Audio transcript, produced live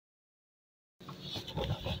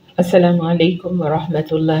السلام عليكم ورحمة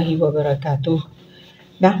الله وبركاته.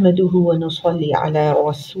 نحمده ونصلي على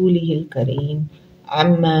رسوله الكريم.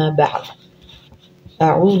 عما بعد،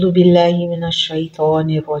 أعوذ بالله من الشيطان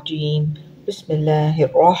الرجيم. بسم الله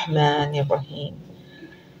الرحمن الرحيم.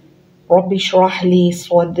 رب اشرح لي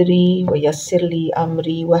صدري ويسر لي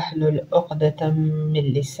أمري واحلل عقدة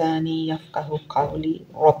من لساني يفقه قولي.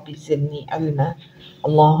 رب زدني علما.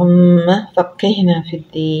 اللهم فقهنا في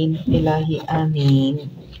الدين. إلهي آمين.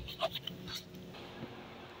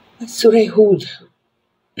 Surah Hud.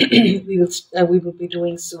 we will be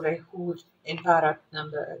doing Surah Hud in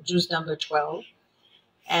juz number 12,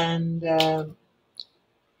 and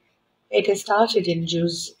it has started in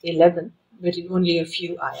juz 11, but in only a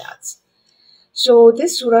few ayats. So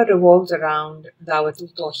this surah revolves around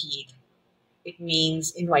Dawatul Tawheed. It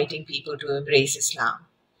means inviting people to embrace Islam.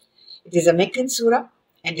 It is a Meccan surah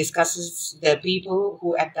and discusses the people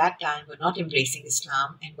who at that time were not embracing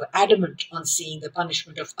Islam and were adamant on seeing the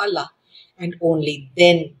punishment of Allah, and only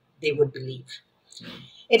then they would believe.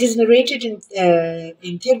 It is narrated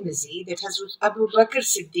in Tirmizi that Hazrat Abu Bakr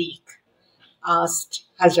Siddiq asked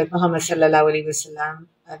Hazrat Muhammad sallallahu alaihi wasallam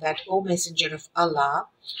that, "O Messenger of Allah,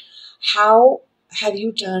 how have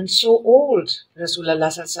you turned so old?"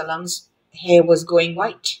 Rasulullah sallallahu alaihi wasallam's hair was going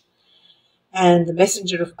white. And the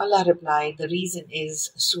Messenger of Allah replied, "The reason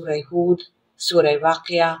is Surah Hud, Surah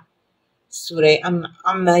Waqia, Surah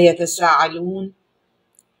Amma Yatasa'alun,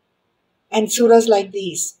 and surahs like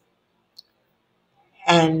these.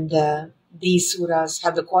 And these surahs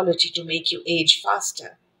have the quality to make you age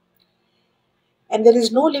faster. And there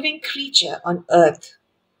is no living creature on earth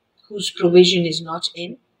whose provision is not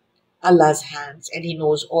in Allah's hands, and He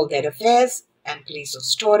knows all their affairs and place of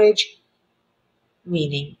storage,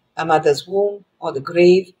 meaning a mother's womb or the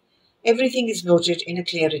grave. Everything is noted in a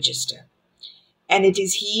clear register. And it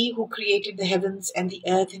is He who created the heavens and the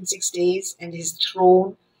earth in 6 days, and His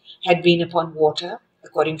throne had been upon water.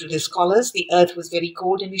 According to the scholars, the earth was very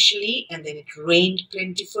cold initially, and then it rained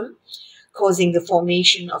plentiful, causing the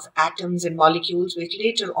formation of atoms and molecules, which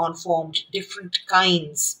later on formed different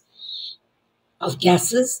kinds of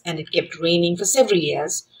gases, and it kept raining for several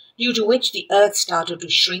years, due to which the earth started to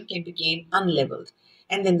shrink and became unleveled,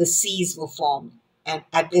 and then the seas were formed, and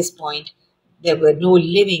at this point there were no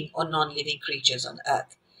living or non-living creatures on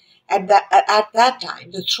earth. At that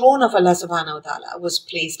time, the throne of Allah subhanahu wa ta'ala was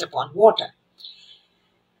placed upon water.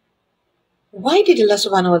 Why did Allah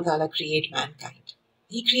subhanahu wa ta'ala create mankind?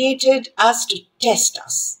 He created us to test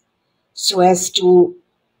us, so as to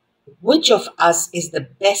which of us is the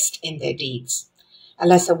best in their deeds.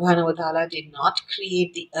 Allah subhanahu wa ta'ala did not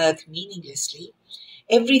create the earth meaninglessly.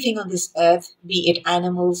 Everything on this earth, be it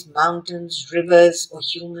animals, mountains, rivers, or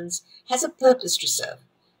humans, has a purpose to serve.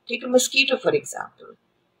 Take a mosquito, for example.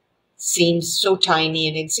 Seems so tiny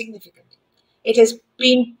and insignificant. It has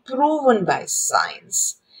been proven by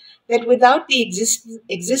science that without the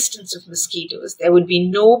existence of mosquitoes, there would be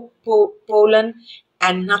no pollen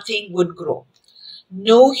and nothing would grow.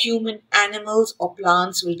 No human animals or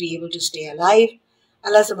plants will be able to stay alive.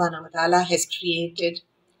 Allah subhanahu wa ta'ala has created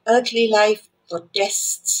earthly life for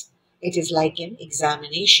tests. It is like an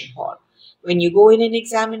examination hall. When you go in an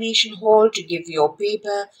examination hall to give your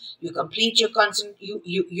paper, you complete your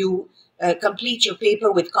complete your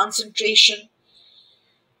paper with concentration.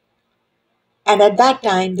 And at that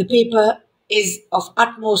time, the paper is of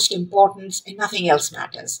utmost importance and nothing else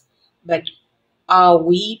matters. But are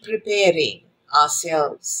we preparing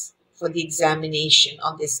ourselves for the examination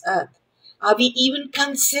on this earth? Are we even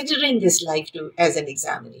considering this life as an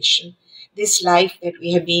examination? This life that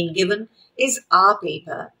we have been given is our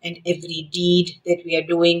paper, and every deed that we are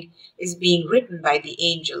doing is being written by the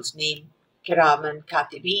angels named Kiraman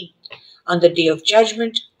Katibin. On the day of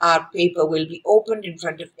judgment, our paper will be opened in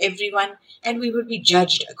front of everyone, and we will be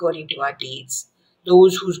judged according to our deeds.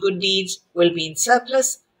 Those whose good deeds will be in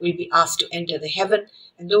surplus will be asked to enter the heaven,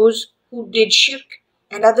 and those who did shirk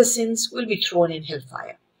and other sins will be thrown in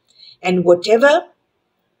hellfire. And whatever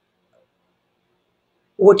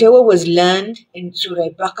was learned in Surah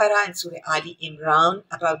Baqarah and Surah Ali Imran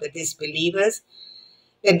about the disbelievers,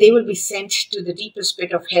 that they will be sent to the deepest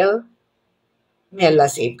pit of hell, may Allah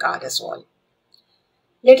safeguard us all.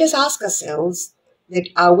 Let us ask ourselves that,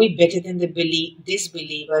 are we better than the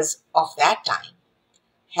disbelievers of that time?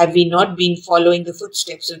 Have we not been following the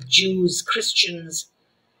footsteps of Jews, Christians,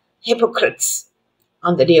 hypocrites?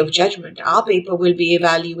 On the day of judgment, our paper will be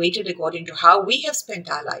evaluated according to how we have spent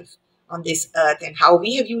our life on this earth and how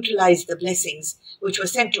we have utilized the blessings which were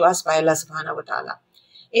sent to us by Allah subhanahu wa ta'ala.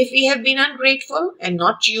 If we have been ungrateful and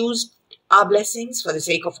not used our blessings for the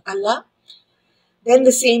sake of Allah, then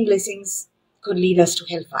the same blessings could lead us to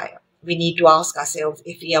hellfire. We need to ask ourselves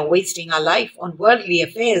if we are wasting our life on worldly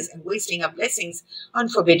affairs and wasting our blessings on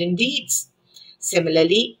forbidden deeds.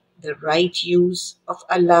 Similarly, the right use of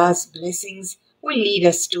Allah's blessings will lead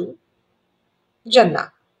us to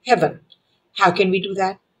Jannah, heaven. How can we do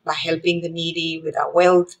that? By helping the needy with our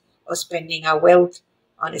wealth or spending our wealth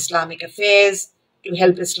on Islamic affairs to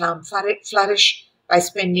help Islam flourish, by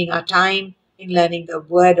spending our time in learning the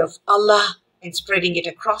word of Allah and spreading it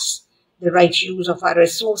across. The right use of our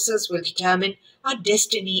resources will determine our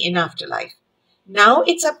destiny in afterlife. Now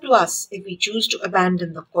it's up to us if we choose to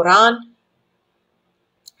abandon the Quran,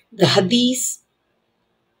 the Hadith,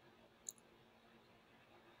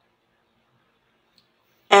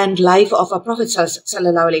 and life of our Prophet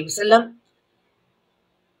Sallallahu Alaihi Wasallam,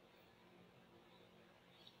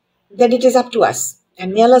 then it is up to us.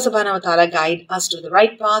 And may Allah subhanahu wa ta'ala guide us to the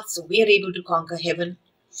right path so we are able to conquer heaven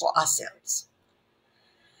for ourselves.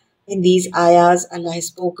 In these ayahs, Allah has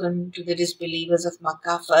spoken to the disbelievers of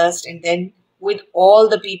Makkah first, and then with all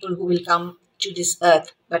the people who will come to this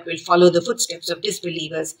earth but will follow the footsteps of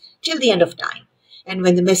disbelievers till the end of time. And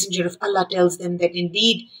when the messenger of Allah tells them that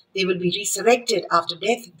indeed they will be resurrected after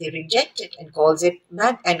death, they reject it and call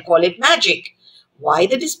it magic. Why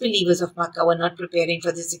the disbelievers of Makkah were not preparing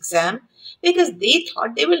for this exam? Because they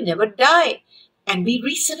thought they will never die and be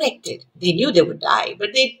resurrected. They knew they would die,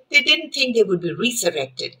 but they didn't think they would be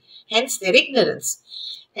resurrected. Hence their ignorance.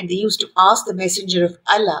 And they used to ask the messenger of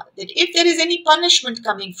Allah that if there is any punishment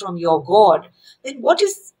coming from your God, then what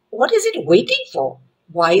is it waiting for?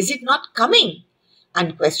 Why is it not coming?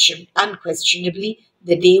 Unquestionably,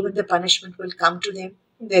 the day when the punishment will come to them,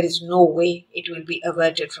 there is no way it will be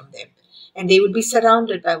averted from them. And they will be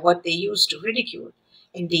surrounded by what they used to ridicule.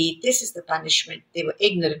 Indeed, this is the punishment they were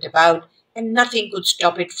ignorant about, and nothing could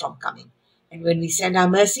stop it from coming. And when we send our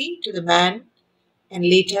mercy to the man and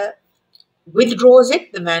later withdraws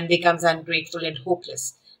it, the man becomes ungrateful and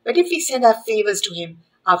hopeless. But if we send our favors to him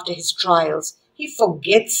after his trials, he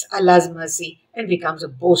forgets Allah's mercy and becomes a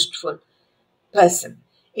boastful person.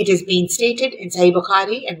 It is being stated in Sahih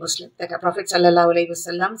Bukhari and Muslim that our Prophet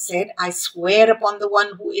ﷺ said, I swear upon the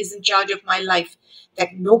one who is in charge of my life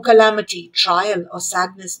that no calamity, trial or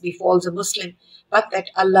sadness befalls a Muslim, but that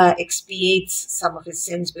Allah expiates some of his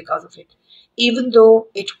sins because of it, even though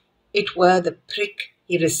it were the prick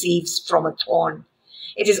he receives from a thorn.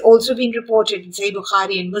 It has also been reported in Sahih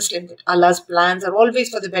Bukhari and Muslim that Allah's plans are always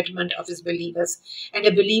for the betterment of his believers, and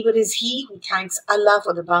a believer is he who thanks Allah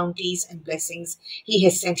for the bounties and blessings he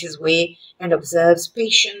has sent his way and observes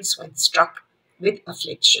patience when struck with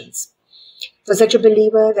afflictions. For such a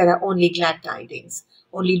believer, there are only glad tidings.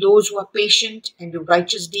 Only those who are patient and do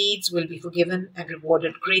righteous deeds will be forgiven and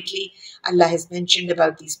rewarded greatly. Allah has mentioned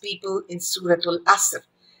about these people in Surah Al-Asr.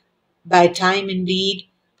 By time indeed,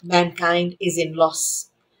 mankind is in loss.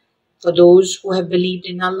 For those who have believed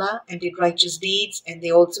in Allah and did righteous deeds, and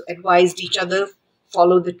they also advised each other,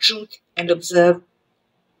 follow the truth and observe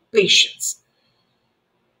patience.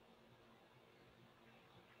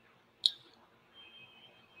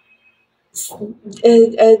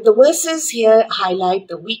 The verses here highlight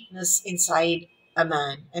the weakness inside a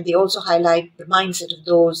man, and they also highlight the mindset of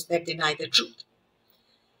those that deny the truth.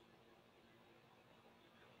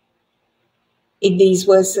 In these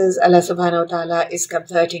verses, Allah subhanahu wa ta'ala is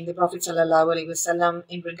comforting the Prophet sallallahu alaihi wasallam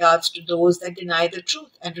in regards to those that deny the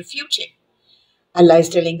truth and refute him. Allah is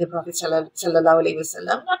telling the Prophet sallallahu alaihi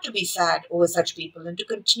wasallam not to be sad over such people and to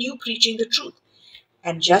continue preaching the truth,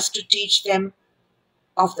 and just to teach them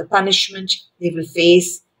of the punishment they will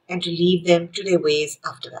face and to leave them to their ways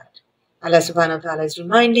after that. Allah subhanahu wa ta'ala is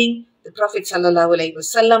reminding the Prophet sallallahu alaihi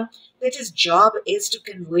wasallam that his job is to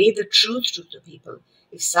convey the truth to the people.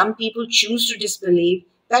 If some people choose to disbelieve,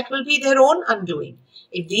 that will be their own undoing.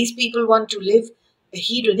 If these people want to live a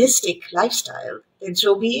hedonistic lifestyle, then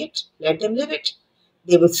so be it. Let them live it.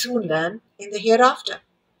 They will soon learn in the hereafter.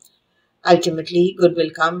 Ultimately, good will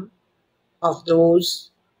come of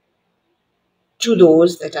those to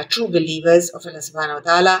those that are true believers of Allah subhanahu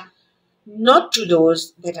wa ta'ala, not to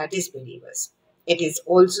those that are disbelievers. It is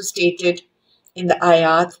also stated in the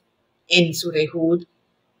ayat in Surah Hud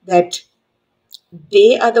that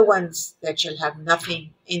they are the ones that shall have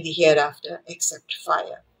nothing in the hereafter except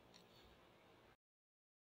fire.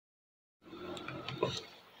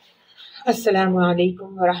 Assalamu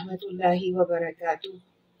alaikum wa rahmatullahi wa barakatuh.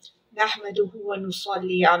 نحمده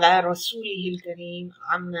ونصلي على رسوله الكريم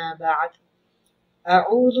أما بعد.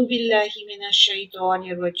 أعوذ بالله من الشيطان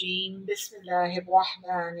الرجيم. بسم الله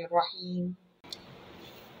الرحمن الرحيم.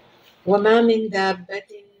 وما من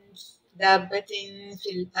دابة في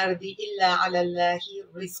الأرض إلا على الله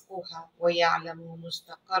رزقها ويعلم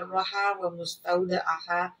مستقرها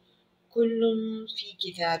ومستودعها كل في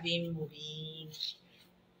كتاب مبين.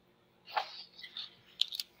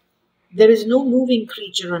 There is no moving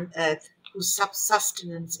creature on earth whose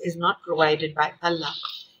sustenance is not provided by Allah.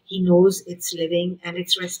 He knows its living and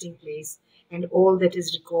its resting place and all that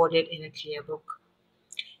is recorded in a clear book.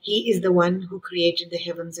 He is the one who created the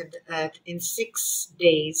heavens and the earth in 6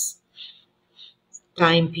 days,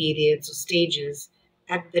 time periods or stages,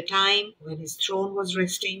 at the time when his throne was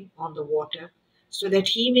resting on the water, so that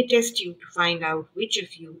he may test you to find out which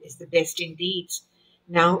of you is the best in deeds.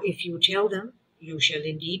 Now, if you tell them, you shall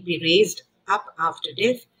indeed be raised up after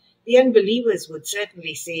death, the unbelievers would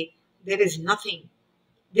certainly say, this is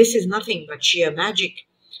nothing but sheer magic.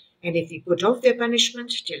 And if we put off their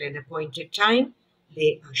punishment till an appointed time,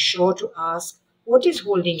 they are sure to ask, what is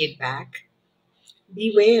holding it back?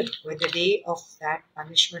 Beware, when the day of that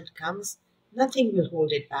punishment comes, nothing will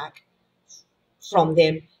hold it back from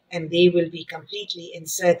them, and they will be completely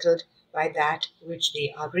encircled by that which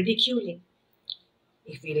they are ridiculing.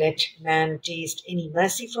 If we let man taste any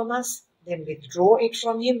mercy from us, then withdraw it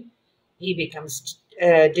from him, he becomes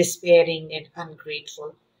despairing and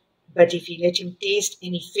ungrateful. But if we let him taste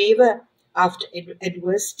any favor after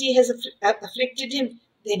adversity has afflicted him,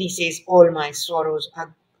 then he says, all my sorrows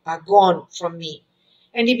are gone from me.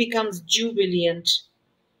 And he becomes jubilantly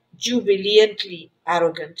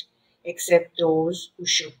arrogant, except those who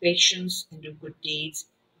show patience and do good deeds.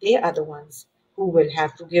 They are the ones who will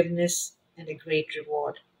have forgiveness and a great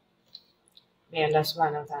reward. May Allah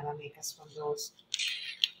subhanahu wa ta'ala make us from those.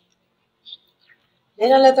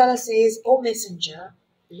 Then Allah Ta'ala says, O Messenger,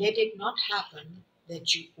 let it not happen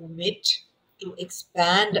that you omit to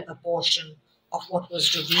expand a portion of what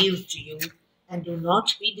was revealed to you, and do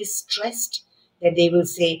not be distressed that they will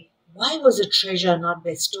say, why was a treasure not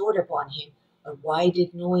bestowed upon him, or why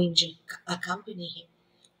did no angel accompany him?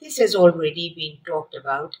 This has already been talked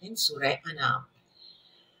about in Surah An'am.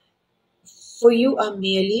 For you are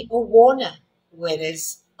merely a warner,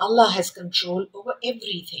 whereas Allah has control over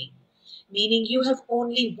everything. Meaning you have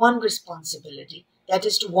only one responsibility, that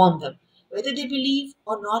is to warn them. Whether they believe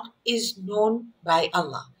or not is known by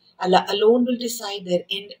Allah. Allah alone will decide their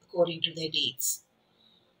end according to their deeds.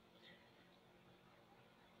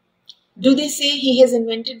 Do they say he has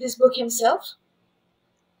invented this book himself?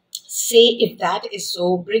 Say, if that is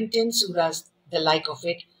so, bring 10 surahs, the like of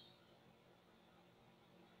it,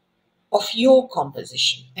 of your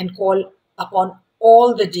composition, and call upon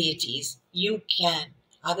all the deities you can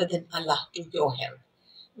other than Allah to your help.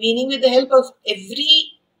 Meaning with the help of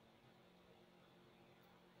everybody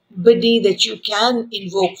that you can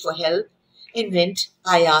invoke for help, invent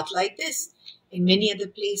ayat like this. In many other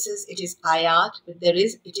places it is ayat, but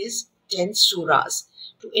it is 10 surahs.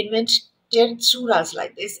 To invent 10 surahs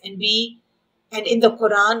like this and in the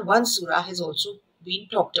Quran, one surah has also been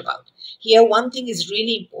talked about. Here one thing is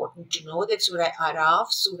really important to know, that Surah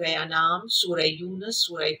Araf, Surah Anam, Surah Yunus,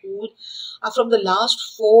 Surah Hud are from the last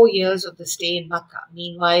 4 years of the stay in Makkah.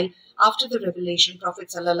 Meanwhile, after the revelation, Prophet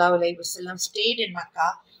ﷺ stayed in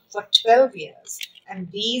Makkah for 12 years,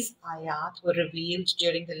 and these ayat were revealed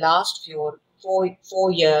during the last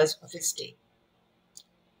four years of his stay.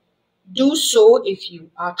 Do so if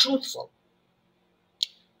you are truthful.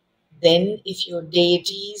 Then, if your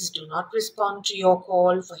deities do not respond to your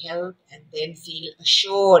call for help, and then feel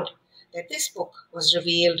assured that this book was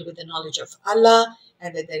revealed with the knowledge of Allah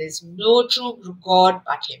and that there is no true God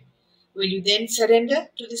but Him, will you then surrender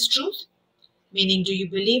to this truth? Meaning, do you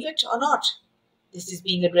believe it or not? This is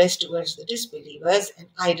being addressed towards the disbelievers and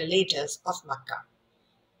idolaters of Makkah.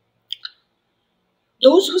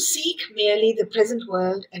 Those who seek merely the present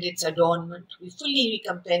world and its adornment, we fully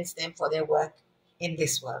recompense them for their work in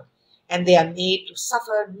this world, and they are made to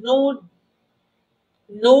suffer no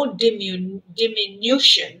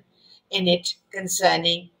diminution in it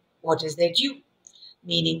concerning what is their due.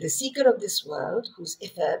 Meaning the seeker of this world, whose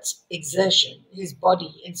efforts, exertion, his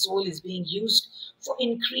body and soul is being used for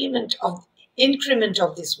increment of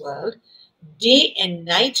this world, day and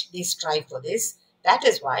night they strive for this. That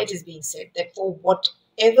is why it is being said that for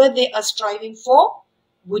whatever they are striving for,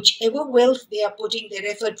 whichever wealth they are putting their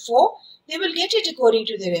effort for, they will get it according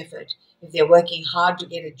to their effort. If they are working hard to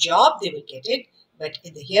get a job, they will get it, but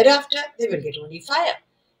in the hereafter, they will get only fire.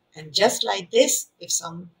 And just like this, if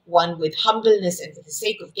someone with humbleness and for the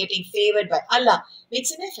sake of getting favored by Allah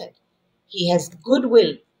makes an effort, he has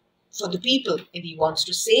goodwill for the people and he wants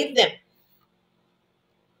to save them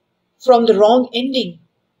from the wrong ending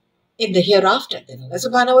in the hereafter, then Allah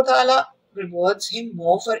subhanahu wa ta'ala rewards him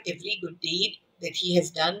more for every good deed that he has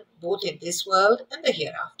done both in this world and the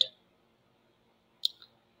hereafter.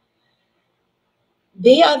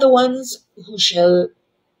 They are the ones who shall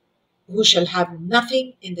have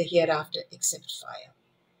nothing in the hereafter except fire.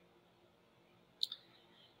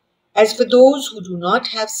 As for those who do not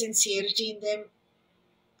have sincerity in them,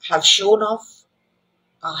 have shown off,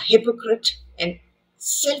 are hypocrite and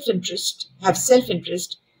have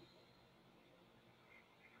self-interest,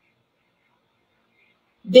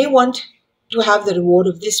 they want to have the reward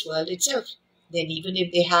of this world itself. Then even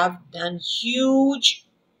if they have done huge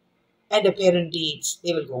and apparent deeds,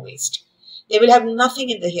 they will go waste. They will have nothing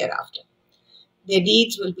in the hereafter. Their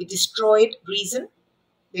deeds will be destroyed. Reason?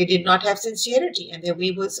 They did not have sincerity, and their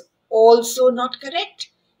way was also not correct.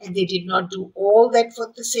 And they did not do all that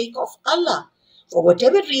for the sake of Allah. For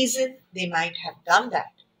whatever reason, they might have done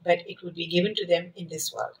that, but it would be given to them in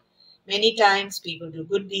this world. Many times people do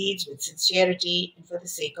good deeds with sincerity and for the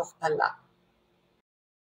sake of Allah.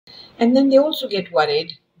 And then they also get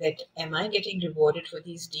worried that, am I getting rewarded for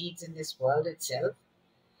these deeds in this world itself?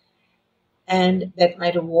 And that my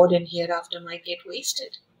reward in hereafter might get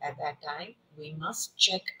wasted. At that time, we must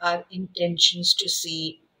check our intentions to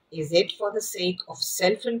see, is it for the sake of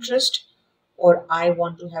self-interest, or I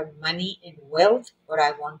want to have money and wealth, or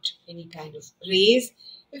I want any kind of praise?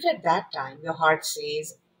 If at that time your heart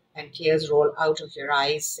says, and tears roll out of your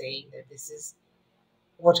eyes saying that this is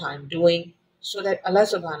what I'm doing so that Allah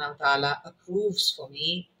subhanahu wa ta'ala approves for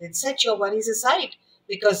me, then set your worries aside.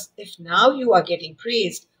 Because if now you are getting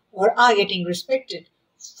praised or are getting respected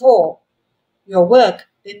for your work,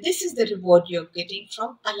 then this is the reward you're getting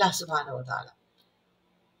from Allah subhanahu wa ta'ala.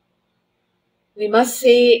 We must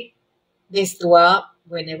say this dua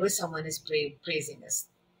whenever someone is praising us.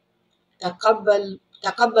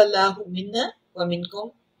 Taqabbalallahu minna wa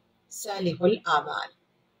minkum salihul amal.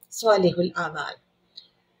 Salihul amal.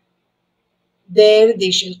 There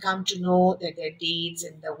they shall come to know that their deeds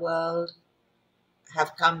in the world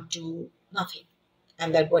have come to nothing,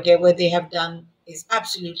 and that whatever they have done is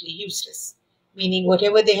absolutely useless, meaning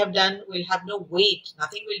whatever they have done will have no weight,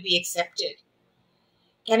 nothing will be accepted.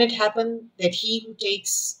 Can it happen that he who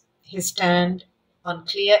takes his stand on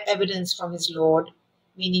clear evidence from his Lord,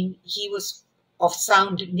 meaning he was of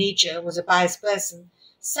sound nature, was a pious person,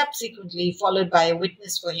 subsequently followed by a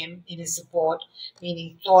witness for him in his support,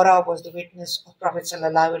 meaning Torah was the witness of Prophet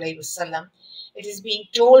sallallahu alaihi wasallam. It is being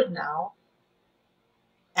told now,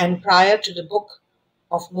 and prior to the book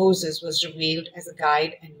of Moses was revealed as a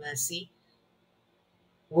guide and mercy,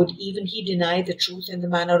 would even he deny the truth in the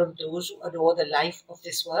manner of those who adore the life of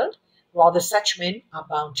this world? Rather, such men are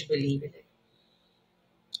bound to believe in it.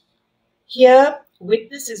 Here,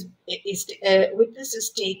 witness is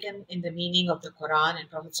taken in the meaning of the Quran and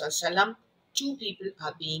Prophet ﷺ. Two people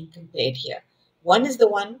are being compared here. One is the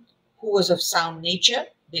one who was of sound nature,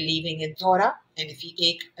 believing in Torah, and if you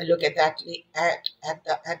take a look at that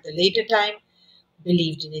at the later time,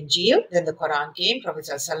 believed in Injil, then the Quran came, Prophet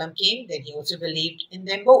ﷺ came, then he also believed in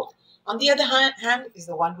them both. On the other hand is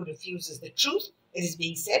the one who refuses the truth. It is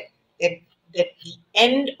being said that the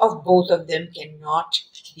end of both of them cannot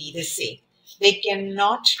be the same. They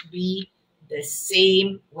cannot be the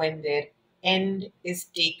same when their end is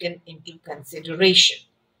taken into consideration.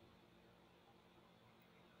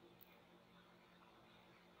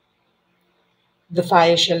 The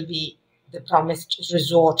fire shall be the promised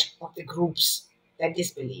resort of the groups that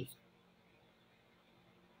disbelieve.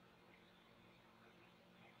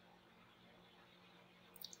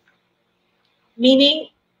 Meaning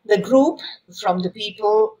the group from the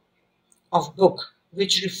people of book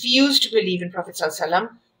which refused to believe in Prophet ﷺ,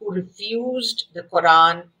 who refused the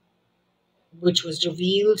Quran which was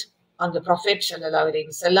revealed on the Prophet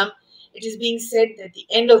ﷺ, it is being said that the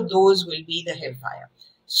end of those will be the hellfire.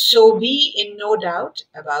 So be in no doubt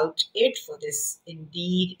about it, for this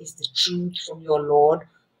indeed is the truth from your Lord,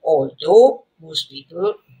 although most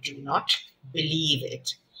people do not believe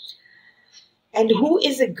it. And who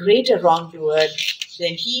is a greater wrongdoer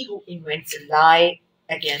than he who invents a lie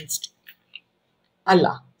against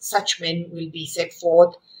Allah? Such men will be set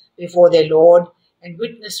forth before their Lord, and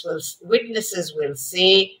witnesses will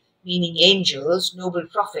say, meaning angels, noble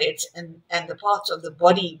prophets, and the parts of the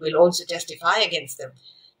body will also testify against them.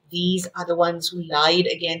 These are the ones who lied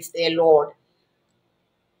against their Lord.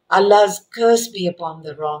 Allah's curse be upon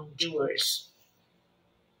the wrongdoers.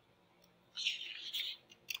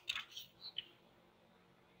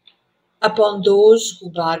 upon those who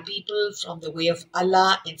bar people from the way of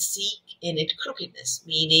Allah and seek in it crookedness,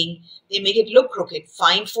 meaning they make it look crooked,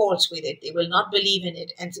 find faults with it, they will not believe in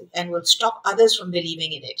it, and will stop others from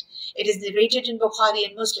believing in it. It is narrated in Bukhari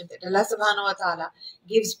and Muslim that Allah subhanahu wa ta'ala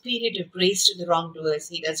gives period of grace to the wrongdoers.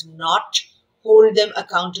 He does not hold them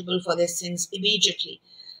accountable for their sins immediately.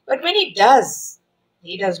 But when He does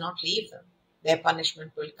not leave them. Their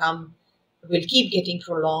punishment will keep getting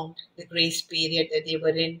prolonged, the grace period that they were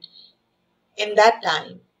in. In that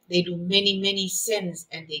time, they do many, many sins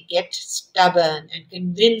and they get stubborn and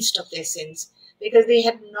convinced of their sins because they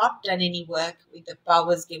had not done any work with the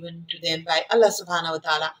powers given to them by Allah subhanahu wa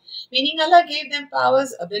ta'ala. Meaning Allah gave them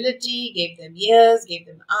powers, ability, gave them ears, gave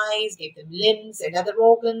them eyes, gave them limbs and other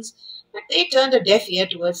organs, but they turned a deaf ear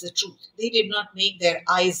towards the truth. They did not make their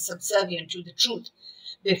eyes subservient to the truth.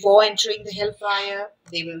 Before entering the hellfire,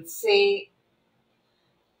 they will say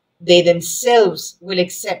they themselves will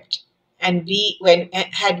accept and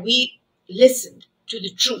had we listened to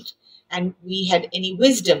the truth and we had any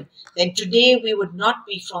wisdom, then today we would not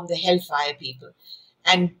be from the hellfire people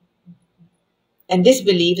and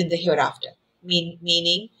disbelieve in the hereafter.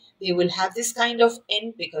 Meaning they will have this kind of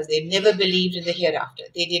end because they never believed in the hereafter.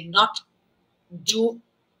 They did not do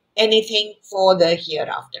anything for the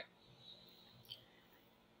hereafter.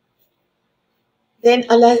 Then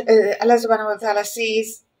Allah subhanahu wa ta'ala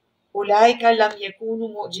says, أولئك لم يكونوا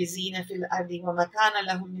معجزين في الأرض وما كان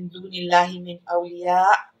لهم من دون الله من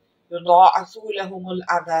أولياء يضاعف لهم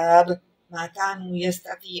العذاب ما كانوا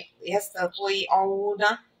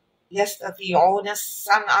يستطيعون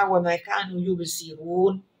السمع وما كانوا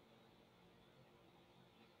يبصرون.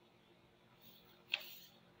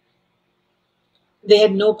 They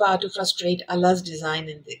had no power to frustrate Allah's design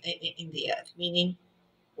in the earth. Meaning,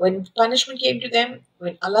 when punishment came to them,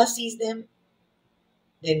 when Allah sees them,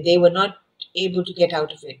 then they were not able to get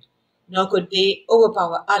out of it. Nor could they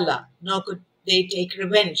overpower Allah, nor could they take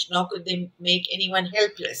revenge, nor could they make anyone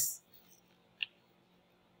helpless.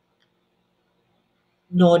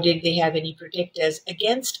 Nor did they have any protectors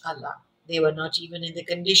against Allah. They were not even in the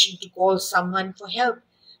condition to call someone for help.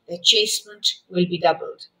 Their chastisement will be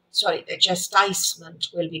doubled. Their chastisement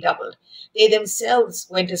will be doubled. They themselves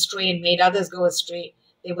went astray and made others go astray.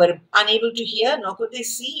 They were unable to hear, nor could they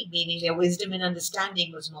see, meaning their wisdom and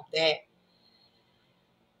understanding was not there.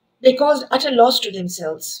 They caused utter loss to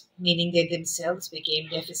themselves, meaning they themselves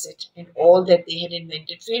became deficit, and all that they had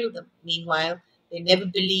invented failed them. Meanwhile, they never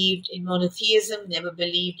believed in monotheism, never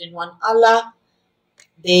believed in one Allah.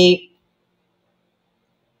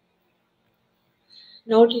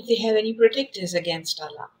 Nor did they have any protectors against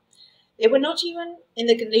Allah. They were not even in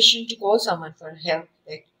the condition to call someone for help.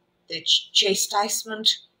 The chastisement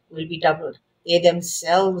will be doubled. They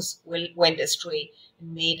themselves went astray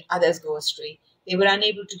and made others go astray. They were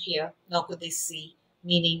unable to hear, nor could they see,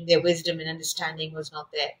 meaning their wisdom and understanding was not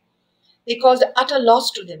there. They caused utter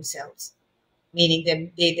loss to themselves, meaning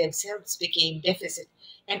they themselves became deficit,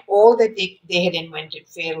 and all that they had invented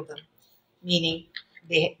failed them, meaning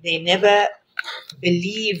they never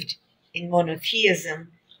believed in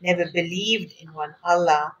monotheism, never believed in one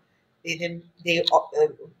Allah. They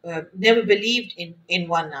never believed in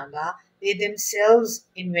one Allah. They themselves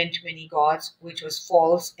invent many gods, which was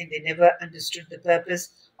false, and they never understood the purpose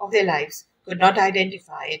of their lives, could not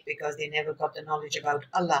identify it because they never got the knowledge about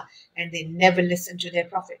Allah, and they never listened to their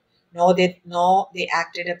prophet, nor they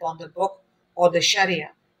acted upon the book or the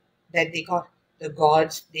Sharia that they got. The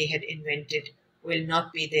gods they had invented will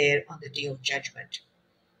not be there on the day of judgment.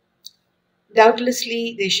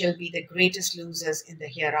 Doubtlessly, they shall be the greatest losers in the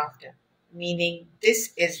hereafter, meaning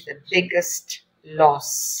this is the biggest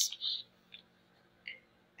loss.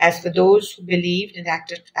 As for those who believed and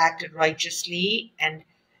acted righteously and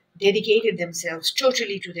dedicated themselves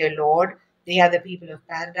totally to their Lord, they are the people of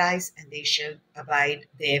paradise and they shall abide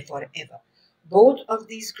there forever. Both of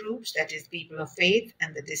these groups, that is, people of faith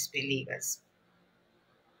and the disbelievers.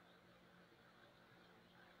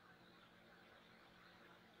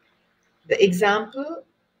 The example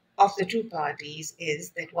of the two parties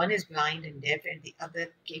is that one is blind and deaf and the other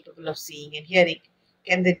capable of seeing and hearing.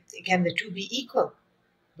 Can the two be equal?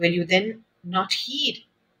 Will you then not heed?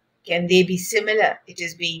 Can they be similar? It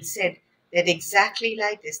is being said that exactly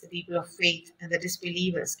like this, the people of faith and the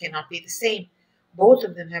disbelievers cannot be the same. Both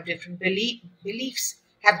of them have different beliefs,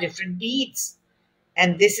 have different deeds,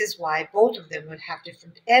 and this is why both of them will have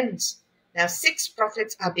different ends. Now, 6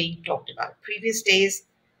 prophets are being talked about. Previous days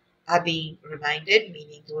are being reminded,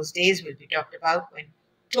 meaning those days will be talked about when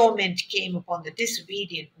torment came upon the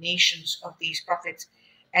disobedient nations of these prophets,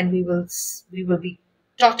 and we will be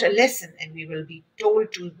taught a lesson and we will be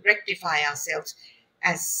told to rectify ourselves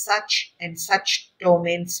as such and such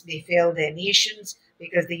torments befell their nations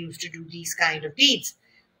because they used to do these kind of deeds.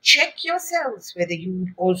 Check yourselves whether you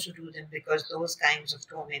also do them, because those kinds of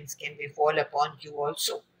torments can befall upon you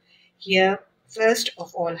also. Here, first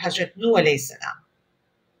of all, Hazrat Nuh alayhi salam,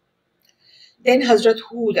 then Hazrat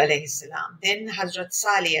Hud alayhi salam, then Hazrat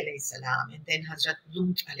Salih alayhi salam, and then Hazrat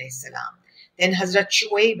Lut alayhi salam, then Hazrat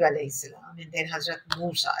Shuaib alayhi salam, and then Hazrat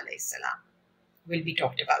Musa alayhi salam will be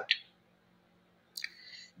talked about.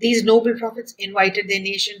 These noble prophets invited their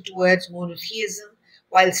nation towards monotheism.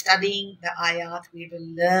 While studying the ayat, we will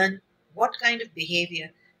learn what kind of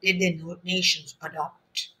behavior did their nations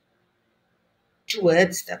adopt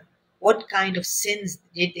towards them. What kind of sins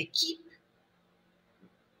did they keep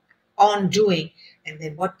on doing, and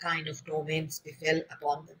then what kind of torments befell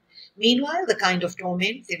upon them. Meanwhile, the kind of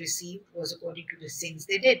torment they received was according to the sins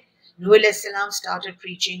they did. Nuh alayhi salam started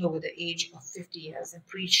preaching over the age of 50 years and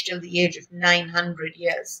preached till the age of 900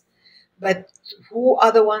 years. But who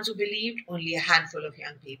are the ones who believed? Only a handful of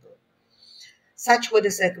young people. Such were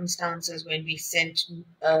the circumstances when we sent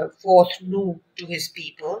forth Nuh to his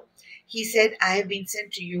people. He said, I have been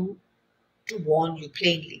sent to you to warn you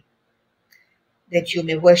plainly that you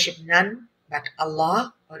may worship none but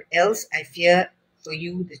Allah, or else I fear for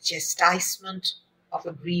you the chastisement of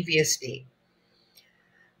a grievous day.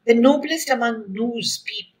 The noblest among Nuh's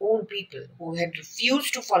own people, who had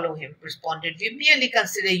refused to follow him, responded, we merely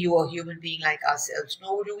consider you a human being like ourselves,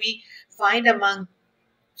 nor do we find among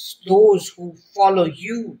those who follow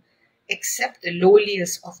you except the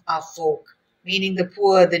lowliest of our folk, meaning the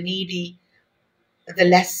poor, the needy,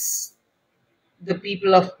 the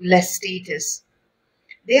people of less status.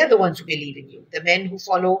 They are the ones who believe in you. The men who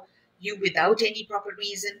follow you without any proper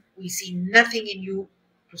reason, we see nothing in you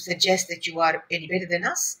to suggest that you are any better than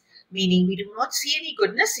us, meaning we do not see any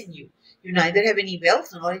goodness in you. You neither have any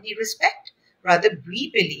wealth nor any respect. Rather,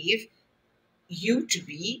 we believe you to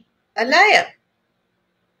be a liar.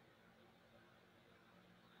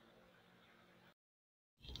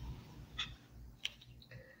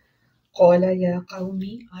 قال يا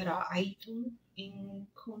قوم أرأيتم إن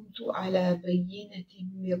كنت على بينة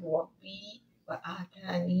من ربي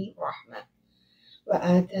وآتاني رحمة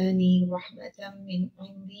من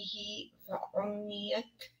عنده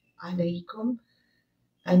فعميت عليكم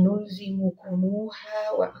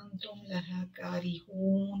أنلزمكموها وأنتم لها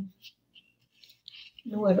كارهون.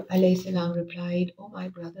 Nuh alayhi salam replied, O my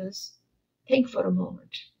brothers, think for a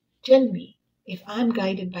moment. Tell me, if I am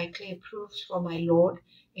guided by clear proofs from my Lord,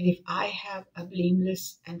 and if I have a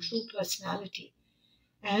blameless and true personality,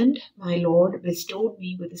 and my Lord bestowed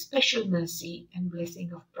me with a special mercy and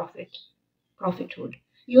blessing of prophethood,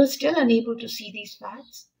 you are still unable to see these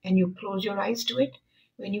facts, and you close your eyes to it.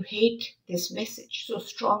 When you hate this message so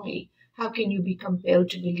strongly, how can you be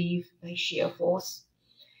compelled to believe by sheer force?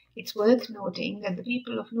 It's worth noting that the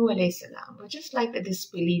people of Nuh alayhi salam were just like the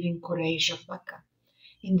disbelieving Quraysh of Makkah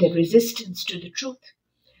in their resistance to the truth.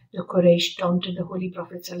 The Quraysh taunted the Holy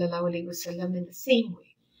Prophet ﷺ in the same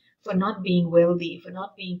way, for not being wealthy, for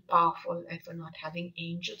not being powerful, and for not having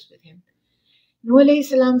angels with him. Nuh alayhi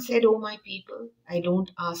salam said, O my people, I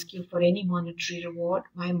don't ask you for any monetary reward.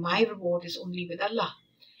 My reward is only with Allah.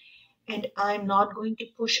 And I'm not going to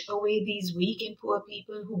push away these weak and poor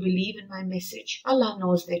people who believe in my message. Allah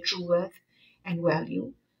knows their true worth and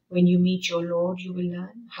value. When you meet your Lord, you will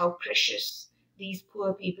learn how precious these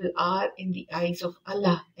poor people are in the eyes of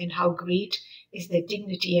Allah and how great is their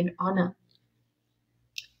dignity and honor.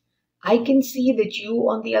 I can see that you,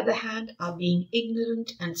 on the other hand, are being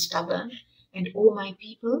ignorant and stubborn. And, O my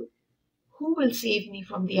people, who will save me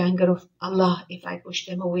from the anger of Allah if I push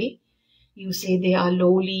them away? You say they are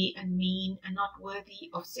lowly and mean and not worthy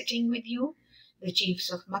of sitting with you. The chiefs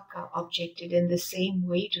of Makkah objected in the same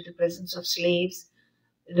way to the presence of slaves,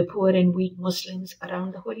 the poor and weak Muslims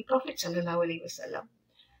around the Holy Prophet ﷺ.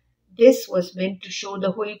 This was meant to show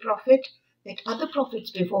the Holy Prophet that other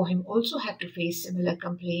prophets before him also had to face similar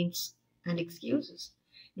complaints and excuses.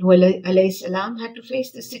 Nuh alayhi salam had to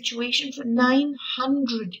face this situation for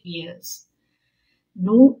 900 years.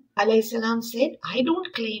 Nuh alayhi salam said, I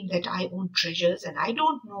don't claim that I own treasures and I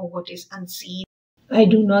don't know what is unseen. I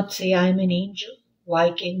do not say I am an angel.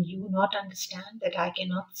 Why can you not understand that I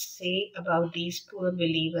cannot say about these poor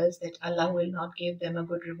believers that Allah will not give them a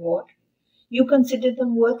good reward? You consider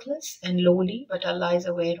them worthless and lowly, but Allah is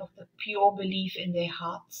aware of the pure belief in their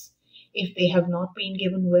hearts. If they have not been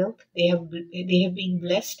given wealth, they have been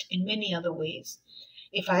blessed in many other ways.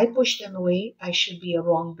 If I push them away, I should be a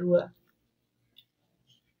wrongdoer.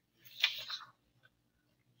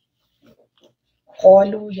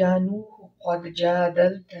 قالوا يا نوح قد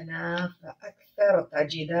جادلتنا فأكثرت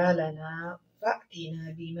جدالنا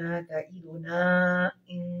فأتنا بما تعدنا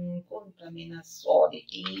إن كنت من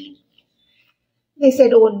الصادقين. They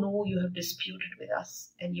said, "Oh no, you have disputed with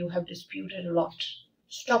us, and you have disputed a lot.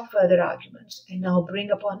 Stop further arguments, and now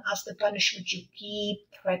bring upon us the punishment you keep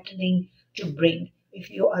threatening to bring,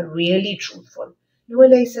 if you are really truthful." Nuh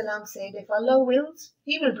alayhi salam said, "If Allah wills,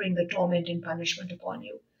 He will bring the torment and punishment upon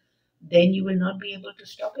you. Then you will not be able to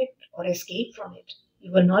stop it or escape from it.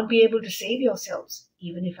 You will not be able to save yourselves.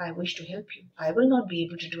 Even if I wish to help you, I will not be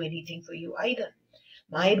able to do anything for you either.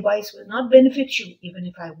 My advice will not benefit you, even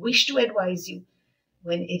if I wish to advise you,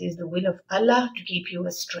 when it is the will of Allah to keep you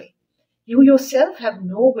astray. You yourself have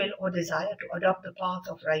no will or desire to adopt the path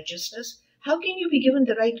of righteousness. How can you be given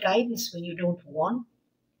the right guidance when you don't want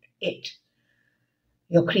it?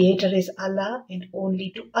 Your Creator is Allah, and only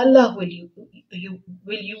to Allah will you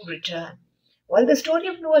return." While the story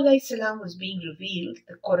of Nuh alayhi salam was being revealed,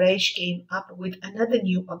 the Quraysh came up with another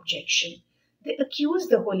new objection. They accused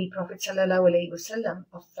the Holy Prophet ﷺ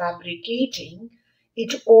of fabricating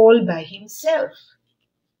it all by himself.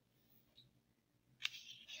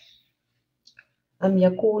 أم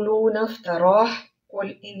يقولون افتراه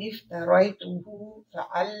قل إن افتريته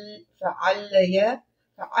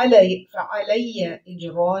فعلي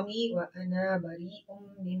إجرامي وأنا بريء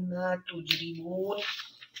مما تجرمون.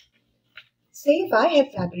 Say, if I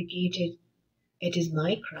have fabricated, it is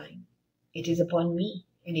my crime. It is upon me.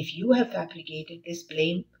 And if you have fabricated this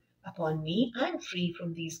blame upon me, I am free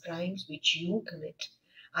from these crimes which you commit.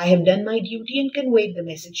 I have done my duty and conveyed the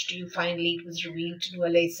message to you. Finally, it was revealed to Nuh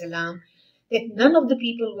alayhi salam that none of the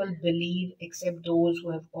people will believe except those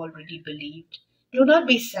who have already believed. Do not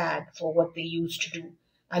be sad for what they used to do.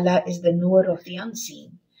 Allah is the knower of the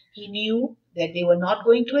unseen. He knew that they were not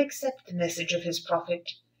going to accept the message of His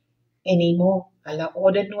Prophet anymore. Allah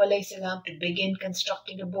ordered Nuh alayhi salam to begin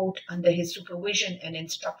constructing a boat under his supervision and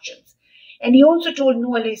instructions. And He also told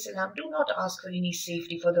Nuh alayhi salam, "Do not ask for any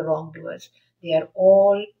safety for the wrongdoers. They are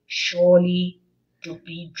all surely to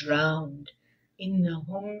be drowned.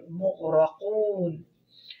 Innahum mughraqoon."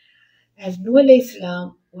 As Nuh alayhi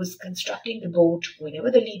salam was constructing the boat, whenever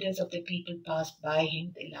the leaders of the people passed by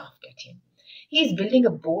him, they laughed at him. He is building a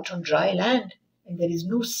boat on dry land, and there is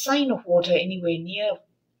no sign of water anywhere near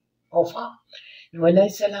or far. Nuh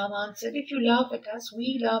alayhi salam answered, "If you laugh at us,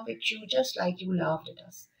 we laugh at you just like you laughed at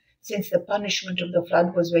us," since the punishment of the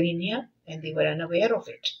flood was very near and they were unaware of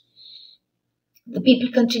it. The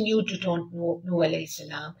people continued to taunt Nuh alayhi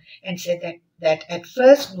salam and said that at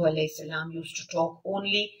first Nuh alayhi salam used to talk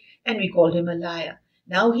only and we called him a liar.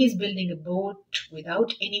 Now he is building a boat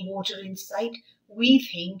without any water in sight. We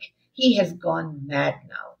think he has gone mad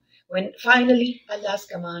now. When finally Allah's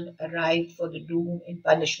command arrived for the doom and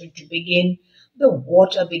punishment to begin, the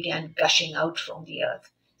water began gushing out from the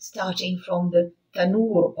earth, starting from the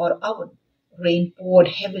tanur or oven. Rain poured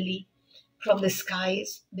heavily from the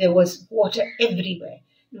skies. There was water everywhere.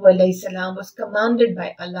 Nuh alayhi salam was commanded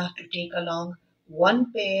by Allah to take along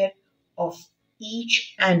one pair of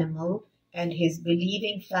each animal and his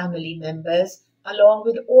believing family members, along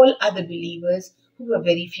with all other believers who were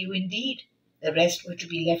very few indeed. The rest were to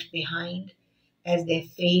be left behind, as their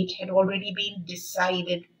fate had already been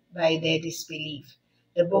decided by their disbelief.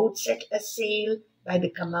 The boat set a sail by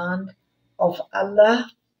the command of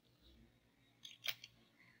Allah.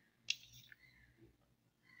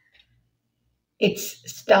 Its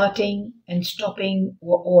starting and stopping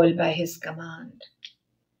were all by His command.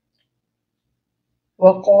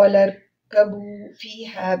 وَقَالَ ارْكَبُوا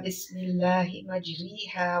فِيهَا بِسْمِ اللَّهِ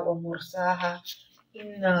مَجْرِيهَا وَمُرْسَاهَا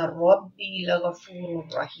إِنَّ رَبِّي لَغَفُورٌ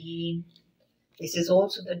رَحِيمٌ. This is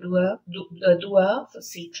also the dua for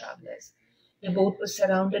sea travelers. The boat was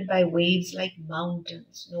surrounded by waves like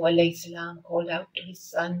mountains. Nuh alayhi salam called out to his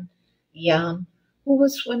son Yam, who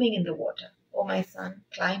was swimming in the water, "O my son,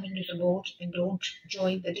 climb into the boat and don't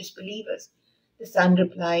join the disbelievers." The son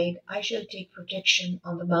replied, "I shall take protection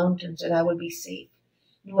on the mountains and I will be safe."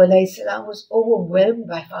 Nuh alayhi salam was overwhelmed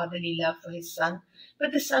by fatherly love for his son,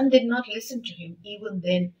 but the son did not listen to him even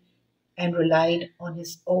then and relied on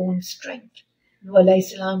his own strength. Nuh alayhi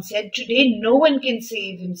salam said, "Today no one can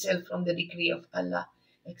save himself from the decree of Allah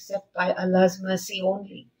except by Allah's mercy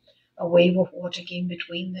only." A wave of water came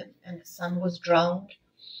between them and the son was drowned.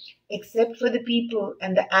 Except for the people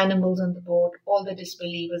and the animals on the boat, all the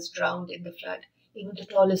disbelievers drowned in the flood. Even the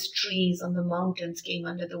tallest trees on the mountains came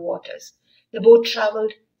under the waters. The boat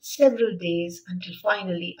traveled several days until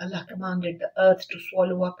finally Allah commanded the earth to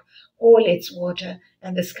swallow up all its water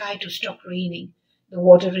and the sky to stop raining. The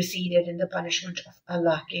water receded and the punishment of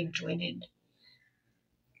Allah came to an end.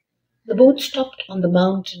 The boat stopped on the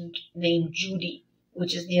mountain named Judi,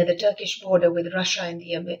 which is near the Turkish border with Russia and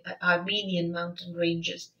the Armenian mountain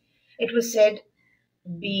ranges. It was said,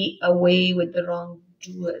 "Be away with the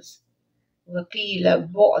wrongdoers." وَقِيلَ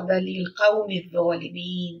بُعْدَ لِلْقَوْمِ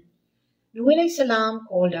الظَّالِمِينَ. Nuh alayhi salam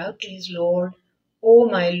called out to his Lord, "O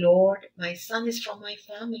my Lord, my son is from my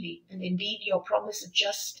family, and indeed your promise is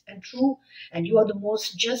just and true, and you are the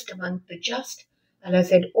most just among the just." Allah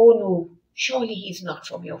said, "O Nuh, surely he is not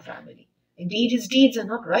from your family. Indeed his deeds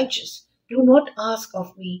are not righteous. Do not ask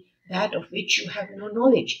of me that of which you have no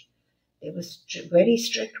knowledge." They were very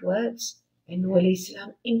strict words. And Nuh alayhi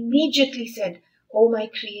salam immediately said, "O my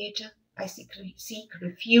Creator, I seek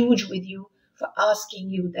refuge with you for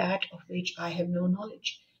asking you that of which I have no knowledge.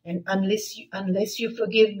 And unless you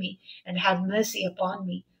forgive me and have mercy upon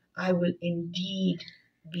me, I will indeed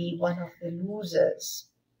be one of the losers."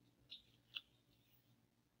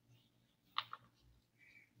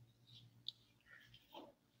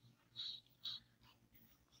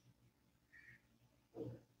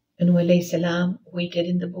 And Nuh alayhi salam waited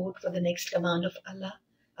in the boat for the next command of Allah.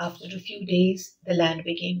 After a few days, the land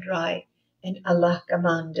became dry, and Allah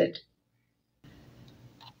commanded,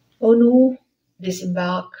 "O Nuh,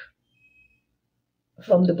 disembark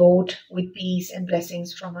from the boat with peace and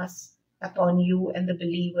blessings from us upon you and the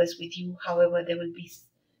believers with you. However, there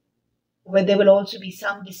will also be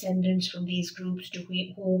some descendants from these groups to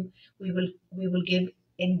whom we will give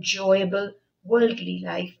enjoyable worldly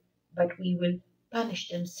life, but we will punish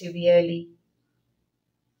them severely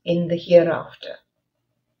in the hereafter."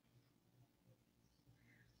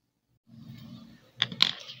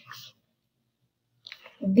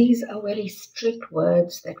 These are very strict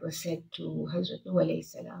words that were said to Hazrat Nuh alayhi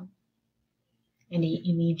salam. And he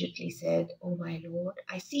immediately said, "O my Lord,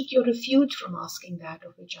 I seek your refuge from asking that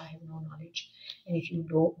of which I have no knowledge. And if you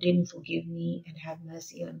didn't forgive me and have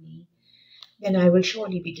mercy on me, then I will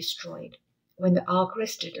surely be destroyed." When the ark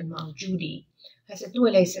rested on Mount Judi, Hazrat Nuh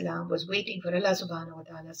alayhi salam was waiting for Allah subhanahu wa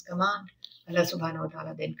ta'ala's command. Allah subhanahu wa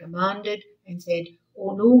ta'ala then commanded and said,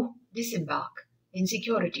 "O Nuh, disembark in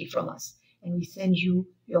security from us, and we send you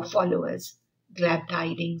your followers glad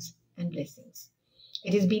tidings and blessings."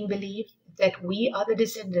 It has been believed that we are the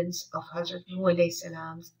descendants of Hazrat Nuh alayhi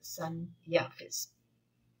salam's son Yafis,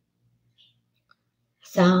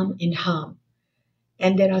 Sam and Ham.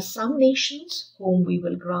 And there are some nations whom we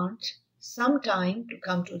will grant some time to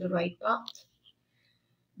come to the right path.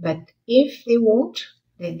 But if they won't,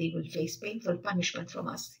 then they will face painful punishment from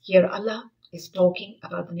us. Here Allah is talking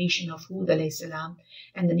about the nation of Hud alayhi salam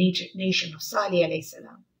and the nation of Salih alayhi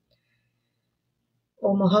salam.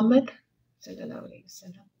 O Muhammad sallallahu alayhi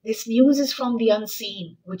wasallam, this news is from the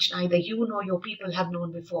unseen, which neither you nor your people have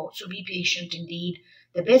known before. So be patient indeed.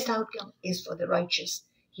 The best outcome is for the righteous.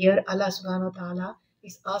 Here Allah subhanahu wa ta'ala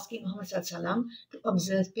is asking Muhammad sallallahu alayhi wasallam to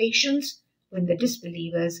observe patience when the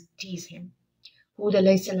disbelievers tease him. Hud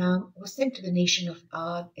alayhi salam was sent to the nation of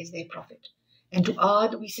Ad as their prophet. And to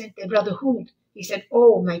Ad we sent their brother Hud. He said,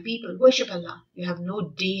 "O my people, worship Allah. You have no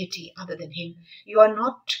deity other than Him. You are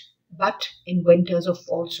not but inventors of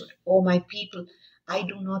falsehood. O my people, I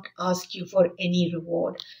do not ask you for any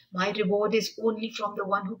reward. My reward is only from the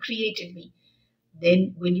one who created me.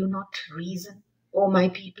 Then will you not reason? O my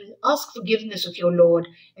people, ask forgiveness of your Lord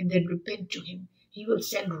and then repent to Him. He will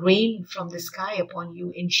send rain from the sky upon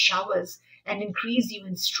you in showers and increase you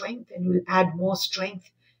in strength, and will add more strength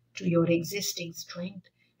to your existing strength.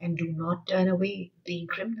 And do not turn away, being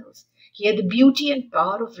criminals." Here the beauty and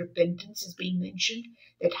power of repentance is being mentioned,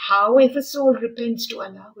 that how if a soul repents to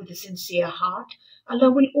Allah with a sincere heart, Allah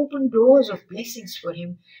will open doors of blessings for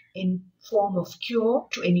him in form of cure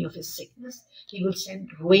to any of his sickness. He will send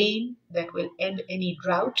rain that will end any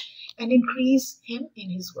drought and increase him in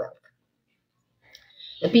his wealth.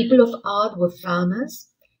 The people of Ad were farmers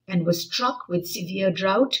and were struck with severe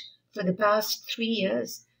drought for the past 3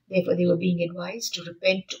 years. Therefore, they were being advised to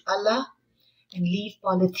repent to Allah and leave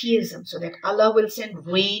polytheism so that Allah will send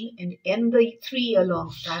rain and end the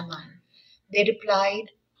 3-year-long famine. They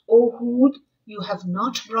replied, "O Hud, you have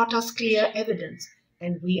not brought us clear evidence,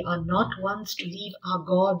 and we are not ones to leave our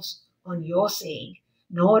gods on your saying,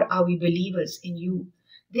 nor are we believers in you."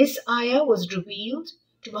 This ayah was revealed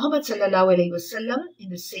to Muhammad sallallahu alaihi wasallam in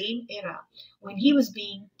the same era when he was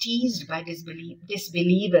being teased by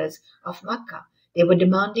disbelievers of Makkah. They were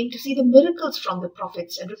demanding to see the miracles from the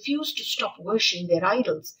prophets and refused to stop worshipping their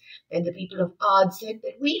idols. Then the people of Ad said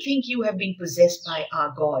that we think you have been possessed by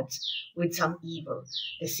our gods with some evil.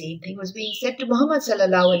 The same thing was being said to Muhammad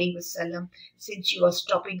sallallahu alaihi wasallam. Since you are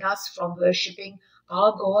stopping us from worshipping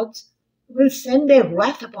our gods, will send their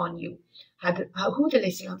wrath upon you. Hud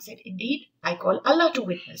alayhi salam said, "Indeed, I call Allah to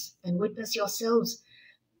witness, and witness yourselves,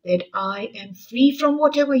 that I am free from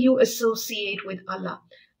whatever you associate with Allah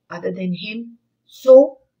other than Him,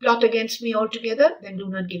 so plot against me altogether, then do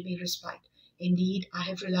not give me respite. Indeed, I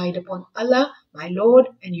have relied upon Allah, my Lord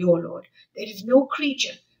and your Lord. There is no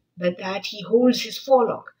creature but that He holds His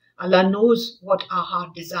forelock. Allah knows what our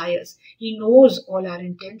heart desires. He knows all our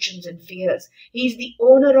intentions and fears. He is the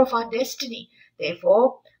owner of our destiny.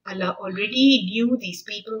 Therefore, Allah already knew these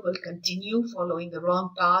people will continue following the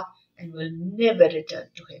wrong path and will never return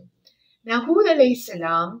to Him. Now, Hud alayhi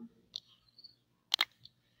salam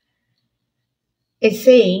is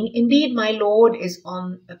saying, indeed, my Lord is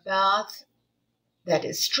on a path that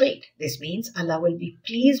is straight. This means Allah will be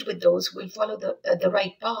pleased with those who will follow the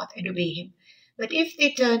right path and obey Him. But if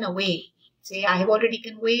they turn away, say, I have already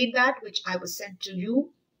conveyed that which I was sent to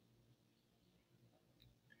you,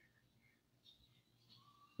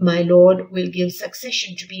 my Lord will give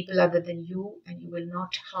succession to people other than you, and you will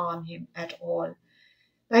not harm him at all.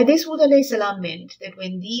 By this, Hud alayhi salam meant that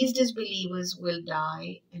when these disbelievers will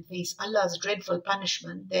die and face Allah's dreadful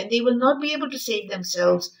punishment, then they will not be able to save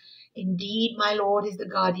themselves. Indeed, my Lord is the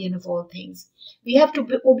guardian of all things. We have to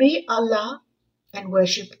obey Allah and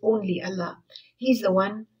worship only Allah. He is the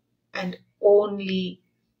one and only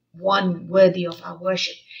one worthy of our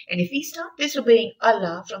worship. And if we start disobeying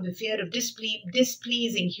Allah from the fear of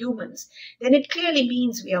displeasing humans, then it clearly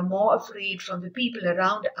means we are more afraid from the people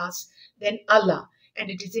around us than Allah. And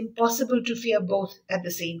it is impossible to fear both at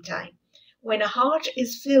the same time. When a heart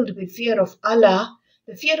is filled with fear of Allah,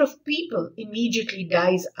 the fear of people immediately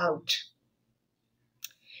dies out.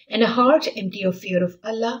 And a heart empty of fear of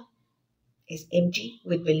Allah is empty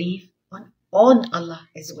with belief on Allah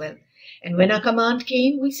as well. And when our command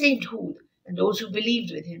came, we saved Hud and those who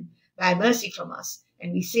believed with him by mercy from us,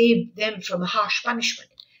 and we saved them from a harsh punishment.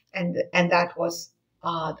 And that was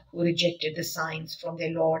Ad, who rejected the signs from their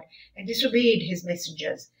Lord and disobeyed his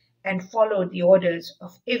messengers and followed the orders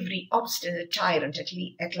of every obstinate tyrant.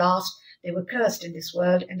 At last, they were cursed in this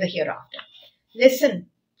world and the hereafter. Listen,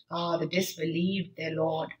 the disbelieved their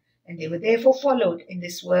Lord, and they were therefore followed in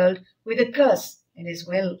this world with a curse and as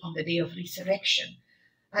well on the day of resurrection.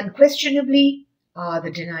 Unquestionably,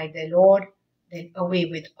 the denied their Lord, then away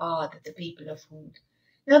with the people of Hud.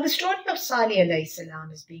 Now the story of Salih alayhi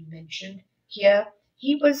salam is being mentioned here.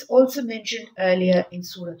 He was also mentioned earlier in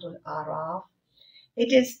Surah Al-Araf.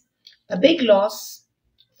 It is a big loss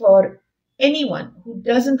for anyone who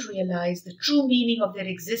doesn't realize the true meaning of their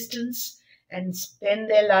existence and spend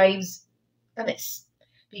their lives amiss.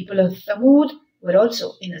 People of Thamud were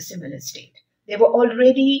also in a similar state. They were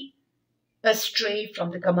already astray from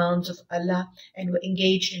the commands of Allah and were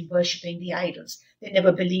engaged in worshipping the idols. They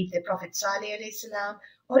never believed their Prophet Salih alayhi salam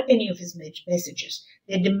or any of his messages.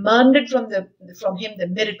 They demanded from him the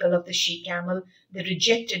miracle of the she-camel. They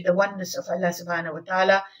rejected the oneness of Allah subhanahu wa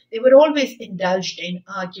ta'ala. They were always indulged in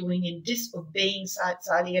arguing and disobeying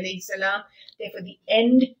Salih alayhi salam. Therefore, the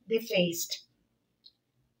end they faced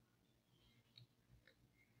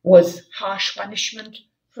was harsh punishment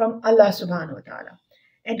from Allah subhanahu wa ta'ala.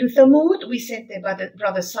 And to Thamud, we sent their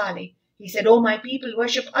brother Salih. He said, O my people,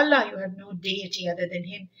 worship Allah. You have no deity other than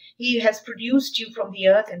Him. He has produced you from the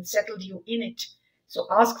earth and settled you in it. So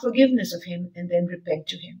ask forgiveness of Him and then repent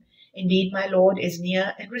to Him. Indeed, my Lord is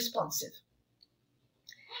near and responsive.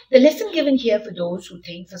 The lesson given here for those who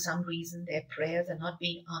think for some reason their prayers are not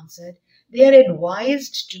being answered, they are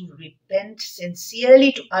advised to repent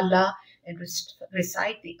sincerely to Allah and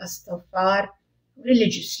recite the Astaghfar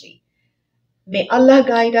religiously. May Allah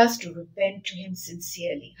guide us to repent to Him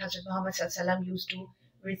sincerely. Hazrat Muhammad ﷺ used to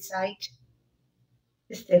recite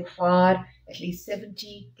Istighfar at least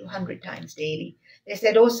 70 to 100 times daily. They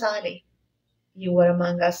said, O Salih, you were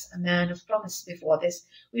among us a man of promise before this.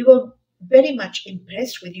 We were very much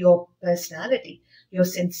impressed with your personality, your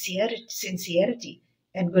sincerity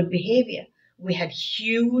and good behavior. We had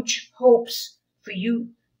huge hopes for you.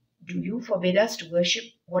 Do you forbid us to worship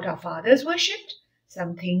what our fathers worshipped?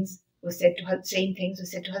 Same things were said to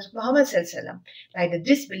Hazrat Muhammad ﷺ by the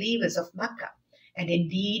disbelievers of Makkah. And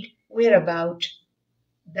indeed, we're about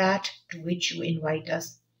that to which you invite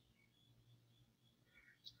us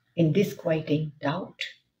in disquieting doubt.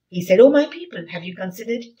 He said, O my people, have you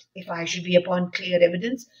considered if I should be upon clear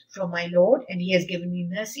evidence from my Lord and He has given me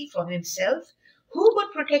mercy from Himself? Who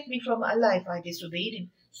would protect me from Allah if I disobeyed Him?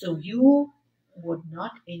 So you would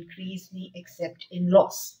not increase me except in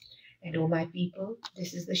loss. And O my people,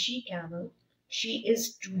 this is the she-camel. She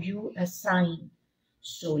is to you a sign.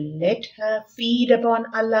 So let her feed upon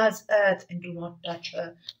Allah's earth and do not touch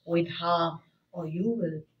her with harm, or you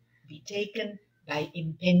will be taken by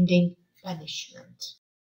impending punishment.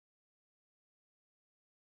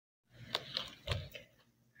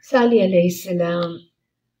 Salih alayhi salam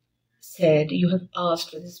said, "You have asked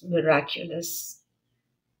for this miraculous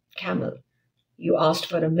camel. You asked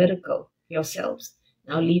for a miracle yourselves.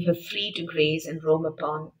 Now leave her free to graze and roam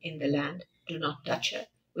upon in the land. Do not touch her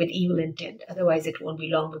with evil intent, otherwise it won't be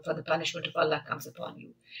long before the punishment of Allah comes upon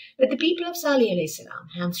you." But the people of Salih alayhi salam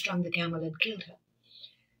hamstrung the camel and killed her.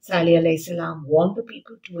 Salih alayhi salam warned the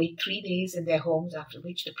people to wait 3 days in their homes, after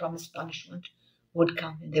which the promised punishment would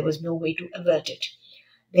come, and there was no way to avert it.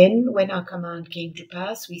 Then, when our command came to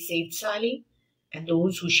pass, we saved Salih and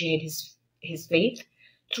those who shared his faith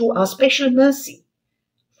through our special mercy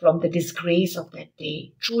from the disgrace of that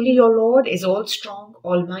day. Truly your Lord is all strong,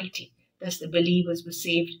 almighty. Thus the believers were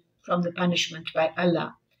saved from the punishment by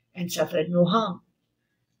Allah and suffered no harm.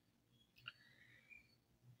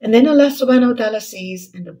 And then Allah subhanahu wa ta'ala says,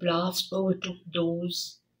 "And the blast overtook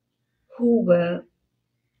those who were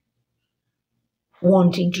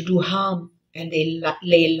wanting to do harm, and they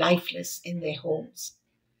lay lifeless in their homes,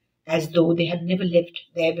 as though they had never lived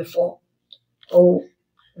there before. Oh,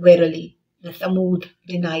 verily, the Thamud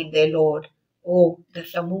denied their Lord. Oh, the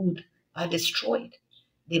Thamud are destroyed.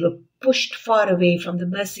 They were pushed far away from the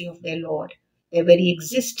mercy of their Lord. Their very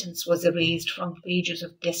existence was erased from the pages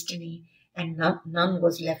of destiny, and none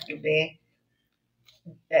was left to bear,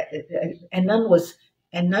 and none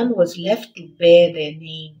was left to bear their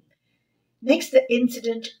name." Next, the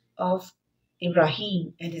incident of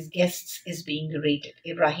Ibrahim and his guests is being narrated.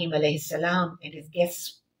 Ibrahim alayhi salam and his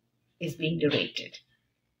guests is being narrated.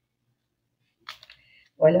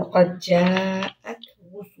 وَلَقَدْ جَاءَتْ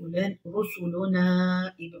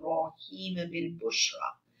رُسُلُنَا إِبْرَاهِيمَ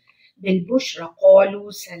بِالْبُشْرَى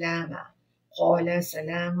قَالُوا سَلَامًا قَالَ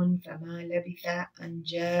سَلَامٌ فَمَا لَبِثَ أَنْ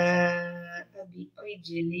جَاءَ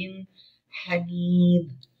بِعِجْلٍ حَنِيذٍ.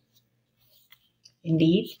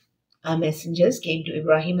 Indeed, our messengers came to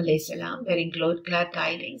Ibrahim alayhi salam bearing glad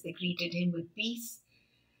tidings. They greeted him with peace,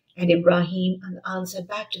 and Ibrahim answered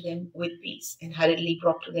back to them with peace and hurriedly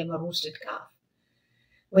brought to them a roasted calf.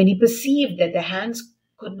 When he perceived that their hands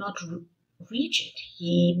could not reach it,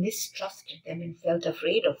 he mistrusted them and felt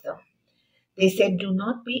afraid of them. They said, "Do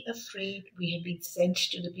not be afraid, we have been sent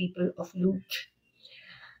to the people of Lut."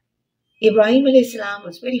 Ibrahim alayhi salam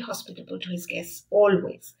was very hospitable to his guests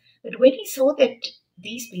always, but when he saw that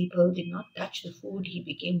these people did not touch the food, he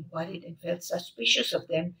became worried and felt suspicious of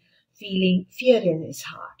them, feeling fear in his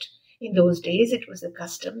heart. In those days, it was the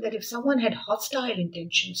custom that if someone had hostile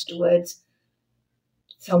intentions towards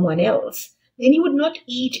someone else, then he would not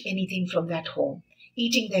eat anything from that home.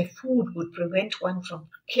 Eating their food would prevent one from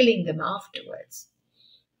killing them afterwards.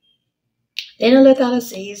 Then Allah Ta'ala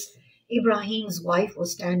says, Ibrahim's wife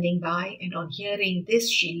was standing by, and on hearing this,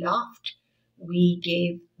 she laughed. We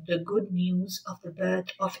gave the good news of the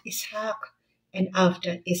birth of Ishaq, and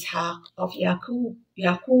after Ishaq of Yaqub.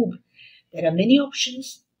 There are many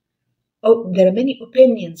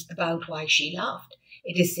opinions about why she laughed.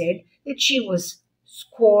 It is said that she was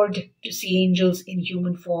scared to see angels in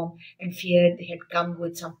human form and feared they had come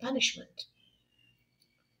with some punishment.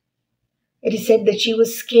 It is said that she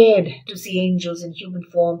was scared to see angels in human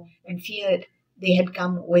form and feared they had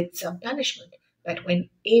come with some punishment. But when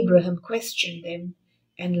Abraham questioned them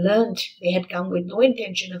and learnt they had come with no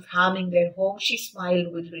intention of harming their home, she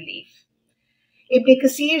smiled with relief. Ibn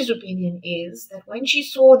Kathir's opinion is that when she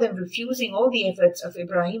saw them refusing all the efforts of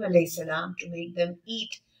Ibrahim alayhi salam to make them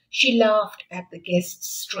eat, she laughed at the guests'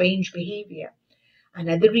 strange behavior.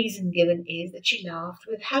 Another reason given is that she laughed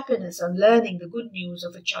with happiness on learning the good news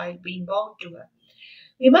of a child being born to her.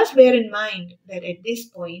 We must bear in mind that at this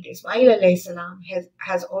point, Ismail alayhi salam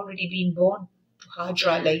has already been born to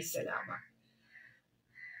Hajra alayhi salam.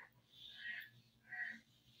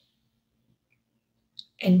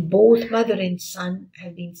 And both mother and son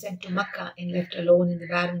have been sent to Makkah and left alone in the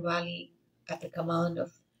barren valley at the command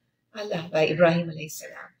of Allah by Ibrahim alayhi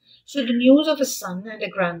salam. So the news of a son and a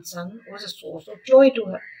grandson was a source of joy to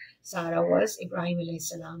her. Sarah was Ibrahim alayhi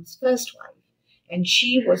salam's first wife, and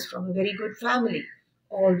she was from a very good family.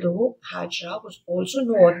 Although Hajra was also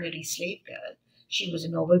no ordinary slave girl, she was a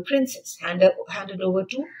noble princess, handed over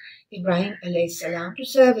to Ibrahim alayhi salam to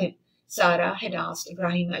serve him. Sarah had asked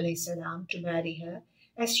Ibrahim alayhi salam to marry her,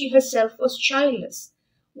 as she herself was childless.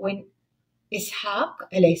 When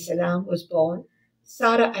Ishaq alayhi salam was born,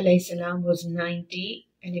 Sarah alayhi salam was 90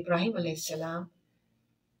 and Ibrahim alayhi salam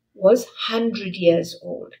was 100 years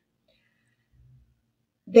old.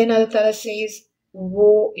 Then Allah Ta'ala says,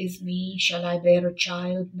 "Woe is me, shall I bear a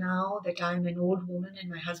child now that I am an old woman and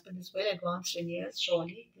my husband is well advanced in years?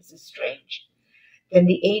 Surely this is strange." Then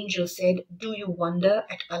the angel said, "Do you wonder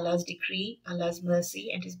at Allah's decree? Allah's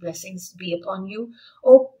mercy and His blessings be upon you,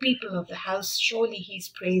 O people of the house, surely he is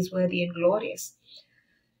praiseworthy and glorious.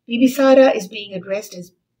 Bibi Sarah is being addressed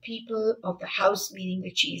as people of the house, meaning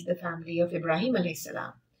that she is the family of Ibrahim alayhi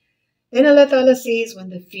salam. Then Allah Ta'ala says, when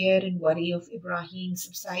the fear and worry of Ibrahim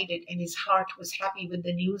subsided and his heart was happy with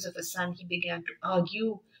the news of a son, he began to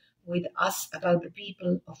argue with us about the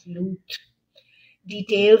people of Lut.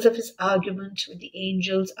 Details of his argument with the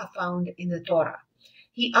angels are found in the Torah.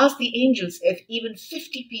 He asked the angels, if even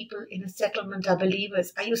 50 people in a settlement are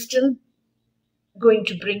believers, are you still going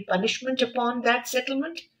to bring punishment upon that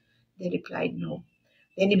settlement? They replied, no.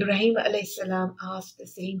 Then Ibrahim alayhi salam asked the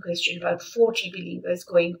same question about 40 believers,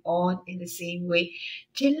 going on in the same way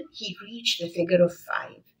till he reached the figure of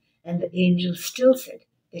 5. And the angels still said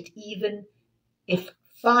that even if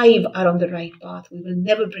 5 are on the right path, we will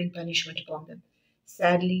never bring punishment upon them.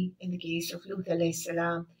 Sadly, in the case of Lut alayhi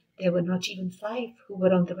salam, there were not even 5 who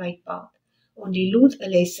were on the right path. Only Lut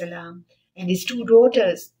alayhi salam and his 2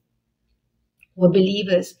 daughters were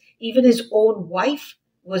believers. Even his own wife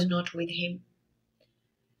was not with him.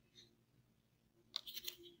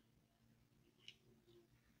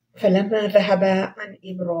 فلما ذهب عن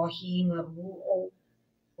إبراهيم الروع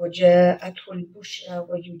وجاءته البشرى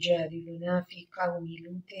ويجادلنا في قوم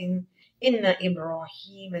لوط إن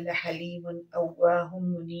إبراهيم لحليم أواه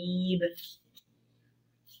منيب.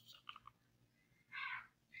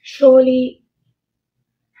 Surely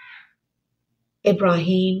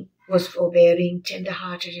Ibrahim was forbearing,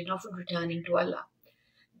 tender-hearted, and often returning to Allah.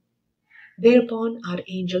 Thereupon our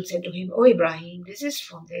angel said to him, O Ibrahim, desist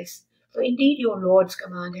from this, for indeed your Lord's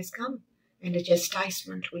command has come, and a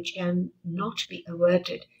chastisement which can not be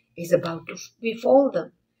averted is about to befall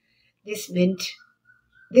them. This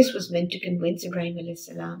was meant to convince Ibrahim alayhi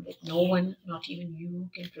salam that no one, not even you,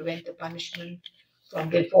 can prevent the punishment from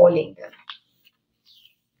befalling them.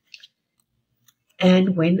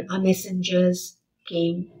 And when our messengers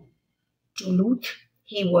came to Lut,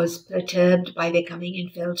 he was perturbed by their coming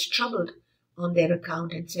and felt troubled on their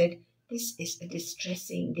account and said, this is a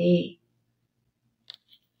distressing day.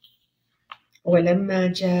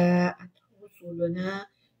 وَلَمَّا جَاءَتْ رُسُلُنَا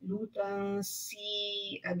لُوطًا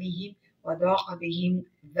سِيءَ بِهِمْ وَضَاقَ بِهِمْ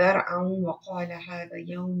ذَرْعًا وَقَالَ هَذَا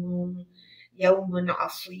يَوْمٌ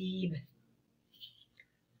عَصِيبٌ.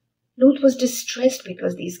 Lut was distressed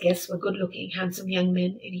because these guests were good-looking, handsome young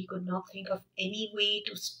men, and he could not think of any way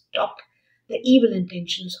to stop the evil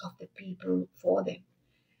intentions of the people for them.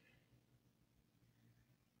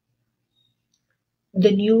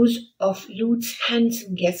 The news of Lut's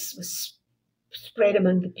handsome guests was spread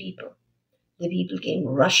among the people. The people came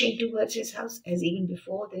rushing towards his house, as even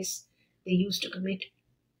before this they used to commit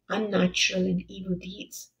unnatural and evil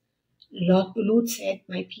deeds. Lut said,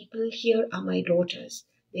 my people, here are my daughters.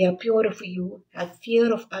 They are purer for you. Have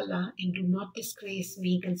fear of Allah and do not disgrace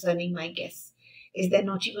me concerning my guests. Is there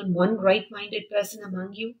not even one right-minded person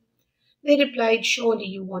among you? They replied, surely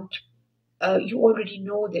you already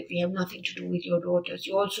know that we have nothing to do with your daughters.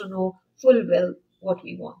 You also know full well what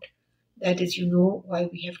we want. That is, you know why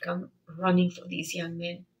we have come running for these young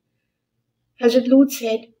men. Hazrat Lut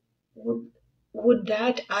said, would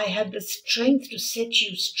that I had the strength to set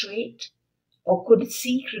you straight, or could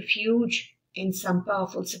seek refuge in some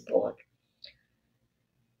powerful support.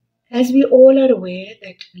 As we all are aware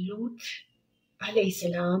that Lut alayhi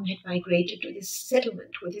salam had migrated to this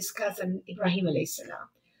settlement with his cousin Ibrahim alayhi salam.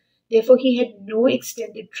 Therefore, he had no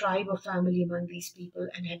extended tribe or family among these people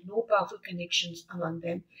and had no powerful connections among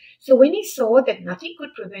them. So when he saw that nothing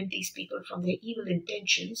could prevent these people from their evil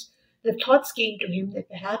intentions, the thoughts came to him that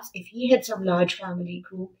perhaps if he had some large family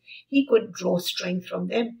group, he could draw strength from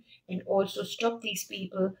them and also stop these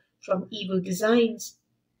people from evil designs.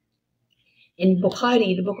 In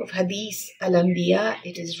Bukhari, the book of Hadith, Al-Anbiya,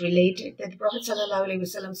 it is related that the Prophet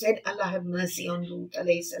ﷺ said, Allah have mercy on Lut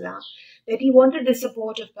alayhi salam, that he wanted the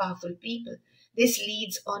support of powerful people. This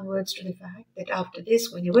leads onwards to the fact that after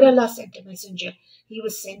this, whenever Allah sent a messenger, he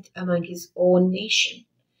was sent among his own nation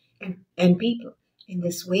and people. In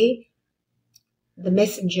this way, the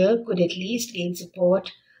messenger could at least gain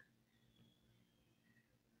support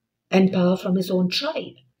and power from his own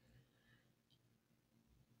tribe.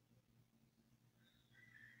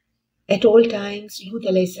 At all times, Lut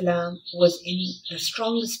alayhi salam was in the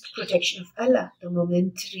strongest protection of Allah. The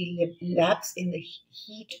momentary lapse in the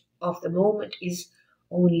heat of the moment is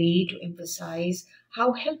only to emphasize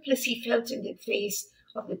how helpless he felt in the face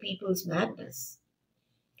of the people's madness.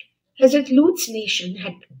 Hazrat Lut's nation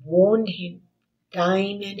had warned him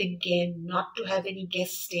time and again not to have any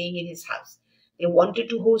guests staying in his house. They wanted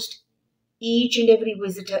to host each and every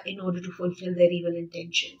visitor in order to fulfill their evil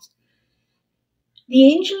intentions. The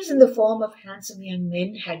angels in the form of handsome young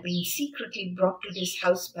men had been secretly brought to this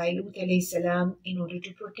house by Lut alayhi salam in order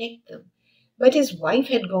to protect them. But his wife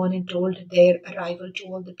had gone and told their arrival to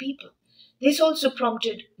all the people. This also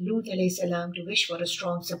prompted Lut alayhi salam to wish for a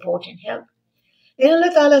strong support and help. Then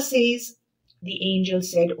Allah Ta'ala says, the angel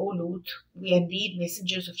said, O Lut, we are indeed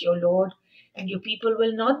messengers of your Lord, and your people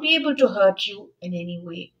will not be able to hurt you in any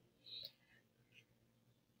way.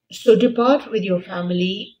 So depart with your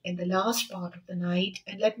family in the last part of the night,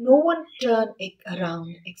 and let no one turn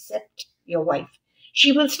around except your wife.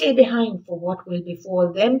 She will stay behind, for what will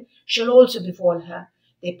befall them shall also befall her.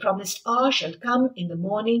 Their promised hour shall come in the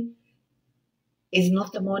morning. Is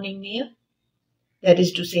not the morning near? That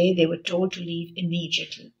is to say, they were told to leave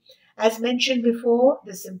immediately. As mentioned before,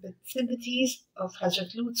 the sympathies of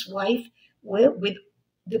Hazrat Lut's wife were with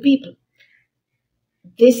the people.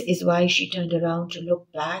 This is why she turned around to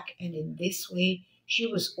look back, and in this way she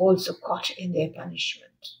was also caught in their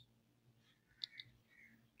punishment.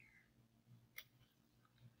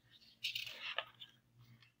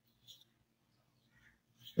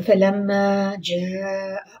 فلما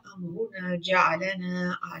جاء أمرنا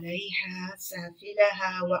جعلنا عليها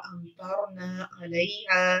سافلها وأمطرنا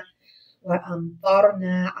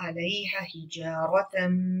عليها حجارة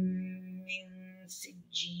من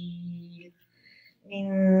سجيل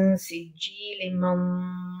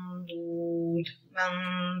منضود.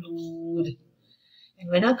 And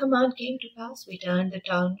when our command came to pass, we turned the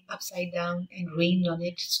town upside down and rained on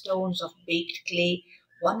it stones of baked clay,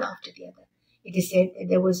 one after the other. It is said that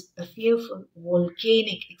there was a fearful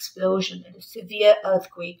volcanic explosion and a severe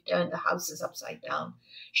earthquake turned the houses upside down.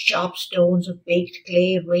 Sharp stones of baked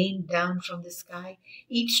clay rained down from the sky.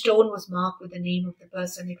 Each stone was marked with the name of the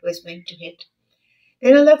person it was meant to hit.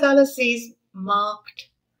 Then Allah Ta'ala says, marked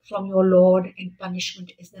from your Lord, and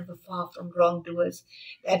punishment is never far from wrongdoers.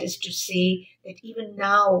 That is to say that even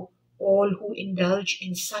now all who indulge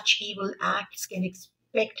in such evil acts can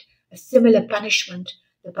expect a similar punishment.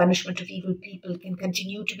 The punishment of evil people can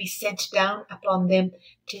continue to be sent down upon them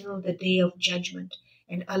till the day of judgment,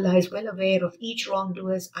 and Allah is well aware of each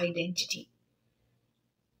wrongdoer's identity.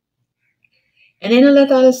 And then Allah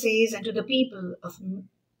Ta'ala says, and to the people of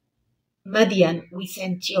Madian we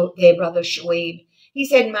sent their brother Shuaib. He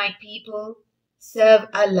said, my people, serve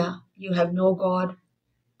Allah. You have no God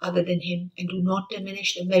other than Him, and do not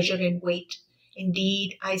diminish the measure and weight.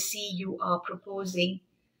 Indeed, I see you are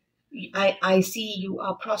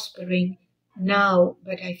prospering now,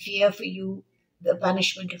 but I fear for you the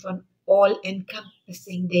punishment of an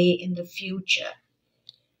all-encompassing day in the future.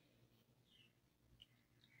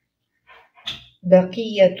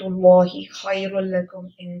 بقية الله خير لكم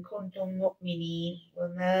إن كنتم مؤمنين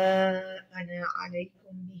وما أنا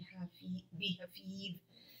عليكم بحفيظ.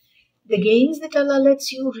 The gains that Allah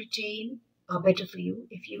lets you retain are better for you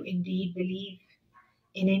if you indeed believe.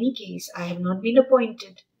 In any case, I have not been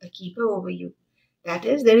appointed a keeper over you. That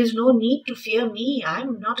is, there is no need to fear me. I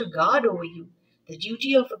am not a guard over you. The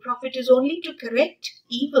duty of a prophet is only to correct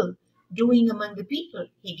evil doing among the people.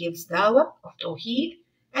 He gives dawah of tawheed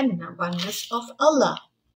and oneness of Allah.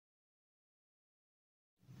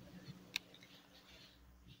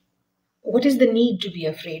 What is the need to be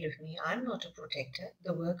afraid of me? I am not a protector.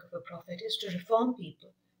 The work of a prophet is to reform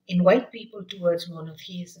people, invite people towards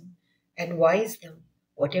monotheism, advise them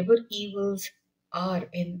whatever evils are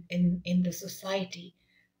in the society,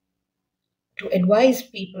 to advise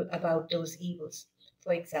people about those evils.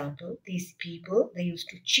 For example, these people, they used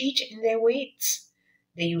to cheat in their weights.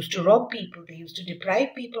 They used to rob people. They used to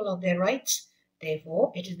deprive people of their rights.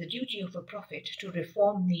 Therefore, it is the duty of a prophet to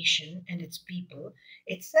reform nation and its people.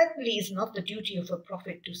 It certainly is not the duty of a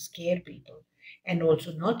prophet to scare people, and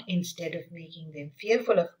also not instead of making them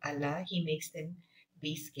fearful of Allah, he makes them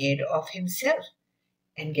be scared of himself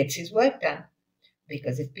and gets his work done.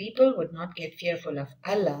 Because if people would not get fearful of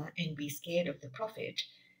Allah and be scared of the prophet,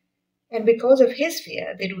 and because of his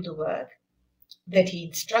fear they do the work that he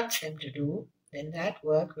instructs them to do, then that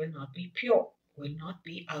work will not be pure, will not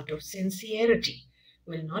be out of sincerity,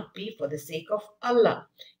 will not be for the sake of Allah,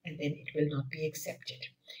 and then it will not be accepted.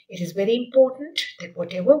 It is very important that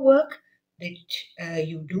whatever work that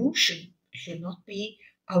you do should not be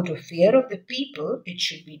out of fear of the people. It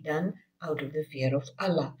should be done out of the fear of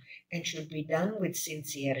Allah and should be done with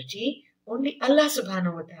sincerity. Only Allah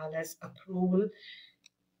subhanahu wa ta'ala's approval,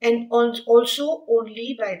 and also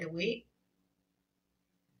only, by the way,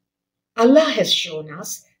 Allah has shown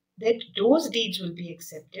us that those deeds will be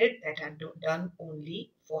accepted that are done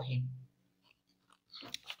only for Him.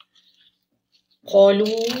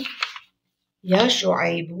 قالوا يا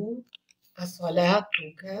شعيب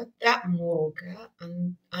أصلاتك تأمرك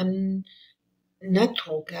أن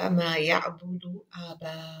نترك ما يعبد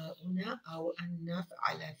آباؤنا أو أن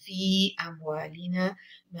نفعل في أموالنا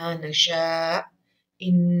ما نشاء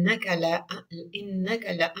إنك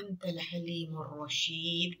لأنت الحليم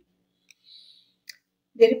الرشيد.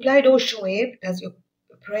 They replied, O Shoaib, does your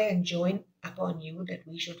prayer enjoin upon you that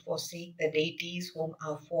we should forsake the deities whom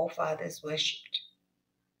our forefathers worshipped,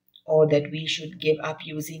 or that we should give up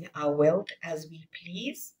using our wealth as we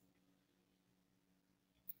please?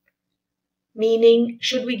 Meaning,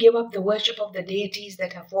 should we give up the worship of the deities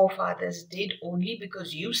that our forefathers did only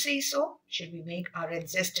because you say so? Should we make our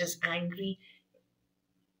ancestors angry?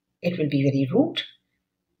 It will be very rude.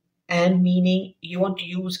 And meaning, you want to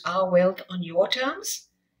use our wealth on your terms?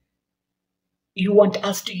 You want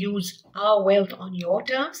us to use our wealth on your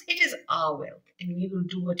terms? It is our wealth, and we will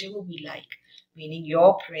do whatever we like. Meaning,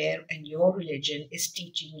 your prayer and your religion is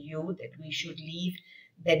teaching you that we should leave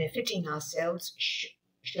benefiting ourselves,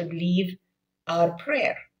 should leave our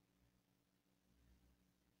prayer.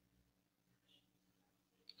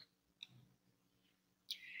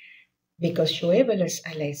 Because Shoaib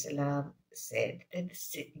alayhi salam said that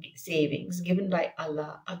the savings given by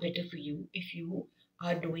Allah are better for you if you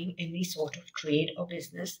are doing any sort of trade or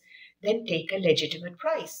business, then take a legitimate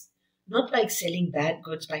price. Not like selling bad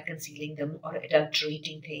goods by concealing them or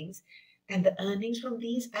adulterating things, and the earnings from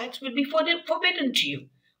these acts will be forbidden to you.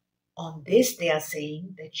 On this, they are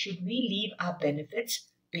saying that should we leave our benefits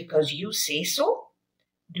because you say so?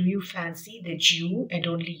 Do you fancy that you and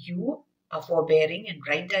only you are forbearing and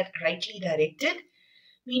rightly directed?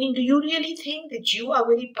 Meaning, do you really think that you are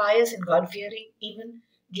very pious and God-fearing? Even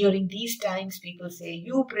during these times, people say,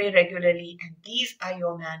 you pray regularly and these are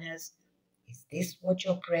your manners. Is this what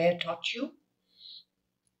your prayer taught you?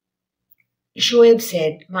 Shoaib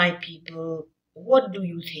said, my people, what do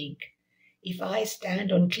you think? If I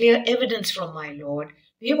stand on clear evidence from my Lord,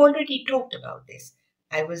 we have already talked about this.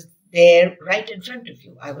 I was there right in front of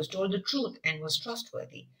you. I was told the truth and was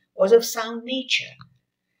trustworthy, was of sound nature.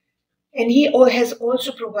 And he has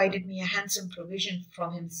also provided me a handsome provision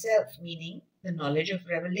from himself, meaning the knowledge of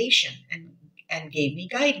revelation, and gave me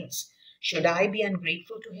guidance. Should I be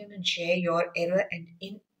ungrateful to him and share your error and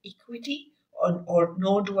iniquity? Or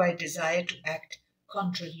nor do I desire to act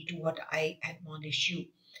contrary to what I admonish you.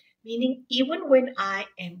 Meaning, even when I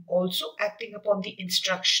am also acting upon the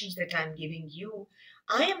instructions that I am giving you,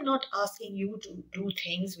 I am not asking you to do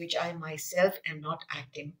things which I myself am not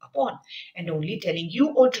acting upon, and only telling you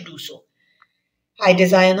all to do so. I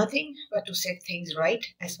desire nothing but to set things right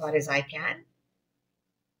as far as I can.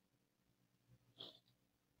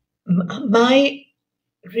 My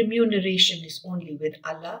remuneration is only with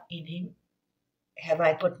Allah. In Him have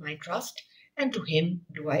I put my trust, and to Him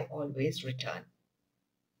do I always return.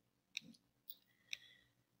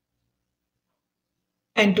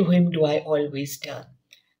 And to Him do I always turn.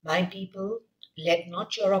 My people, let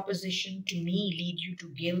not your opposition to me lead you to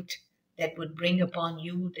guilt that would bring upon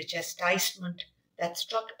you the chastisement that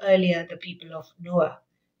struck earlier the people of Noah,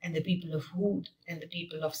 and the people of Hud, and the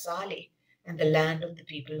people of Saleh, and the land of the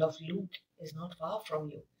people of Lut is not far from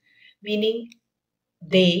you. Meaning,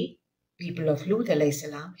 they, people of Lut alayhi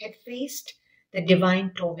salam, had faced the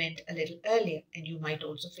divine torment a little earlier, and you might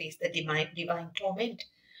also face the divine torment.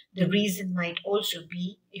 The reason might also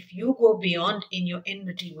be if you go beyond in your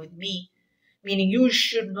enmity with me, meaning you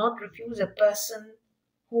should not refuse a person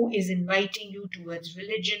who is inviting you towards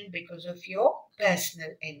religion because of your personal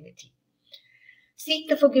enmity. Seek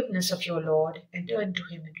the forgiveness of your Lord and turn to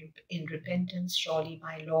Him in repentance. Surely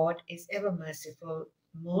my Lord is ever merciful,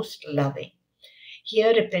 most loving.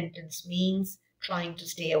 Here, repentance means trying to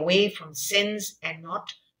stay away from sins and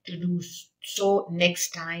not to do so next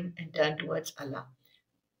time and turn towards Allah.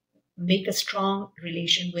 Make a strong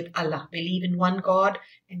relation with Allah. Believe in one God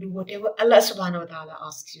and do whatever Allah subhanahu wa ta'ala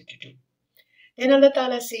asks you to do. Then Allah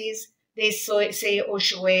ta'ala says, they say, O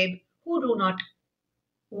Shoaib,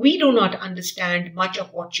 we do not understand much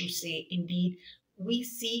of what you say. Indeed, we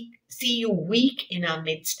see you weak in our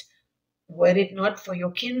midst. Were it not for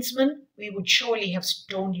your kinsman, we would surely have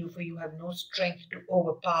stoned you, for you have no strength to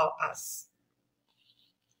overpower us.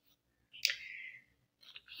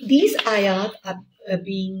 These ayat are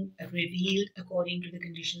being revealed according to the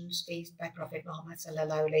conditions faced by Prophet Muhammad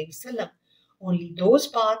sallallahu alaihi wasallam. Only those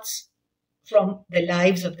parts from the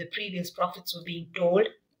lives of the previous prophets were being told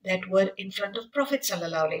that were in front of Prophet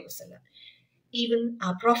sallallahu alaihi wasallam. Even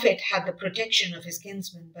our prophet had the protection of his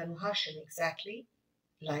kinsman Banu Hashim, exactly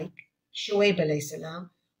like Shoaib alayhi salam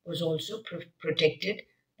was also protected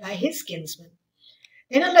by his kinsman.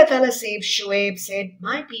 Then Allah Ta'ala said, Shoaib said,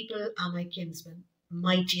 my people are my kinsmen,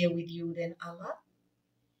 mightier with you than Allah.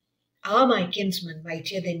 Are my kinsmen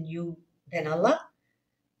mightier than you Then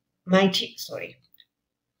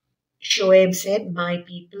Shoaib said, my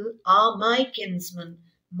people are my kinsmen,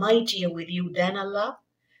 mightier with you than Allah,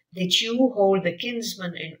 that you hold the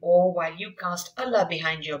kinsmen in awe while you cast Allah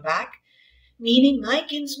behind your back, meaning my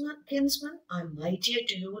kinsmen are mightier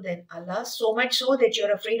to you than Allah, so much so that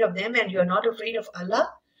you're afraid of them and you're not afraid of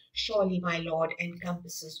Allah. Surely my Lord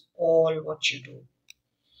encompasses all what you do.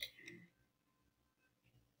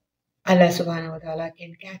 Allah subhanahu wa ta'ala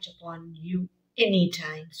can catch upon you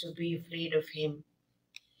anytime, so be afraid of him.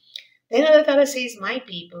 Then Allah Ta'ala says, my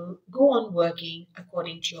people, go on working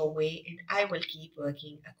according to your way and I will keep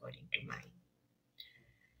working according to mine.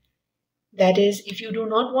 That is, if you do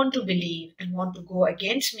not want to believe and want to go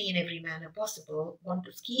against me in every manner possible, want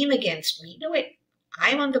to scheme against me, do it. I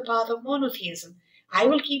am on the path of monotheism. I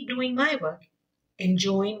will keep doing my work,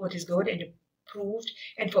 enjoin what is good and approved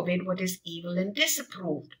and forbid what is evil and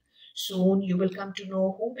disapproved. Soon you will come to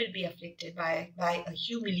know who will be afflicted by a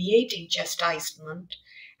humiliating chastisement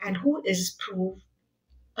and who is proved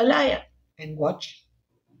a liar. And watch,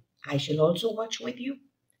 I shall also watch with you.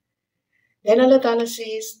 Then Allah Ta'ala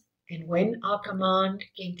says, and when our command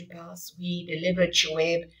came to pass, we delivered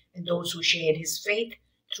Shoaib and those who shared his faith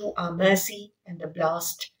through our mercy, and the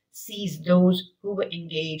blast seized those who were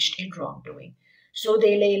engaged in wrongdoing. So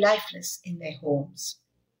they lay lifeless in their homes.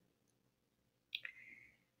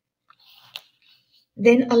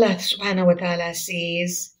 Then Allah subhanahu wa ta'ala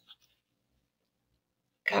says,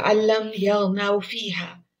 كَأَلَّمْ يَغْنَوْا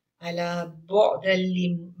فِيهَا أَلَا بُعْدًا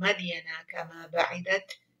لِمَدْيَنَ كَمَا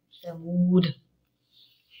بَعِدَتْ ثَمُودَ.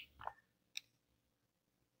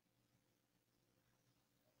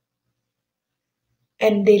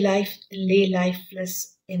 And they lay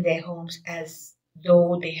lifeless in their homes as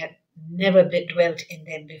though they had never dwelt in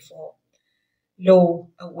them before. Lo,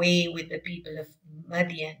 away with the people of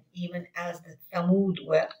Madian, even as the Thamud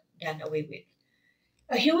were done away with.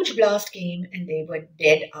 A huge blast came and they were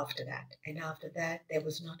dead after that. And after that, there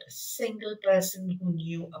was not a single person who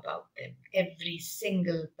knew about them. Every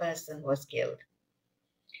single person was killed.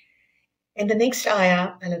 In the next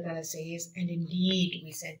ayah, Allah Ta'ala says, and indeed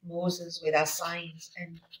we sent Moses with our signs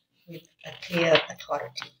and with a clear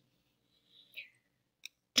authority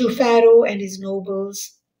to Pharaoh and his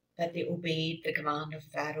nobles, but they obeyed the command of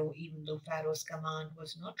Pharaoh, even though Pharaoh's command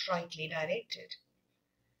was not rightly directed.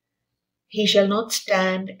 He shall not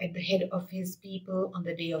stand at the head of his people on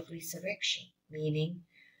the day of resurrection, meaning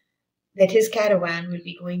that his caravan will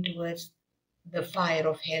be going towards the fire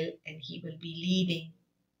of hell and he will be leading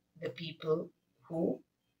the people who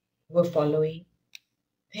were following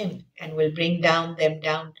him and will bring them down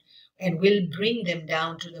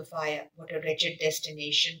to the fire. What a wretched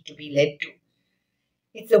destination to be led to.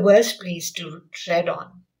 It's the worst place to tread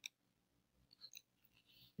on.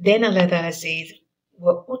 Then Allah Ta'ala says,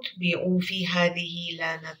 وَأُتْبِعُوا فِي هَذِهِ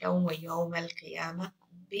لَعنَةً وَيَوْمَ الْقِيَامَةِ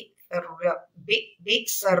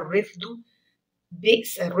بِئْسَ الرِّفْدُ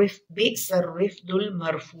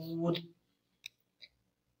الْمَرْفُودُ.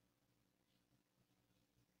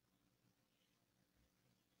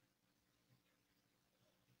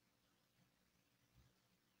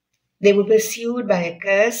 They were pursued by a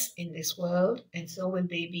curse in this world, and so will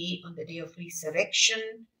they be on the day of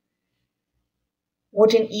resurrection.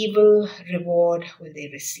 What an evil reward will they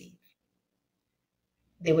receive.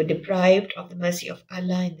 They were deprived of the mercy of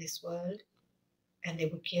Allah in this world, and they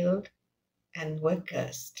were killed and were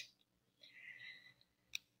cursed.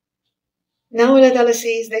 Now Allah Ta'ala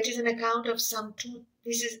says that is an account of some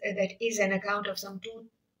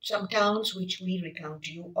towns which we recount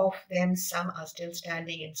to you. Of them, some are still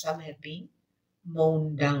standing and some have been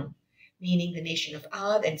mown down, meaning the nation of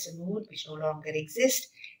Ad and Samud, which no longer exist,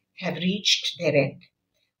 have reached their end.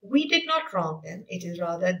 We did not wrong them, it is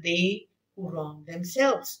rather they who wronged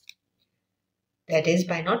themselves. That is,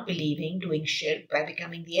 by not believing, doing shirk, by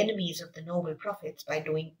becoming the enemies of the noble prophets, by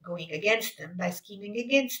going against them, by scheming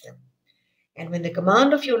against them. And when the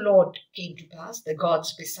command of your Lord came to pass, the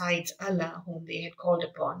gods besides Allah whom they had called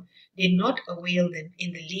upon did not avail them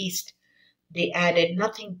in the least. They added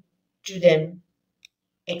nothing to them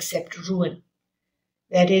except ruin.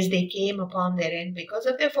 That is, they came upon their end because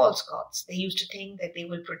of their false gods. They used to think that they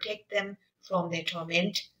will protect them from their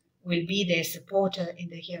torment, will be their supporter in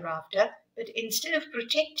the hereafter, but instead of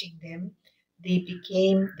protecting them, they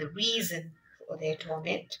became the reason for their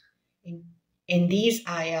torment. In these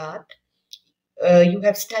ayat, you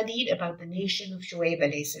have studied about the nation of Shoaib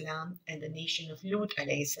alayhi salam and the nation of Lut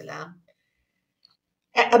alayhi salam.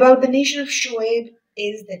 About the nation of Shoaib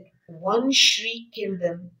is that one shriek killed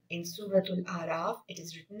them. In Surah Al-Araf, it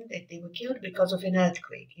is written that they were killed because of an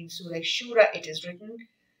earthquake. In Surah Shura, it is written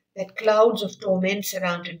that clouds of torment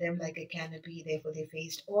surrounded them like a canopy. Therefore, they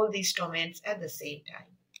faced all these torments at the same time.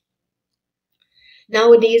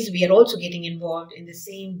 Nowadays, we are also getting involved in the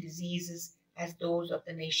same diseases as those of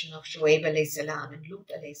the nation of Shuaib alayhi salam and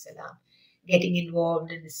Lut alayhi salam, getting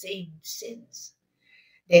involved in the same sins.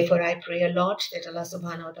 Therefore, I pray a lot that Allah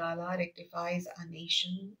subhanahu wa ta'ala rectifies our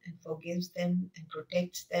nation and forgives them and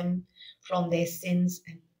protects them from their sins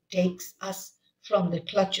and takes us from the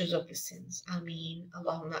clutches of the sins. Ameen.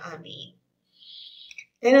 Allahumma ameen.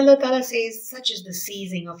 Then Allah ta'ala says, such is the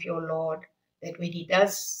seizing of your Lord, that when He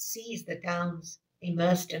does seize the towns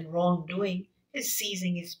immersed in wrongdoing, His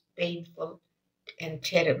seizing is painful and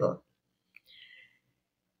terrible.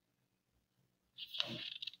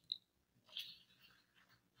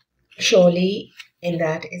 Surely, in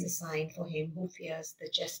that is a sign for him who fears the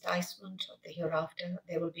chastisement of the hereafter.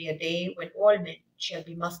 There will be a day when all men shall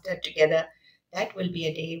be mustered together. That will be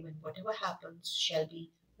a day when whatever happens shall be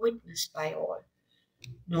witnessed by all,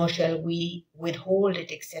 nor shall we withhold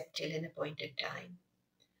it except till an appointed time.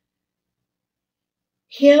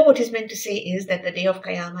 Here, what is meant to say is that the day of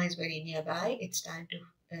Qiyamah is very nearby. Its time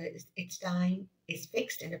is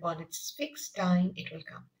fixed, and upon its fixed time it will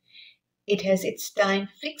come. It has its time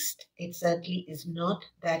fixed. It certainly is not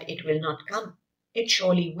that it will not come. It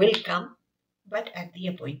surely will come, but at the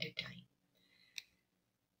appointed time.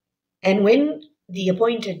 And when the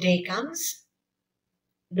appointed day comes,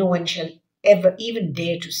 no one shall ever even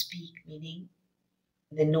dare to speak, meaning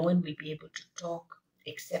that no one will be able to talk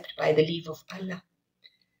except by the leave of Allah.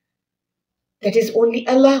 That is, only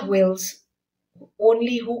Allah wills,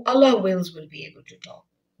 only who Allah wills will be able to talk.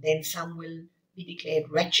 Then some will be declared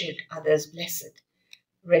wretched, others blessed.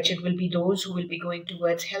 Wretched will be those who will be going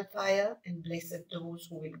towards hellfire, and blessed those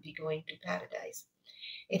who will be going to paradise.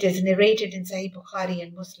 It is narrated in Sahih Bukhari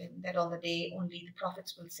and Muslim that on the day only the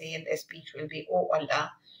prophets will say, and their speech will be, "O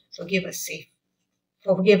Allah, forgive us safety.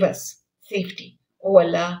 O Allah, give us safety.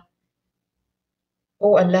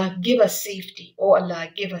 O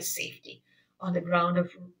Allah, give us safety." On the ground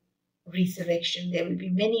of resurrection, there will be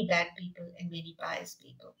many bad people and many pious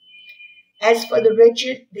people. As for the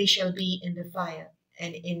wretched, they shall be in the fire,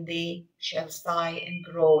 and in they shall sigh and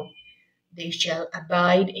groan. They shall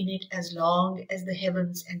abide in it as long as the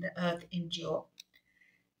heavens and the earth endure.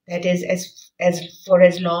 That is,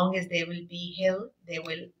 as long as there will be hell, there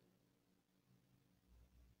will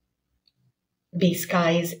be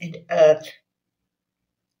skies and earth.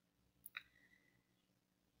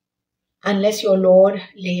 Unless your Lord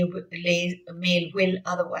may will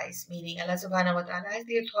otherwise, meaning Allah subhanahu wa ta'ala has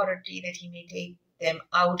the authority that He may take them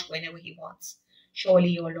out whenever He wants. Surely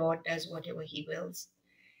your Lord does whatever He wills.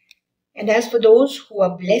 And as for those who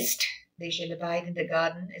are blessed, they shall abide in the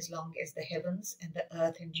garden as long as the heavens and the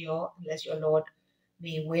earth endure, unless your Lord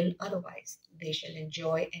may will otherwise. They shall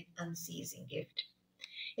enjoy an unceasing gift.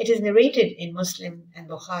 It is narrated in Muslim and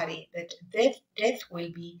Bukhari that death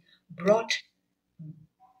will be brought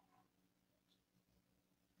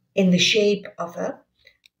in the shape of a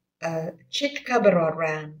chitkabr or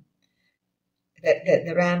ram.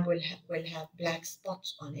 The ram will have black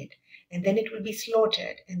spots on it, and then it will be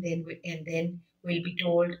slaughtered, and then people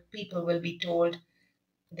will be told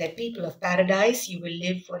that people of paradise, you will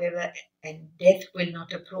live forever, and death will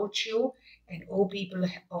not approach you, and O people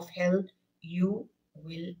of hell, you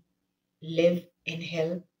will live in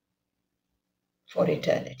hell for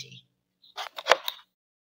eternity.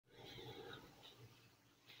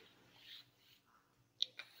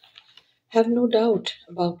 Have no doubt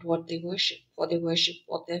about what they worship, for they worship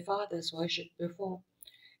what their fathers worshipped before.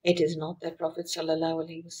 It is not that Prophet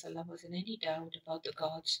ﷺ was in any doubt about the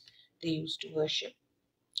gods they used to worship.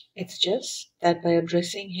 It's just that by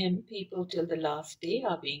addressing him, people till the last day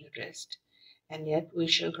are being addressed, and yet we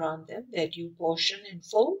shall grant them their due portion in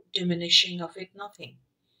full, diminishing of it nothing.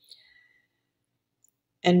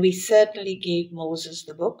 And we certainly gave Moses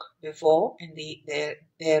the book before, and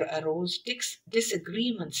there arose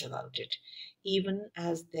disagreements about it, even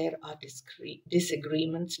as there are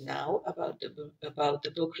disagreements now about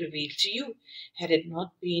the book revealed to you. Had it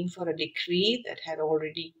not been for a decree that had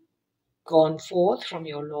already gone forth from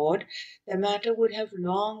your Lord, the matter would have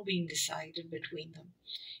long been decided between them.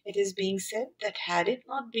 It is being said that had it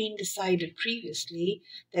not been decided previously,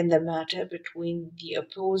 then the matter between the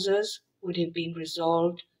opposers would have been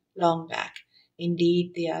resolved long back.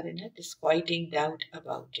 Indeed, they are in a disquieting doubt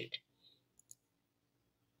about it.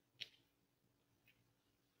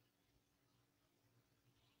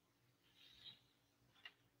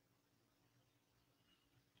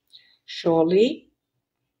 Surely,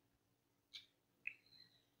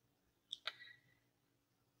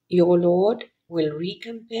 your Lord will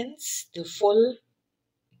recompense the full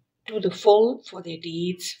to the full for their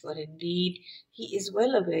deeds, for indeed He is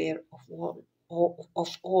well aware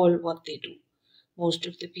of all what they do. Most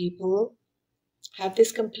of the people have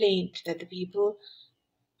this complaint that the people,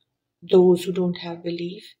 those who don't have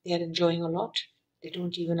belief, they are enjoying a lot. They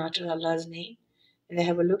don't even utter Allah's name. And they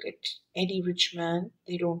have a look at any rich man,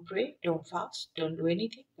 they don't pray, don't fast, don't do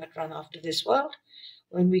anything but run after this world.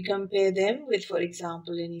 When we compare them with, for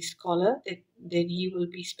example, any scholar, then he will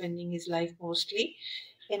be spending his life mostly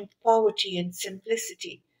in poverty and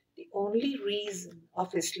simplicity. The only reason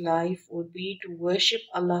of his life would be to worship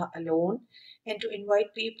Allah alone and to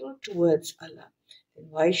invite people towards Allah.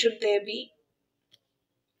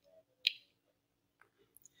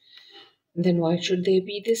 Then why should there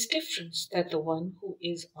be this difference that the one who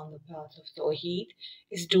is on the path of Tawheed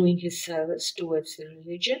is doing his service towards the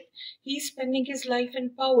religion? He is spending his life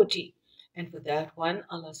in poverty. And for that one,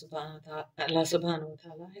 Allah subhanahu wa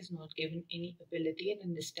ta'ala has not given any ability and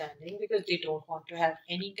understanding because they don't want to have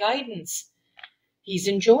any guidance. He's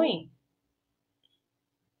enjoying.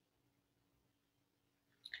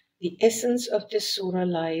 The essence of this surah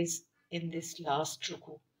lies in this last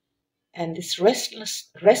ruku. And this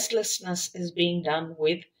restlessness is being done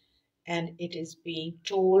with, and it is being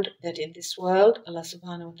told that in this world, Allah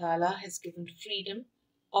subhanahu wa ta'ala has given freedom,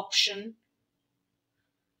 option,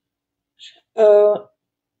 and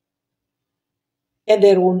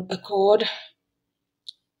their own accord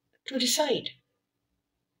to decide.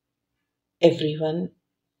 Everyone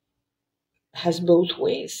has both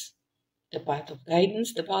ways, the path of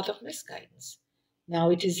guidance, the path of misguidance. Now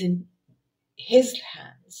it is in His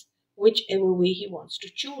hands, whichever way He wants to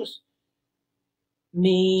choose.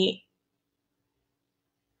 May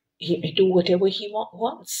He do whatever He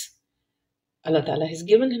wants. Allah Ta'ala has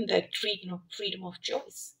given him that freedom of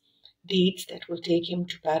choice. Deeds that will take him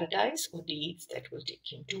to paradise or deeds that will take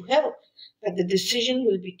him to hell. But the decision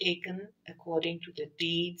will be taken according to the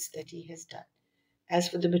deeds that he has done. As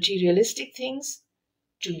for the materialistic things,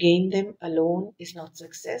 to gain them alone is not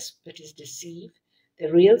success, but is deceive.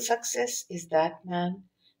 The real success is that man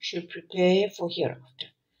should prepare for hereafter,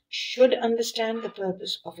 should understand the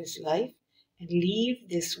purpose of his life, and leave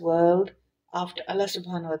this world after Allah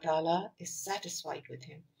subhanahu wa ta'ala is satisfied with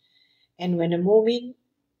him. And when a mu'min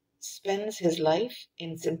spends his life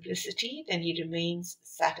in simplicity, then he remains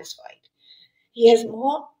satisfied. He has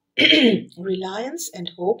more reliance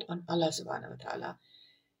and hope on Allah subhanahu wa ta'ala,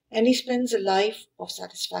 and he spends a life of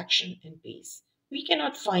satisfaction and peace. We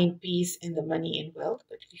cannot find peace in the money and wealth,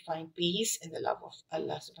 but we find peace in the love of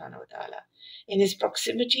Allah subhanahu wa ta'ala, in His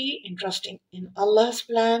proximity, in trusting in Allah's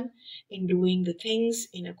plan, in doing the things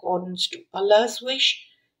in accordance to Allah's wish.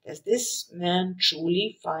 Does this man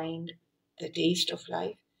truly find the taste of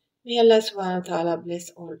life? May Allah subhanahu wa ta'ala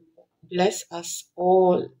bless us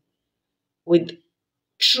all with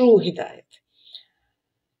true hidayat.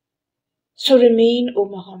 So remain, O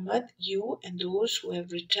Muhammad, you and those who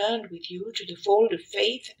have returned with you to the fold of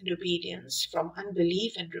faith and obedience from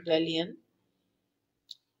unbelief and rebellion,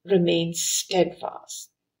 remain steadfast.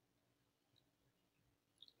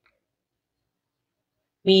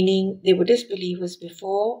 Meaning they were disbelievers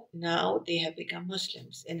before, now they have become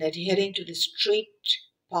Muslims in adhering to the straight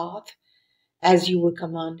path as you were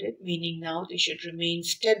commanded, meaning now they should remain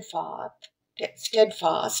steadfast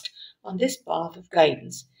on this path of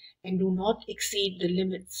guidance and do not exceed the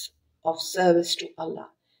limits of service to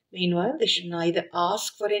Allah. Meanwhile, they should neither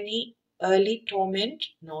ask for any early torment,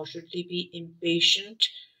 nor should they be impatient,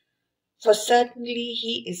 for certainly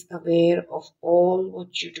He is aware of all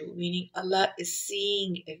what you do, meaning Allah is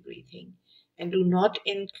seeing everything. And do not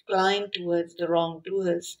incline towards the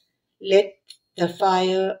wrongdoers, lest the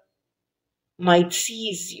fire might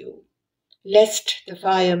seize you.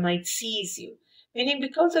 Meaning,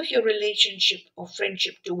 because of your relationship or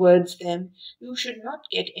friendship towards them, you should not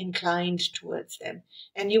get inclined towards them,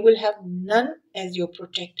 and you will have none as your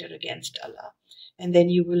protector against Allah, and then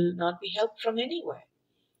you will not be helped from anywhere.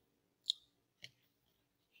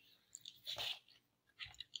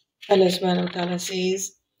 Allah subhanahu wa ta'ala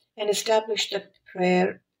says, and establish the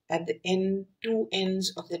prayer at the two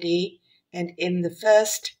ends of the day and in the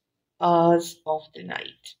first hours of the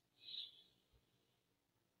night.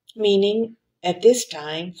 Meaning, at this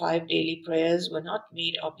time, 5 daily prayers were not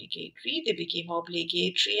made obligatory. They became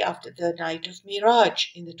obligatory after the night of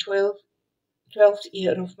Miraj in the 12th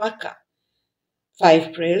year of Makkah.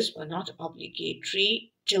 5 prayers were not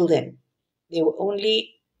obligatory till then. The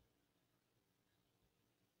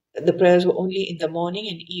prayers were only in the morning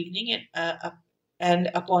and evening,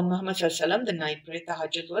 and upon Muhammad sallallahu alaihi wasallam, the night prayer,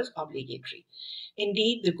 tahajjud, was obligatory.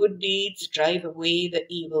 Indeed, the good deeds drive away the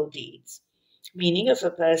evil deeds. Meaning, if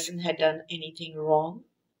a person had done anything wrong,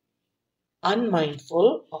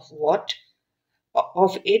 unmindful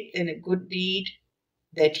of it, then a good deed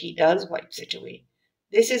that he does wipes it away.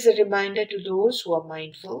 This is a reminder to those who are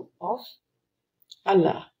mindful of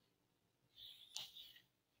Allah.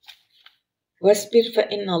 وَاصْبِرْ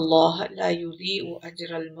فَإِنَّ اللَّهَ لَا يُضِيعُ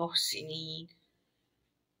أَجْرَ الْمُحْسِنِينَ.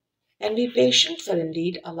 And be patient, for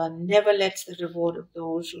indeed Allah never lets the reward of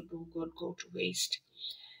those who do good go to waste.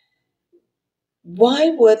 Why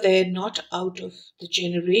were there not out of the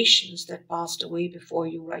generations that passed away before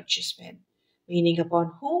you righteous men? Meaning,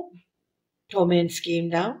 upon whom torments came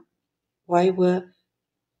down? Why were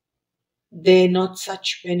there not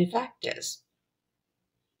such benefactors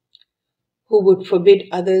who would forbid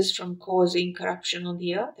others from causing corruption on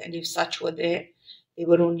the earth? And if such were there, they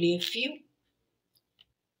were only a few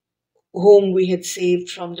whom we had saved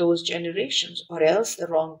from those generations, or else the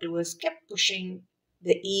wrongdoers kept pushing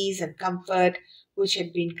the ease and comfort which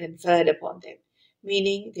had been conferred upon them,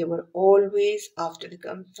 meaning they were always after the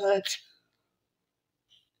comforts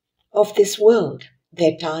of this world.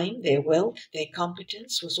 Their time, their wealth, their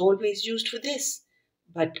competence was always used for this.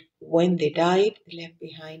 But when they died, they left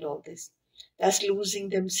behind all this, thus losing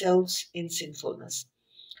themselves in sinfulness.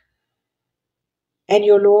 And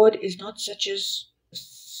your Lord is not such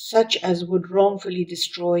as would wrongfully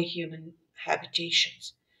destroy human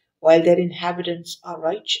habitations, while their inhabitants are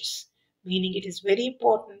righteous, meaning it is very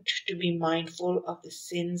important to be mindful of the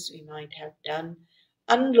sins we might have done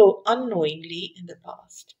unknowingly in the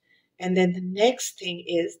past. And then the next thing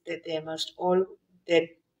is that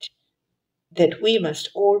that we must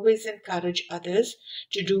always encourage others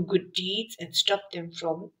to do good deeds and stop them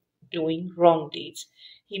from doing wrong deeds.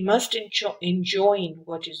 He must enjoin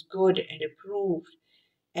what is good and approved,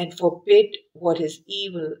 and forbid what is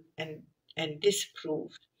evil and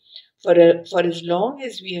disapproved. For as long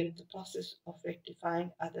as we are in the process of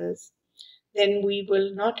rectifying others, then we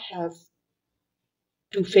will not have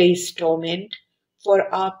to face torment, for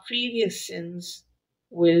our previous sins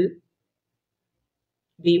will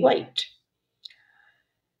be wiped.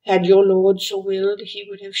 Had your Lord so willed, he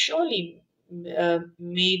would have surely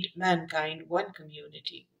made mankind one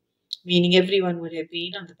community, meaning everyone would have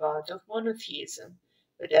been on the path of monotheism.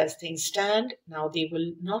 But as things stand, now they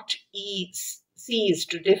will not cease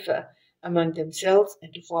to differ among themselves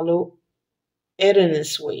and to follow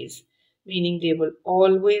erroneous ways, meaning they will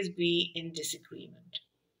always be in disagreement,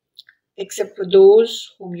 except for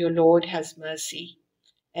those whom your Lord has mercy,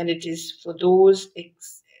 and it is for those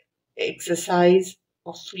exercise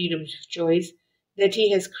of freedom of choice that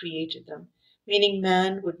he has created them, meaning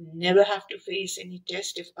man would never have to face any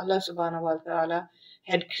test if Allah subhanahu wa ta'ala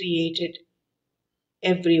had created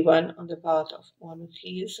everyone on the path of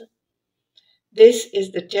monotheism. This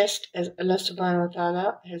is the test as Allah subhanahu wa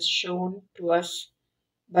ta'ala has shown to us,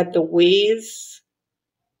 but the ways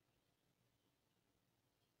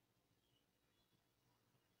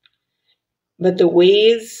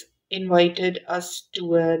invited us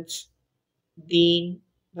towards Deen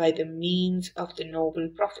by the means of the noble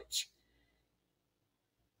prophets.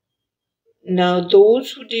 Now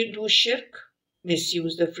those who do shirk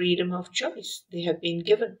misuse the freedom of choice they have been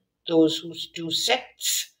given. Those who do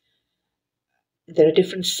sects, there are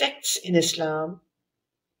different sects in Islam,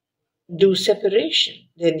 do separation,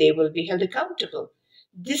 then they will be held accountable.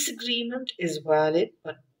 Disagreement is valid,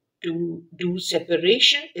 but to do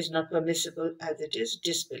separation is not permissible, as it is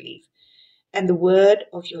disbelief. And the word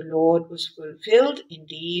of your Lord was fulfilled.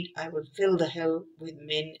 Indeed, I will fill the hell with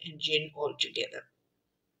men and jinn altogether.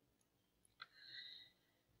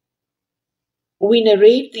 We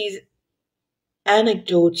narrate these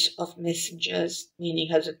anecdotes of messengers, meaning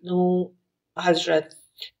Hazrat Nuh, Hazrat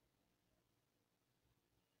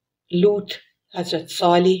Lut, Hazrat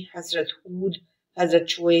Salih, Hazrat Hud, Hazrat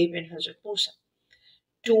Shuaib, and Hazrat Musa,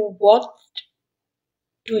 to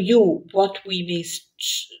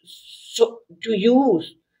you,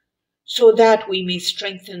 so that we may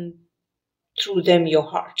strengthen through them your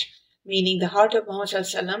heart. Meaning the heart of Muhammad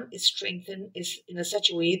ﷺ is strengthened in such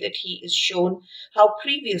a way that he is shown how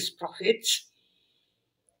previous prophets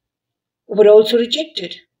were also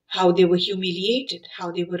rejected, how they were humiliated,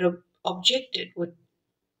 how they were objected, were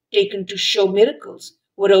taken to show miracles,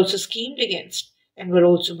 were also schemed against, and were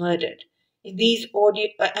also murdered. In these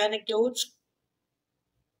anecdotes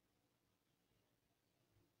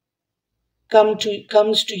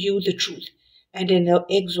comes to you the truth, and an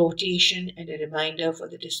exhortation and a reminder for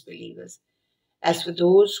the disbelievers. As for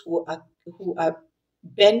those who are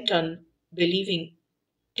bent on believing,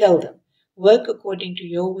 tell them, work according to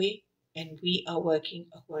your way, and we are working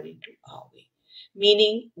according to our way.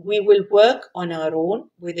 Meaning, we will work on our own,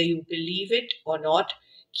 whether you believe it or not.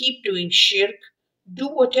 Keep doing shirk, do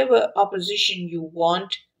whatever opposition you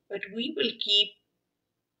want, but we will keep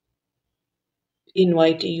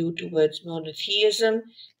inviting you towards monotheism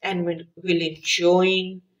and will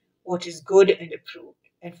enjoin what is good and approved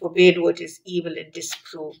and forbid what is evil and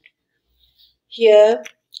disapproved. Here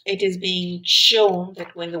it is being shown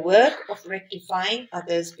that when the work of rectifying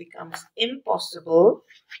others becomes impossible,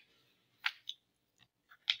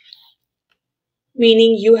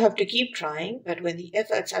 meaning you have to keep trying, but when the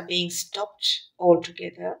efforts are being stopped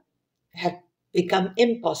altogether, have become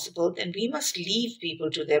impossible, then we must leave people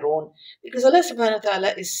to their own, because Allah subhanahu wa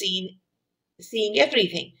ta'ala is seeing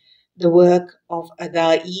everything. The work of a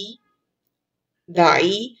da'i,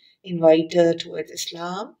 inviter towards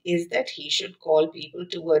Islam, is that he should call people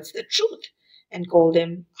towards the truth and call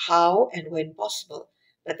them how and when possible.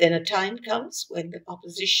 But then a time comes when the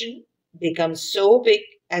opposition becomes so big,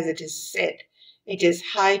 as it is said, it is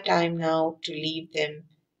high time now to leave them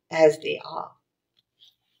as they are.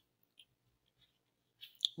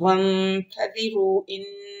 وَانْتَظِرُوا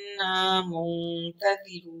إِنَّا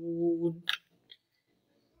مُنْتَظِرُونَ.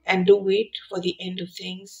 And do wait for the end of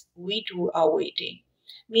things. We too are waiting.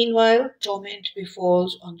 Meanwhile, torment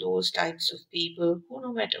befalls on those types of people who,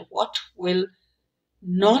 no matter what, will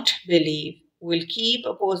not believe, will keep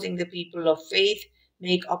opposing the people of faith,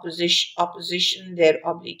 make opposition their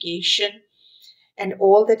obligation, and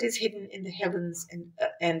all that is hidden in the heavens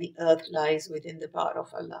and the earth lies within the power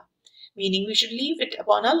of Allah. Meaning we should leave it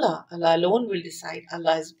upon Allah. Allah alone will decide.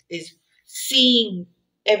 Allah is seeing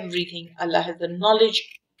everything. Allah has the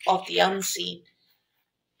knowledge of the unseen.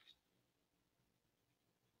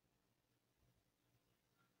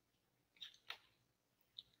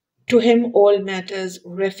 To him all matters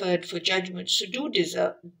referred for judgment. So do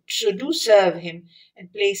serve him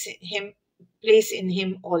and place in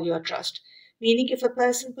him all your trust. Meaning if a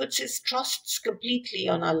person puts his trusts completely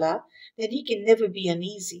on Allah, then he can never be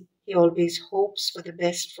uneasy. He always hopes for the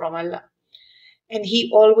best from Allah. And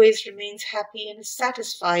he always remains happy and a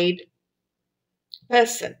satisfied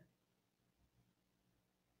person.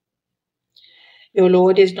 Your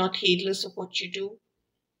Lord is not heedless of what you do.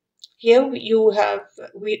 Here we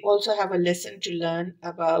also have a lesson to learn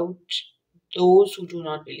about those who do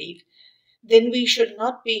not believe. Then we should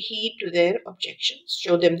not pay heed to their objections.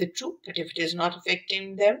 Show them the truth, but if it is not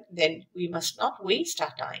affecting them, then we must not waste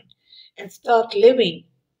our time and start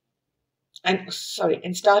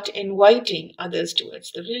inviting others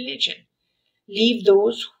towards the religion. Leave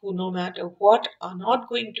those who, no matter what, are not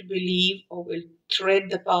going to believe or will tread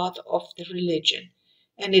the path of the religion.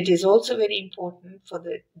 And it is also very important for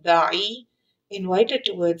the da'i, invited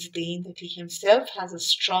towards deen, that he himself has a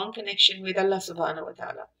strong connection with Allah subhanahu wa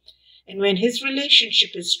ta'ala. And when his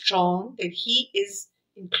relationship is strong, then he is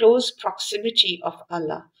in close proximity of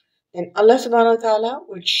Allah. Then Allah subhanahu wa ta'ala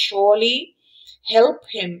will surely help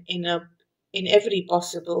him in every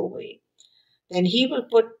possible way. Then he will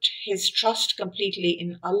put his trust completely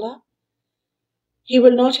in Allah. He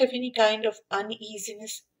will not have any kind of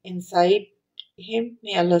uneasiness inside him.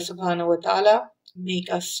 May Allah subhanahu wa ta'ala make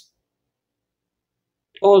us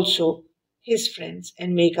also his friends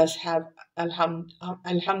and make us have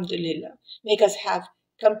alhamdulillah, make us have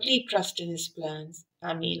complete trust in his plans.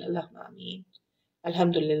 Ameen, Allahumma ameen.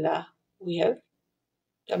 Alhamdulillah, we have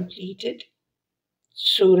completed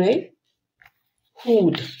Surah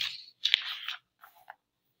Hud.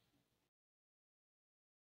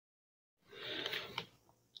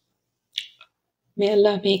 May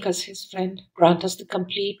Allah make us his friend, grant us the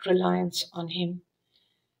complete reliance on him.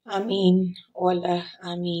 Ameen, O Allah,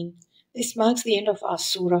 Ameen. This marks the end of our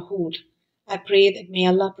Surah Hud. I pray that may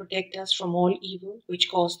Allah protect us from all evil which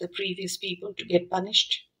caused the previous people to get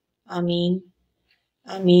punished. Ameen.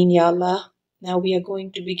 Ameen, Ya Allah. Now we are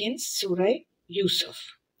going to begin Surah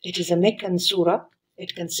Yusuf. It is a Meccan surah.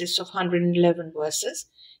 It consists of 111 verses.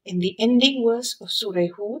 In the ending verse of Surah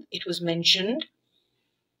Hud, it was mentioned,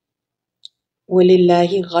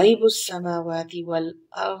 وَلِلَّهِ غَيْبُ السَّمَاوَاتِ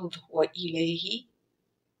وَالْأَرْضِ وَإِلَيْهِ,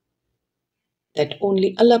 that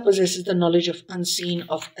only Allah possesses the knowledge of unseen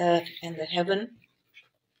of earth and the heaven.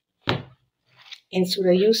 In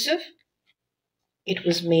Surah Yusuf, it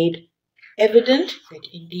was made evident that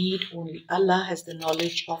indeed only Allah has the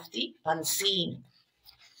knowledge of the unseen.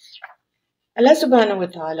 Allah subhanahu wa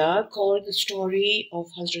ta'ala called the story of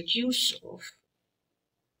Hazrat Yusuf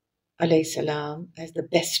alayhi salam as the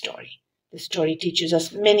best story. The story teaches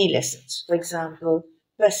us many lessons. For example,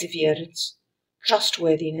 perseverance,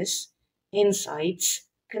 trustworthiness, insights,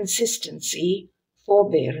 consistency,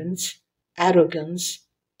 forbearance, arrogance,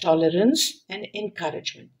 tolerance, and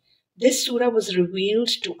encouragement. This surah was revealed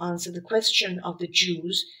to answer the question of the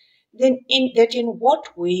Jews then in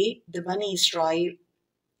what way the Bani Israel,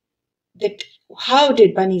 how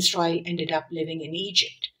did Bani Israel ended up living in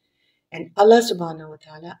Egypt? And Allah subhanahu wa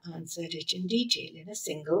ta'ala answered it in detail in a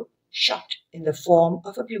single shot in the form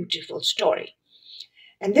of a beautiful story.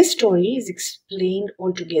 And this story is explained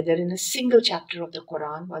altogether in a single chapter of the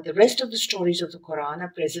Quran, while the rest of the stories of the Quran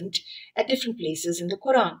are present at different places in the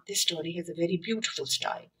Quran. This story has a very beautiful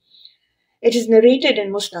style. It is narrated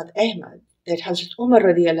in Musnad Ahmad that Hazrat Umar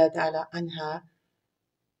radiallahu ta'ala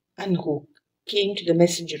anhu came to the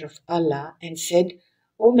Messenger of Allah and said,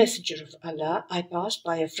 "O Messenger of Allah, I passed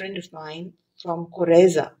by a friend of mine from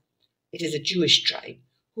Qurayza, it is a Jewish tribe,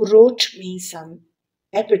 who wrote me some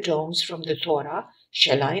epitomes from the Torah.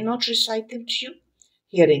 Shall I not recite them to you?"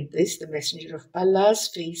 Hearing this, the Messenger of Allah's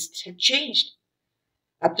face had changed.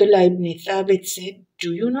 Abdullah ibn Thabit said,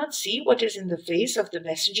 "Do you not see what is in the face of the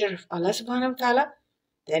Messenger of Allah subhanahu wa ta'ala?"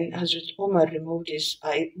 Then Hazrat Umar moved his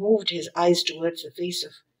eyes towards the face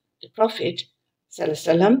of the Prophet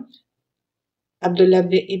sallallahu. Abdullah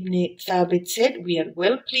ibn Thabit said, "We are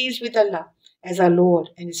well pleased with Allah as our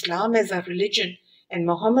Lord and Islam as our religion, and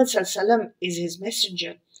Muhammad sallallahu is his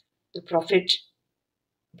messenger." The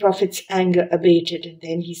Prophet's anger abated, and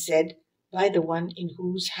then he said, "By the one in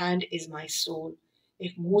whose hand is my soul,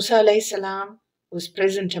 if Musa alayhi salam was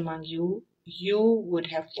present among you, you would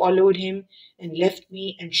have followed him and left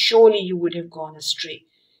me, and surely you would have gone astray.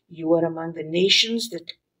 You are among the nations,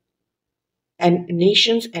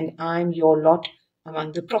 and I am your lot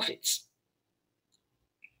among the prophets."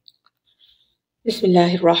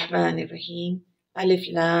 Bismillahir Rahmanir Rahim. Alif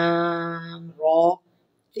Lam Ra.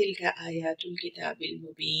 Tilka ayatul kitabil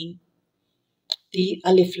mubin. The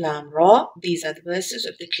Alif Lam Ra, these are the verses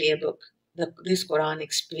of the clear book. This Quran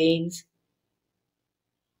explains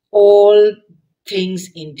all things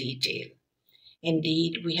in detail.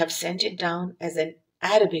 Indeed, we have sent it down as an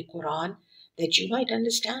Arabic Quran that you might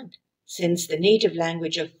understand. Since the native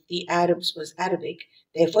language of the Arabs was Arabic,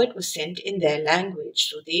 therefore it was sent in their language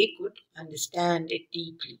so they could understand it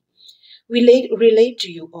deeply. We relate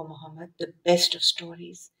to you, O Muhammad, the best of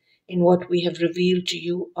stories in what we have revealed to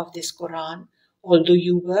you of this Quran, although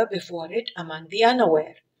you were before it among the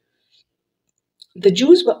unaware. The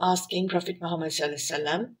Jews were asking Prophet Muhammad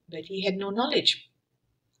ﷺ, but he had no knowledge.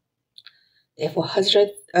 Therefore,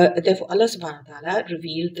 Allah subhanahu wa ta'ala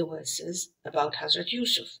revealed the verses about Hazrat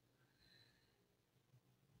Yusuf.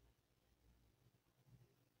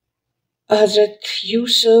 Hazrat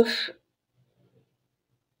Yusuf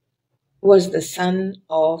was the son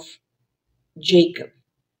of Jacob.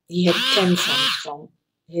 He had 10 sons from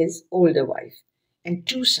his older wife and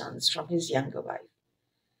 2 sons from his younger wife.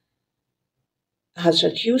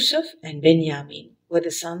 Hazrat Yusuf and Benjamin were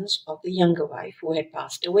the sons of the younger wife who had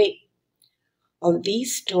passed away. Of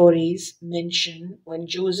these stories mention when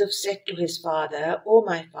Joseph said to his father, "O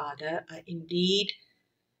my father, I indeed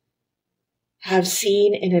have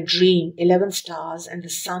seen in a dream 11 stars, and the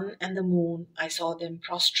sun and the moon, I saw them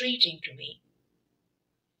prostrating to me."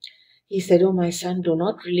 He said, "O my son, do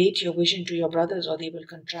not relate your vision to your brothers, or they will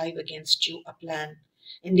contrive against you a plan.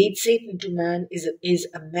 Indeed, Satan to man is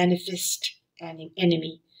a manifest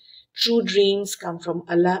enemy. True dreams come from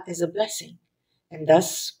Allah as a blessing, and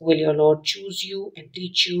thus will your Lord choose you and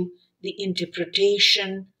teach you the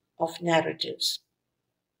interpretation of narratives.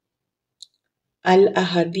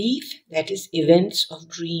 Al-Ahadith, that is events of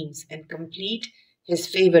dreams, and complete his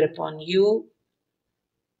favor upon you,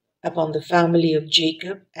 upon the family of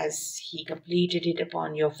Jacob, as he completed it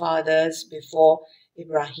upon your fathers before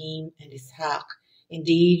Ibrahim and Ishaq.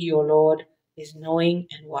 Indeed, your Lord is knowing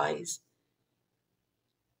and wise."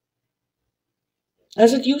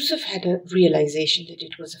 Hazrat Yusuf had a realization that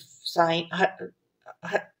it was a sign,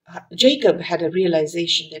 Jacob had a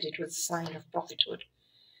realization that it was a sign of prophethood.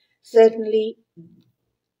 Certainly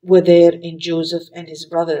were there in Joseph and his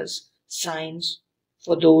brothers signs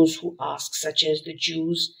for those who ask, such as the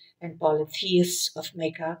Jews and polytheists of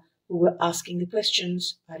Mecca who were asking the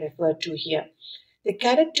questions I referred to here. The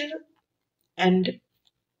character and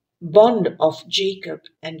bond of Jacob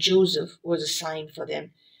and Joseph was a sign for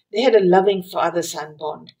them. They had a loving father-son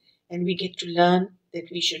bond, and we get to learn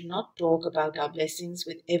that we should not talk about our blessings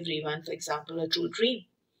with everyone, for example, a true dream.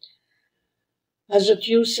 Hazrat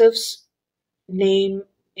Yusuf's name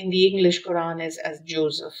in the English Quran is as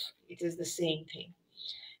Joseph. It is the same thing.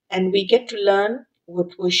 And we get to learn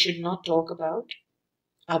what we should not talk about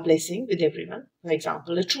our blessing with everyone. For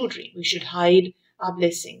example, a true dream. We should hide our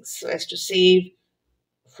blessings so as to save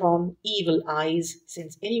from evil eyes,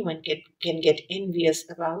 since anyone can get envious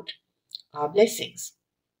about our blessings.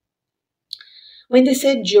 When they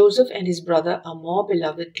said Joseph and his brother are more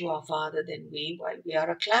beloved to our father than we, while we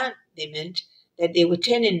are a clan, they meant that they were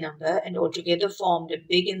 10 in number and altogether formed a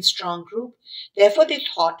big and strong group. Therefore they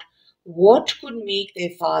thought, what could make their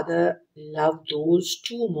father love those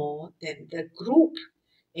two more than the group?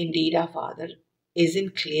 Indeed, our father is in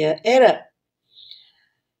clear error.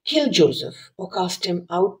 Kill Joseph or cast him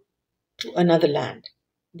out to another land.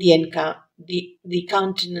 The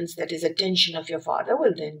countenance, that is, attention of your father,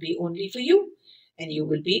 will then be only for you, and you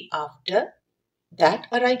will be after that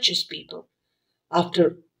a righteous people.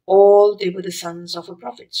 After all, they were the sons of a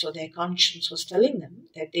prophet, so their conscience was telling them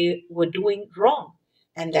that they were doing wrong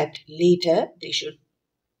and that later they should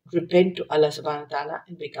repent to Allah subhanahu wa ta'ala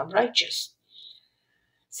and become righteous.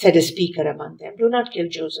 Said a speaker among them, do not kill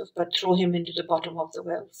Joseph, but throw him into the bottom of the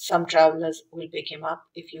well. Some travelers will pick him up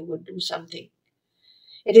if you would do something.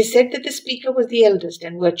 It is said that the speaker was the eldest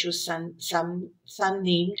and virtuous son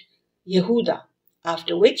named Yehuda,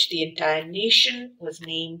 after which the entire nation was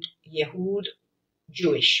named Yehud,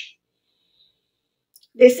 Jewish.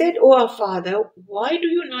 They said, O our father, why do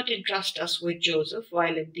you not entrust us with Joseph,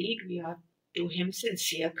 while indeed we are to him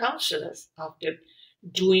sincere counselors? After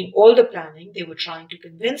doing all the planning, they were trying to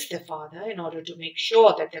convince their father in order to make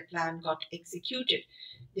sure that their plan got executed.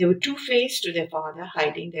 They were two-faced to their father,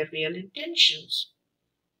 hiding their real intentions.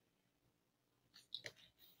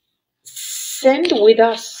 Send him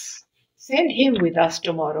with us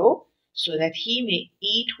tomorrow, so that he may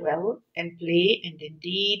eat well and play, and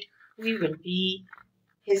indeed we will be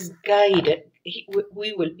his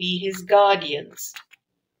we will be his guardians.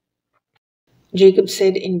 Jacob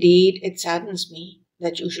said, indeed, it saddens me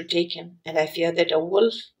that you should take him, and I fear that a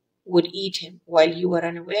wolf would eat him while you are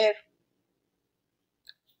unaware.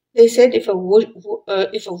 They said, if a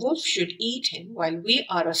wolf should eat him while we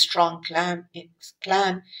are a strong clan,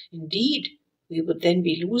 indeed, we would then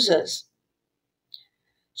be losers.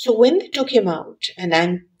 So when they took him out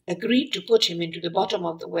and agreed to put him into the bottom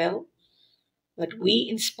of the well, but we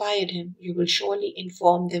inspired him, you will surely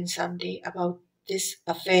inform them someday about this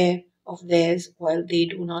affair of theirs while they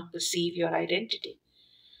do not perceive your identity.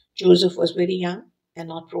 Joseph was very young and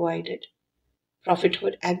not provided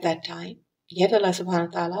prophethood at that time, yet Allah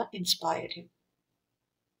subhanahu wa ta'ala inspired him.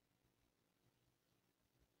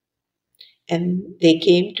 And they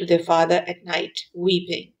came to their father at night,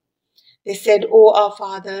 weeping. They said, O our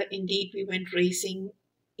father, indeed we went racing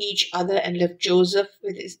each other and left Joseph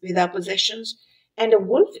with our possessions, and a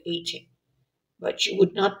wolf ate him. But you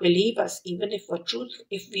would not believe us, even if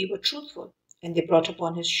we were truthful. And they brought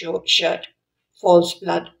upon his shirt. False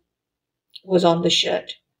blood was on the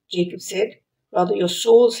shirt. Jacob said, rather your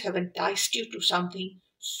souls have enticed you to something,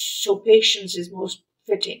 so patience is most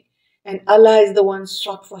fitting. And Allah is the one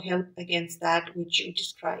sought for help against that which you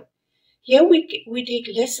describe. Here we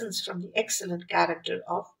take lessons from the excellent character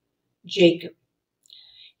of Jacob.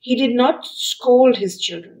 He did not scold his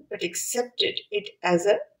children, but accepted it as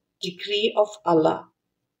a decree of Allah.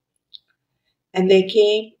 And there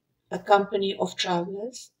came a company of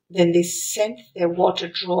travelers. Then they sent their water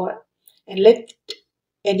drawer and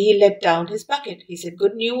he let down his bucket. He said,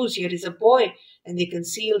 good news, here is a boy. And they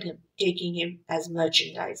concealed him, taking him as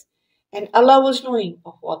merchandise. And Allah was knowing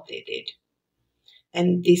of what they did.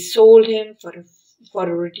 And they sold him for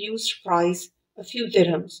a reduced price, a few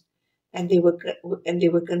dirhams. And they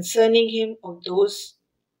were concerning him of those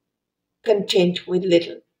content with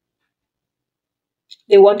little.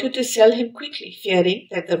 They wanted to sell him quickly, fearing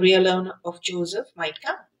that the real owner of Joseph might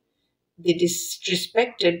come. They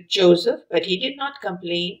disrespected Joseph, but he did not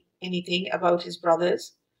complain anything about his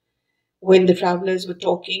brothers. When the travelers were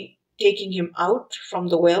taking him out from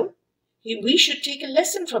the well, we should take a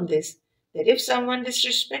lesson from this, that if someone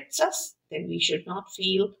disrespects us, then we should not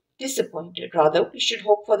feel disappointed. Rather, we should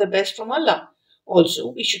hope for the best from Allah.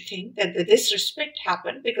 Also, we should think that the disrespect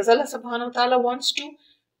happened because Allah subhanahu wa ta'ala wants to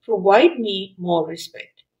provide me more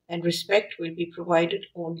respect. And respect will be provided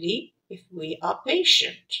only if we are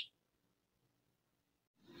patient.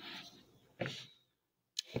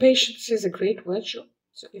 Patience is a great virtue.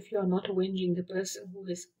 So if you are not avenging the person who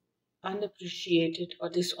has unappreciated or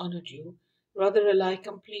dishonored you, rather rely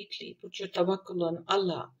completely. Put your tawakkul on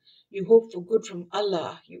Allah. You hope for good from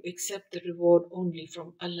Allah. You accept the reward only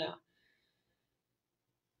from Allah.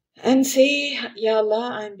 And say, Ya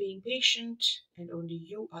Allah, I am being patient and only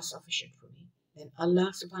you are sufficient for me. Then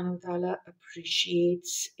Allah subhanahu wa ta'ala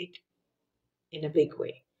appreciates it in a big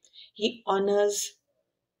way. He honors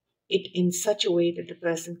it in such a way that the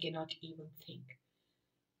person cannot even think.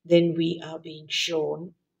 Then we are being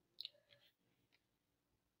shown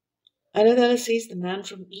Allah Ta'ala says the man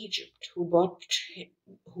from Egypt who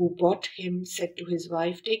bought him said to his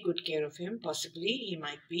wife, take good care of him. Possibly he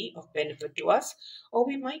might be of benefit to us, or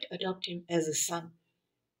we might adopt him as a son.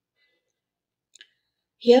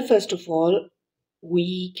 Here, first of all,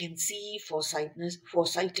 we can see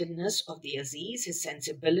foresightedness of the Aziz, his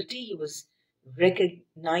sensibility. He was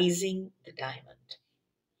recognizing the diamond.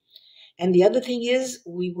 And the other thing is,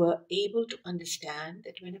 we were able to understand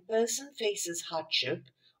that when a person faces hardship,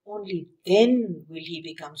 only then will he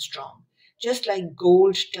become strong. Just like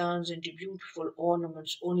gold turns into beautiful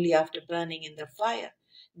ornaments only after burning in the fire,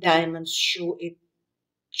 diamonds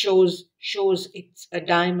a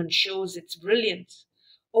diamond shows its brilliance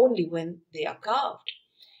only when they are carved.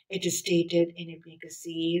 It is stated in Ibn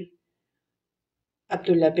Kathir,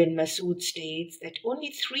 Abdullah bin Masud states that only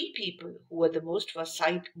 3 people who were the most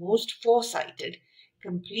foresighted,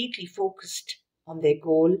 completely focused on their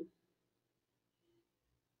goal,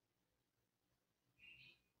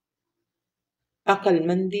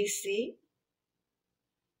 Aqalmandi se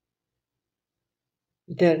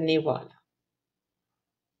darne wala,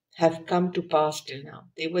 have come to pass till now.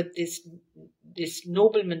 They were this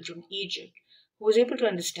nobleman from Egypt who was able to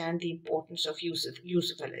understand the importance of Yusuf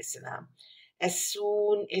alayhi salam. As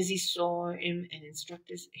soon as he saw him and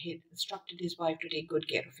instructed his wife to take good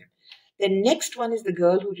care of him. The next one is the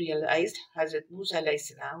girl who realized Hazrat Musa alayhi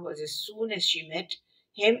salam was as soon as she met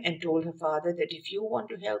him and told her father that if you want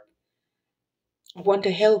to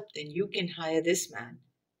help, then you can hire this man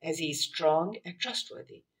as he is strong and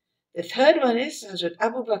trustworthy. The third one is Hazrat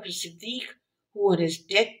Abu Bakr Siddiq, who on his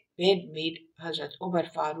deathbed made Hazrat Umar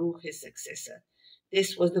Farooq his successor.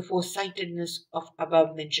 This was the foresightedness of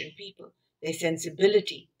above-mentioned people. Their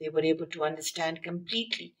sensibility, they were able to understand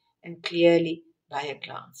completely and clearly by a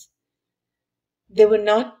glance. They were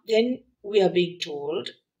not, then we are being told,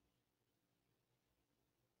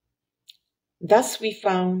 thus we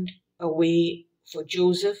found a way for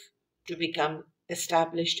Joseph to become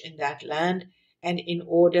established in that land, and in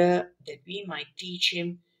order that we might teach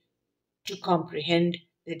him to comprehend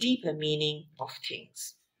the deeper meaning of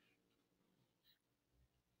things.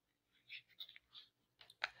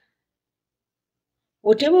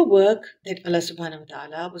 Whatever work that Allah subhanahu wa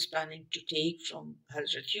ta'ala was planning to take from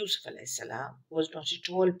Hazrat Yusuf alayhi salam was not at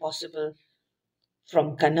all possible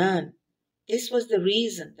from Canaan. This was the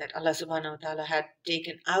reason that Allah subhanahu wa ta'ala had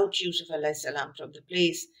taken out Yusuf alayhi salam from the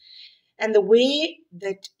place. And the way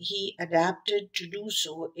that he adapted to do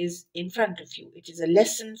so is in front of you. It is a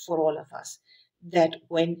lesson for all of us that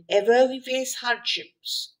whenever we face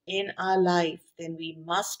hardships in our life, then we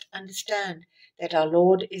must understand that our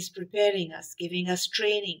Lord is preparing us, giving us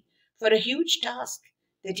training for a huge task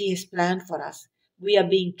that He has planned for us. We are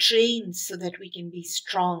being trained so that we can be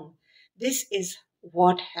strong. This is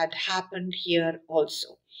what had happened here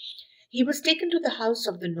also. He was taken to the house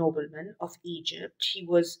of the nobleman of Egypt. He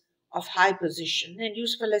was of high position, and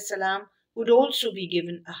Yusuf alayhi salam would also be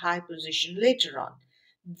given a high position later on.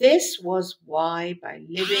 This was why, by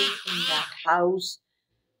living in that house,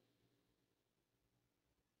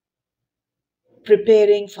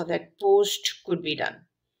 preparing for that post could be done.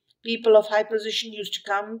 People of high position used to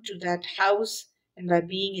come to that house, and by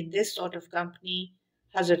being in this sort of company,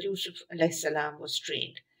 Hazrat Yusuf alayhi salam was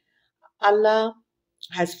trained. Allah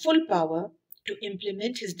has full power to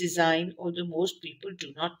implement His design, although most people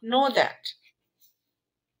do not know that.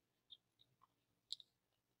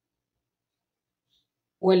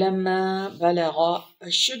 ولما بلغ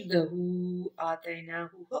أشده آتيناه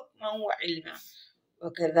حكما وعلما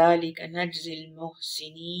وكذلك نجزي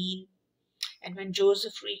المحسنين. And when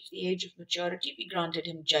Joseph reached the age of maturity, we granted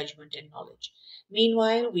him judgment and knowledge.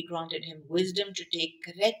 Meanwhile, we granted him wisdom to take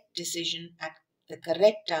correct decision at the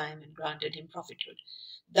correct time and granted him prophethood.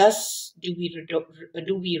 Thus do we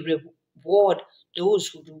reward those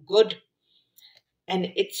who do good. And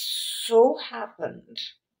it so happened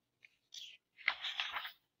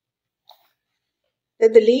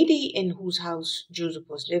that the lady in whose house Joseph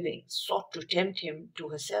was living sought to tempt him to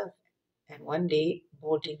herself. And one day,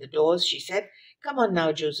 bolting the doors, she said, "Come on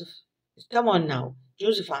now, Joseph. Come on now."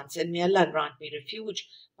 Joseph answered, "May Allah grant me refuge,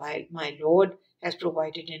 while my Lord has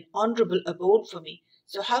provided an honorable abode for me.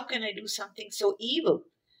 So how can I do something so evil?"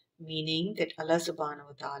 Meaning that Allah subhanahu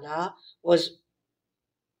wa ta'ala was,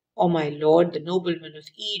 "Oh my Lord, the nobleman of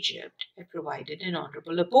Egypt had provided an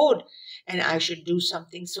honorable abode, and I should do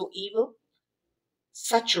something so evil?"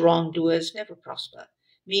 Such wrongdoers never prosper,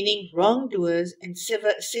 meaning wrongdoers and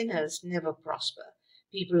sinners never prosper.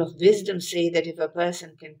 People of wisdom say that if a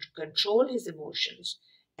person can control his emotions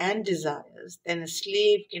and desires, then a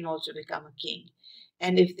slave can also become a king.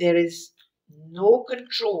 And if there is no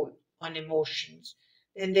control on emotions,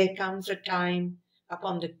 then there comes a time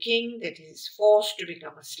upon the king that he is forced to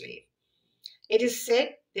become a slave. It is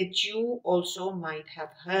said that you also might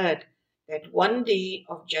have heard that one day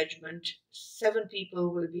of judgment, 7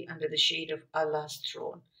 people will be under the shade of Allah's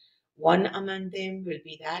throne. One among them will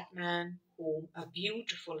be that man whom a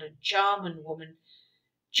beautiful and charming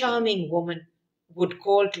woman would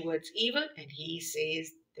call towards evil, and he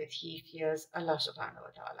says that he fears Allah subhanahu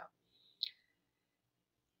wa ta'ala.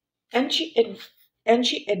 And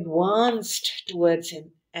she advanced towards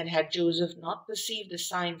him, and had Joseph not perceived the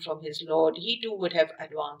sign from his Lord, he too would have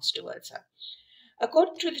advanced towards her.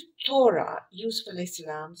 According to the Torah, Yusuf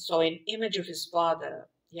salam saw an image of his father,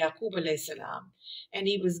 Yaqub salam, and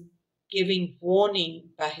he was given warning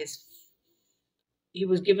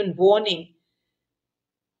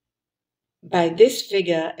by this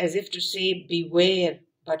figure, as if to say, beware.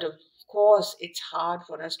 But of course, it's hard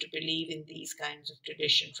for us to believe in these kinds of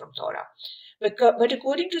tradition from Torah. But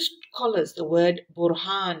according to scholars, the word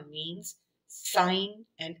burhan means sign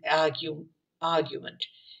and argument.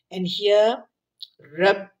 And here,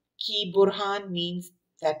 Rab ki burhan means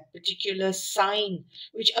that particular sign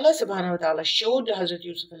which Allah subhanahu wa ta'ala showed to Hazrat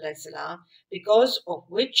Yusuf alayhi salam, because of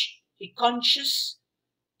which his conscience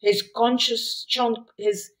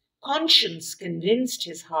convinced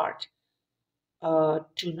his heart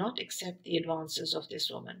to not accept the advances of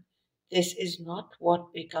this woman. This is not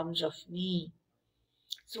what becomes of me.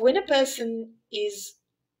 So when a person is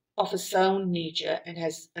of a sound nature and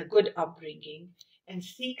has a good upbringing and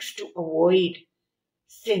seeks to avoid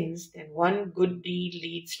sins, then one good deed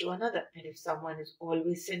leads to another. And if someone is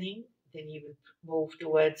always sinning, then he will move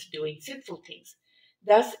towards doing sinful things.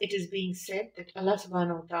 Thus, it is being said that Allah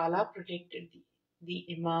subhanahu wa ta'ala protected the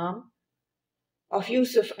Imam of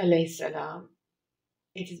Yusuf alayhi salam.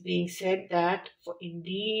 It is being said that, for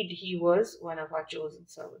indeed he was one of our chosen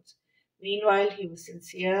servants. Meanwhile, he was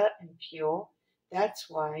sincere and pure. That's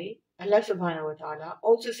why Allah subhanahu wa ta'ala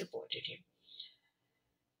also supported him.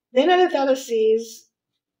 Then Allah ta'ala says,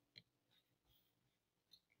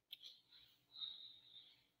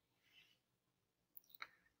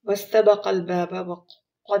 وَاسْتَبَقَ الْبَابَ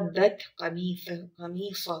وَقَدَّتْ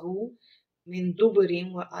قَمِيصَهُ مِنْ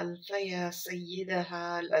دُبُرٍ وَأَلْفَ يَا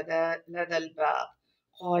سَيِّدَهَا لَدَى الْبَابِ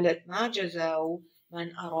قالت ما جزاء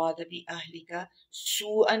من أراد بأهلك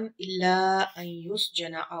سوءا إلا أن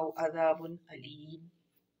يسجن أو عذاب أليم.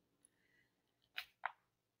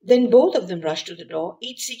 Then both of them rushed to the door,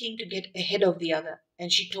 each seeking to get ahead of the other,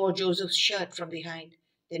 and she tore Joseph's shirt from behind.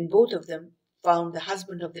 Then both of them found the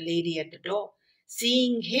husband of the lady at the door.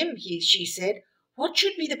 Seeing him, she said, what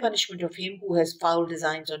should be the punishment of him who has foul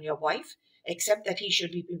designs on your wife, except that he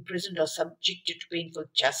should be imprisoned or subjected to painful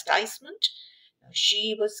chastisement? Now,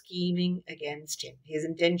 she was scheming against him. His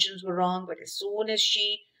intentions were wrong, but as soon as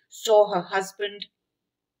she saw her husband,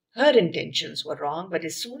 her intentions were wrong, but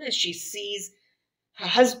as soon as she sees her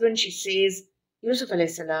husband, she says, Yusuf alayhi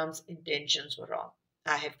salam's intentions were wrong.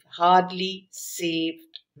 I have hardly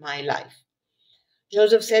saved my life.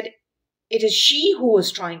 Joseph said, it is she who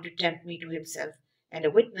was trying to tempt me to himself, and a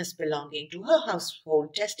witness belonging to her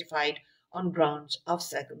household testified on grounds of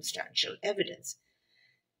circumstantial evidence.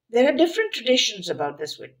 There are different traditions about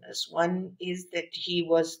this witness. One is that he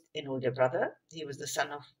was an older brother. He was the son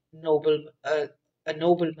of a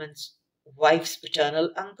nobleman's wife's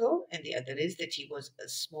paternal uncle, and the other is that he was a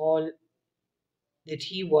small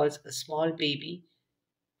baby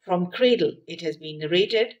from cradle. It has been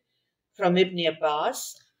narrated from Ibn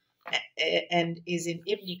Abbas and is in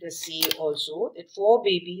Ibn Kasir also that 4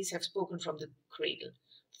 babies have spoken from the cradle.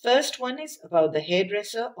 First one is about the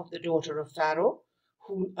hairdresser of the daughter of Pharaoh,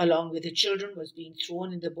 who along with the children was being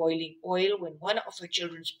thrown in the boiling oil when one of her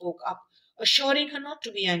children spoke up, assuring her not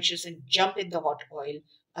to be anxious and jump in the hot oil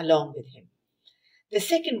along with him. The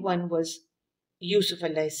second one was Yusuf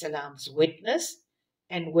alayhi salam's witness,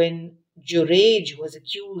 and when Juraj was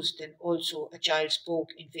accused, then also a child spoke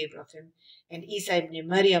in favor of him, and Isa ibn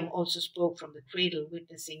Maryam also spoke from the cradle,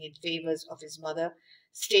 witnessing in favors of his mother,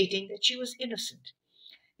 stating that she was innocent.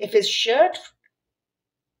 If his shirt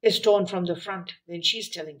is torn from the front, then she is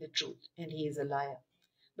telling the truth, and he is a liar.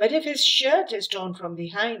 But if his shirt is torn from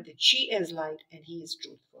behind, then she has lied, and he is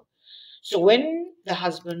truthful. So when the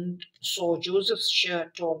husband saw Joseph's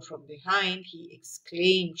shirt torn from behind, he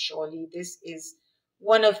exclaimed, surely this is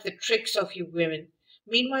one of the tricks of you women.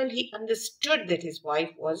 Meanwhile, he understood that his wife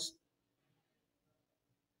was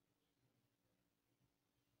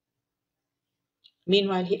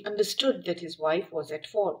at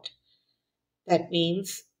fault. That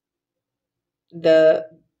means the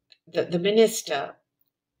minister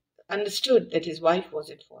understood that his wife was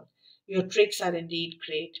at fault. Your tricks are indeed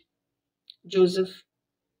great. Joseph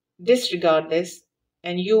Disregard this,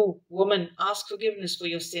 and you, woman, ask forgiveness for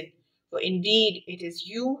your sin, for indeed it is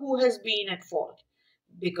you who has been at fault.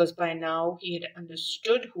 Because by now he had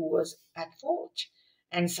understood who was at fault.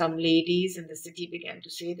 And some ladies in the city began to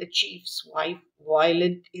say, the chief's wife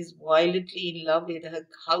is violently in love with her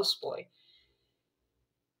houseboy.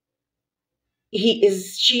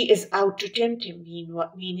 She is out to tempt him,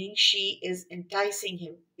 meaning she is enticing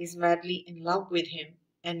him, is madly in love with him,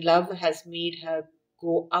 and love has made her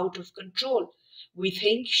go out of control. We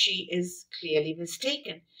think she is clearly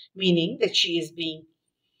mistaken, meaning that she is being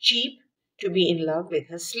cheap to be in love with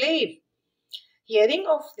her slave. Hearing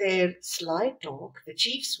of their sly talk, the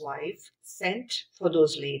chief's wife sent for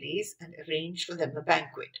those ladies and arranged for them a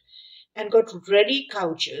banquet, and got ready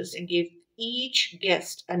couches and gave each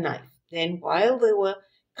guest a knife. Then, while they were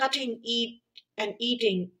and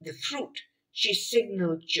eating the fruit, she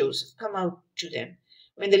signaled Joseph, come out to them.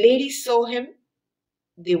 When the ladies saw him,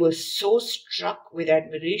 they were so struck with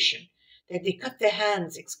admiration that they cut their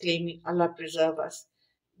hands, exclaiming, Allah preserve us.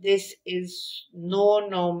 This is no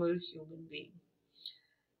normal human being.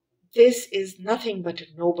 This is nothing but a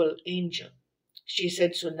noble angel. She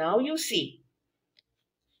said, so now you see,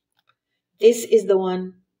 this is the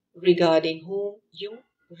one regarding whom you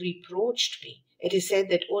reproached me. It is said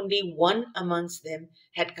that only one amongst them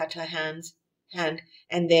had cut her hand, and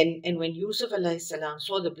when Yusuf alayhi salam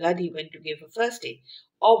saw the blood, he went to give her first aid.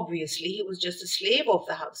 Obviously, he was just a slave of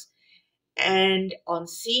the house. And on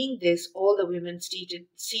seeing this, all the women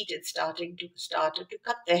started to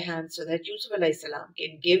cut their hands so that Yusuf alayhi salam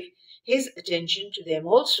can give his attention to them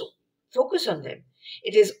also, focus on them.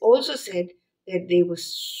 It is also said that they were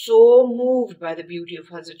so moved by the beauty of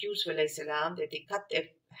Hazrat Yusuf alayhi salam that they cut their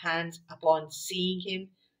hands upon seeing him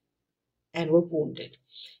and were wounded.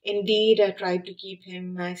 Indeed, I tried to keep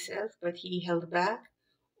him myself, but he held back,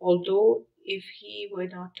 although if he were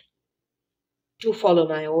not to follow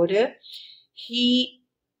my order, he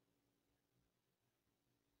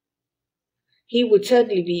would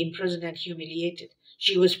certainly be imprisoned and humiliated.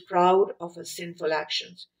 She was proud of her sinful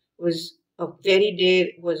actions, was very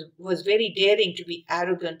daring to be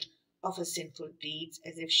arrogant of her sinful deeds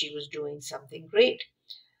as if she was doing something great.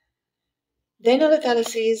 Then Allah Ta'ala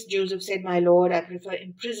says, Joseph said, my Lord, I prefer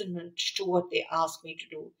imprisonment to what they ask me to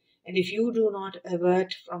do. And if you do not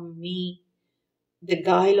avert from me the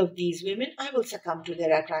guile of these women, I will succumb to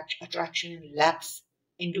their attraction and lapse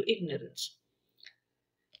into ignorance.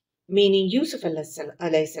 Meaning Yusuf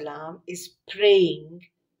alayhi salam is praying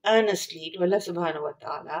earnestly to Allah subhanahu wa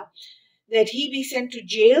ta'ala that he be sent to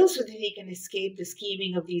jail so that he can escape the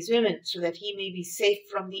scheming of these women, so that he may be safe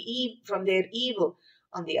from their evil.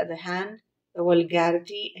 On the other hand, the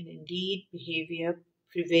vulgarity and indeed behavior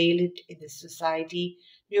prevalent in the society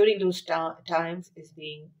during those times is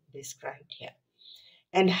being described here.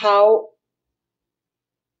 And how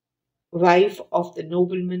wife of the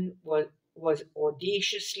nobleman was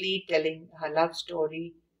audaciously telling her love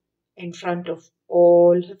story in front of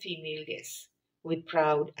all her female guests with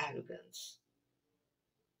proud arrogance.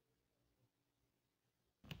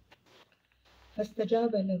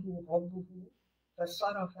 فاستجاب له ربه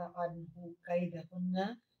فصرف عنه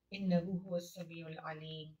كيدهن إنه هو السميع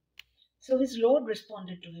العليم. So his Lord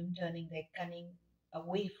responded to him, turning their cunning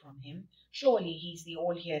away from him. Surely he is the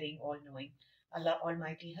all-hearing, all-knowing. Allah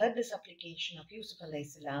Almighty heard the supplication of Yusuf alayhi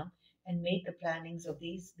salam and made the plannings of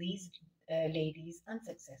these ladies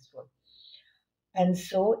unsuccessful. And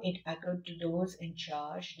so it occurred to those in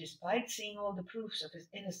charge, despite seeing all the proofs of his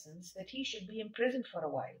innocence, that he should be imprisoned for a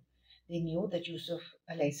while. They knew that Yusuf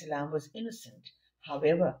alayhi salam was innocent.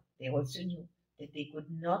 However, they also knew that they could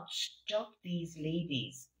not stop these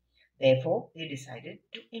ladies. Therefore, they decided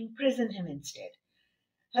to imprison him instead.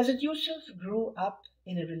 Hazrat Yusuf grew up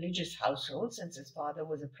in a religious household since his father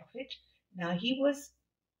was a prophet. Now he was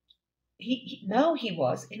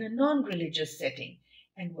in a non-religious setting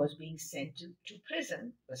and was being sent to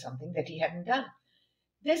prison for something that he hadn't done.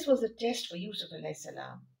 This was a test for Yusuf alayhi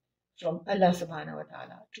salam from Allah subhanahu wa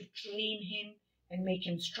ta'ala to train him and make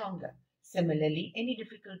him stronger. Similarly, any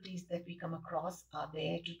difficulties that we come across are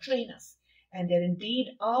there to train us, and they're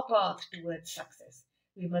indeed our path towards success.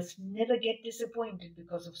 We must never get disappointed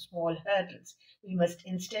because of small hurdles. We must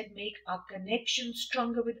instead make our connection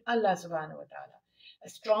stronger with Allah subhanahu wa ta'ala. A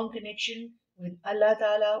strong connection with Allah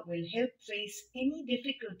ta'ala will help face any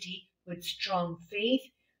difficulty with strong faith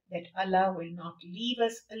that Allah will not leave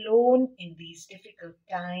us alone in these difficult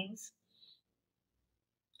times.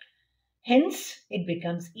 Hence, it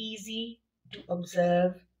becomes easy to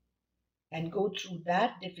observe and go through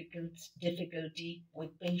that difficulty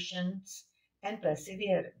with patience and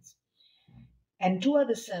perseverance. And two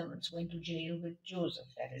other servants went to jail with Joseph,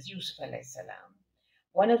 that is Yusuf alayhi salam.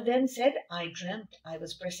 One of them said, I dreamt I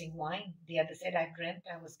was pressing wine. The other said, I dreamt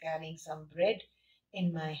I was carrying some bread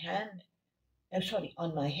in my hand,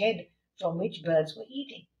 on my head, from which birds were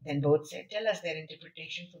eating. Then both said, tell us their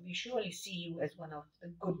interpretation, for we surely see you as one of the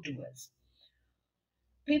good doers.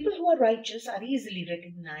 People who are righteous are easily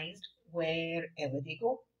recognized wherever they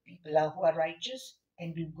go. People who are righteous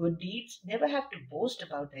and do good deeds never have to boast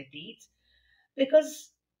about their deeds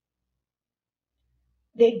because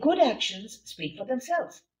their good actions speak for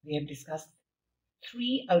themselves. We have discussed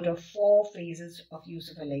 3 out of 4 phases of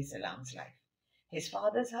Yusuf alayhi salam's life. His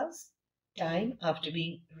father's house, time after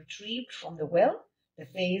being retrieved from the well, the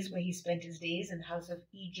phase where he spent his days in the house of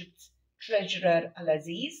Egypt's treasurer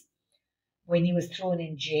Al-Aziz, when he was thrown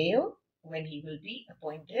in jail, when he will be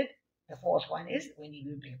appointed, the 4th one is when he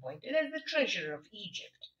will be appointed as the treasurer of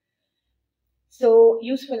Egypt. So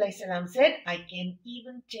Yusuf alayhi salam said, I can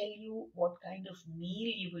even tell you what kind of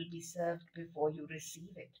meal you will be served before you receive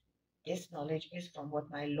it. This knowledge is from what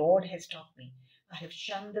my Lord has taught me. I have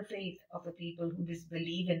shunned the faith of a people who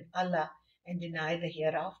disbelieve in Allah and deny the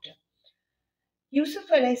hereafter. Yusuf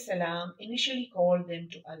alayhi salam initially called them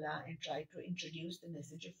to Allah and tried to introduce the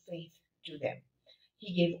message of faith to them.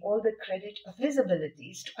 He gave all the credit of his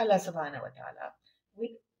abilities to Allah subhanahu wa ta'ala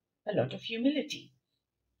with a lot of humility.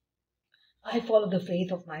 I follow the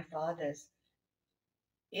faith of my fathers,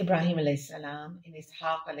 Ibrahim alayhi salam, and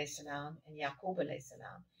Ishaq alayhi salam, and Yaqub alayhi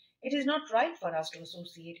salam. It is not right for us to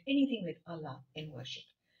associate anything with Allah in worship.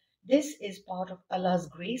 This is part of Allah's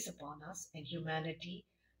grace upon us and humanity,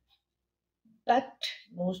 but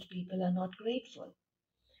most people are not grateful.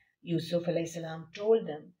 Yusuf alayhi salam told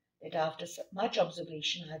them that after much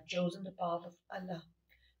observation I have chosen the path of Allah,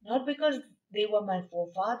 not because they were my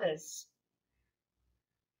forefathers,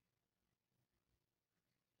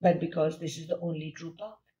 but because this is the only true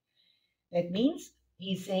path. That means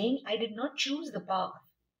he's saying, I did not choose the path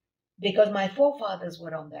because my forefathers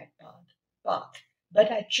were on that path,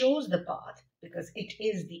 but I chose the path because it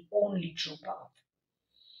is the only true path.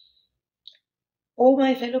 O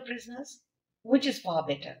my fellow prisoners, which is far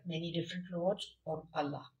better, many different lords or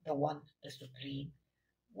Allah, the one, the supreme?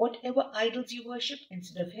 Whatever idols you worship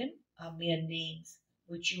instead of him are mere names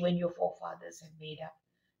which you and your forefathers have made up.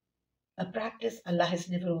 A practice Allah has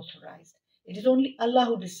never authorized. It is only Allah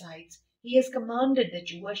who decides. He has commanded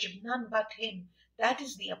that you worship none but him. That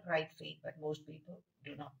is the upright faith, but most people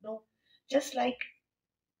do not know. Just like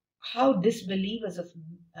how disbelievers of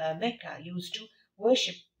Mecca used to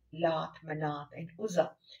worship Lat, Manat, and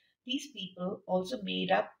Uzza. These people also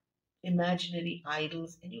made up imaginary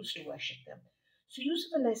idols and used to worship them. So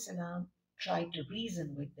Yusuf alayhi salam tried to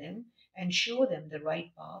reason with them and show them the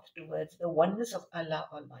right path towards the oneness of Allah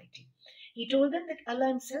Almighty. He told them that Allah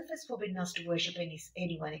himself has forbidden us to worship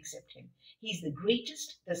anyone except him. He is the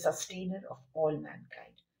greatest, the sustainer of all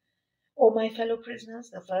mankind. O my fellow prisoners,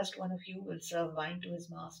 the first one of you will serve wine to his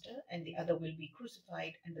master, and the other will be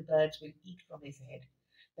crucified, and the birds will eat from his head.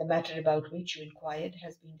 The matter about which you inquired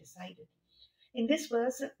has been decided. In this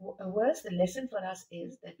verse, the lesson for us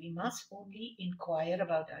is that we must only inquire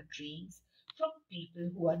about our dreams from people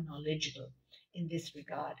who are knowledgeable in this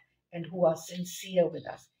regard and who are sincere with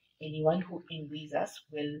us. Anyone who envies us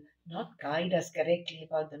will not guide us correctly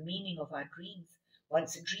about the meaning of our dreams.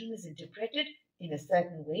 Once a dream is interpreted in a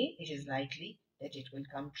certain way, it is likely that it will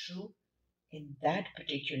come true in that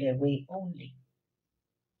particular way only.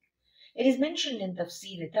 It is mentioned in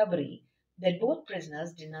Tafsir Tabri that both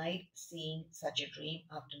prisoners denied seeing such a dream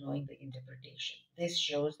after knowing the interpretation. This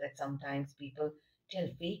shows that sometimes people tell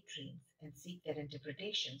fake dreams and seek their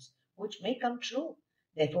interpretations, which may come true.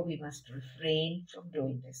 Therefore, we must refrain from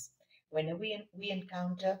doing this. Whenever we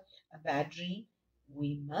encounter a bad dream,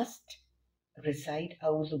 we must recite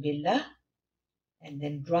A'udhu Billah and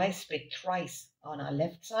then dry spit thrice on our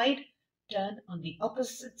left side, turn on the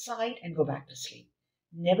opposite side and go back to sleep.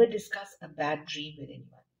 Never discuss a bad dream with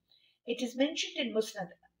anyone. It is mentioned in Musnad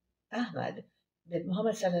Ahmad that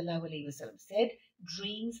Muhammad said,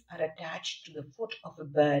 dreams are attached to the foot of a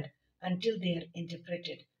bird until they are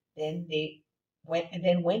interpreted. Then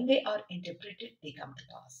when they are interpreted, they come to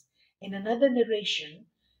pass. In another narration,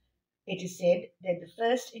 it is said that the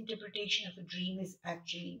first interpretation of a dream is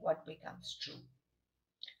actually what becomes true.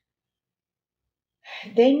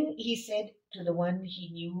 Then he said to the one he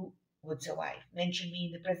knew would survive, mention me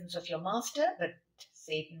in the presence of your master, but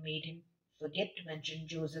Satan made him forget to mention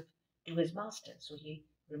Joseph to his master, so he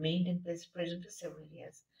remained in prison for several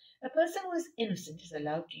years. A person who is innocent is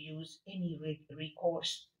allowed to use any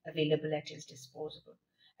recourse available at his disposal.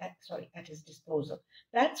 at his disposal.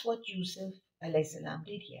 That's what Yusuf alayhi salam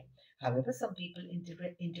did here. However, some people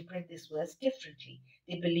interpret this verse differently.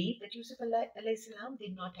 They believe that Yusuf alayhi salam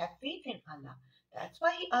did not have faith in Allah. That's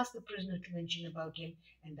why he asked the prisoner to mention about him,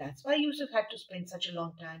 and that's why Yusuf had to spend such a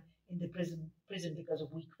long time in the prison because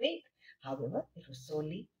of weak faith. However, it was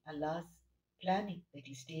solely Allah's planning that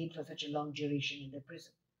he stayed for such a long duration in the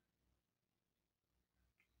prison.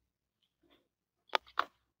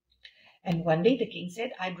 And one day the king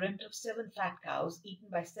said, I dreamt of 7 fat cows eaten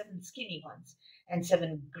by 7 skinny ones, and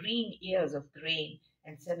 7 green ears of grain,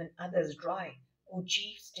 and 7 others dry. O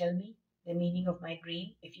chiefs, tell me the meaning of my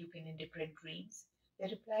dream, if you can interpret dreams. They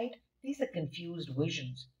replied, these are confused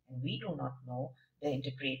visions, and we do not know the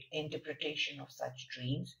interpretation of such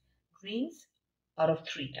dreams. Dreams are of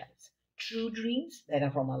 3 types. True dreams that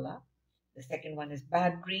are from Allah. The second one is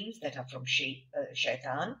bad dreams that are from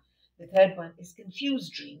shaitan. The third one is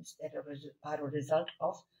confused dreams that are a result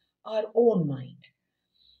of our own mind.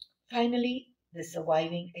 Finally, the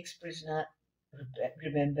surviving ex-prisoner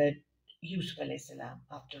remembered Yusuf alayhi salam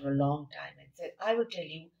after a long time and said, I will tell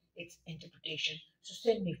you its interpretation, so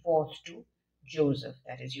send me forth to Joseph,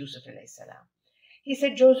 that is Yusuf alayhi salam. He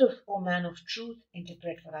said, Joseph, O man of truth,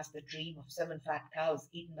 interpret for us the dream of 7 fat cows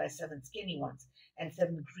eaten by 7 skinny ones, and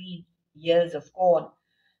 7 green ears of corn,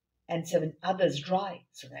 and 7 others dry,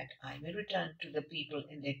 so that I may return to the people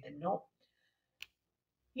and let them know.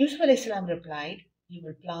 Yusuf alayhi salam replied, you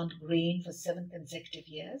will plant grain for 7 consecutive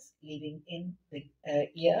years, leaving in the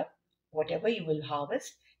year whatever you will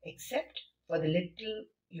harvest, except for the little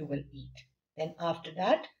you will eat. Then after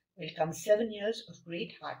that will come 7 years of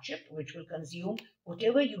great hardship, which will consume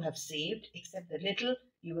whatever you have saved, except the little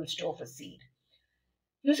you will store for seed.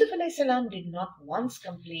 Yusuf alayhi salam did not once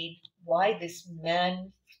complain why this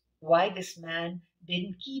man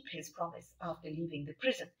didn't keep his promise after leaving the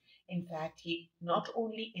prison. In fact, he not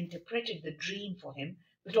only interpreted the dream for him,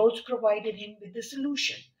 but also provided him with the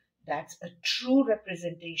solution. That's a true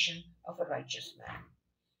representation of a righteous man.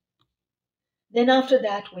 Then after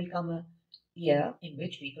that will come a year in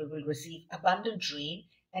which people will receive abundant rain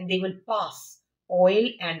and they will pass oil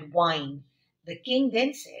and wine. The king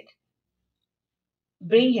then said,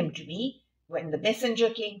 bring him to me. When the messenger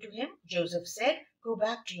came to him, Joseph said, go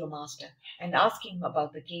back to your master and ask him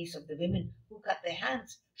about the case of the women who cut their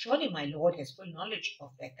hands. Surely my lord has full knowledge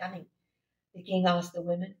of their cunning. The king asked the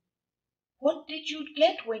women, what did you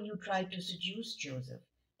get when you tried to seduce Joseph?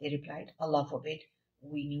 They replied, Allah forbid,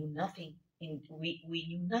 we knew nothing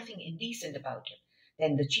indecent about him.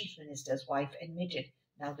 Then the chief minister's wife admitted,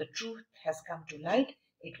 now the truth has come to light.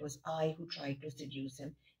 It was I who tried to seduce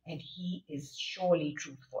him, and he is surely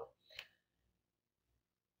truthful.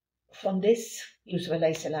 From this, Yusuf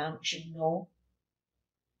alayhi salam should know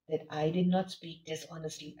that I did not speak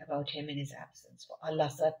dishonestly about him in his absence, for Allah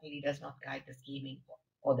certainly does not guide the scheming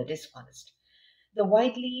or the dishonest. The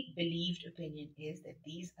widely believed opinion is that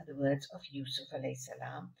these are the words of Yusuf alayhi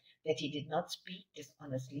salam, that he did not speak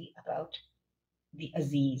dishonestly about the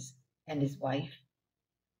Aziz and his wife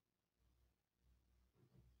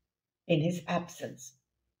in his absence.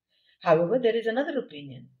 However, there is another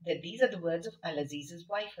opinion that these are the words of Al-Aziz's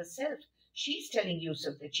wife herself. She's telling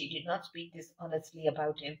Yusuf that she did not speak dishonestly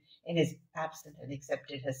about him in his absence and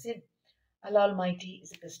accepted her sin. Allah Almighty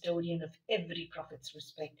is a custodian of every prophet's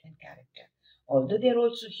respect and character. Although they are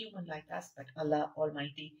also human like us, but Allah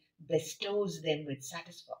Almighty bestows them with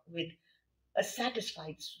a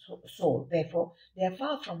satisfied soul. Therefore, they are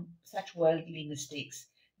far from such worldly mistakes.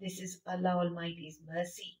 This is Allah Almighty's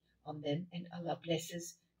mercy on them, and Allah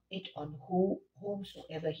blesses it on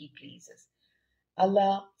whomsoever He pleases.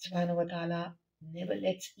 Allah subhanahu wa ta'ala never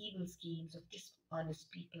lets evil schemes of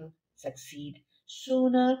dishonest people succeed.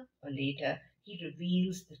 Sooner or later, He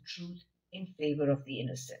reveals the truth in favor of the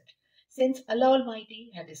innocent. Since Allah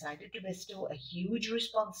Almighty had decided to bestow a huge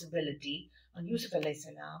responsibility on Yusuf alayhi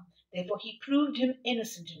salam, therefore He proved him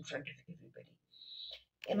innocent in front of everybody.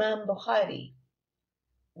 Imam Bukhari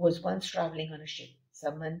was once traveling on a ship.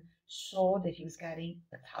 Someone saw that he was carrying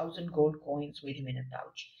 1,000 gold coins with him in a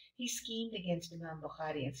pouch. He schemed against Imam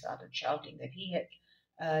Bukhari and started shouting that he had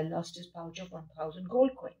lost his pouch of 1,000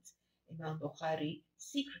 gold coins. Imam Bukhari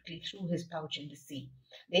secretly threw his pouch in the sea.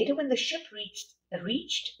 Later, when the ship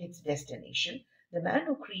reached its destination, the man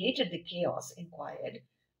who created the chaos inquired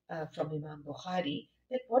from Imam Bukhari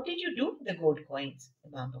that, what did you do with the gold coins?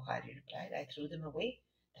 Imam Bukhari replied, I threw them away.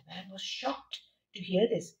 The man was shocked to hear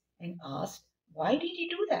this and asked, why did he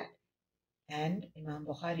do that? And Imam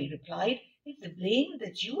Bukhari replied, if the blame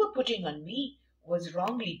that you were putting on me was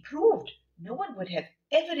wrongly proved, no one would have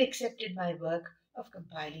ever accepted my work of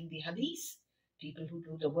compiling the hadith. People who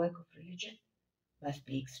do the work of religion must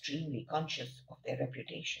be extremely conscious of their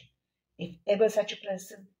reputation. If ever such a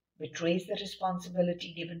person betrays the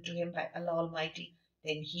responsibility given to him by Allah Almighty,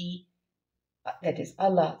 then he, that is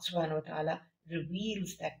Allah subhanahu wa ta'ala,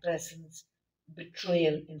 reveals that person's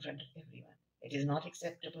betrayal in front of everyone. It is not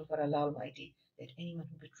acceptable for Allah Almighty that anyone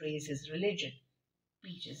who betrays his religion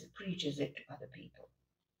preaches it to other people.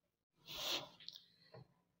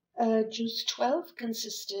 Juz 12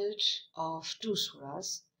 consisted of two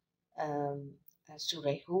surahs,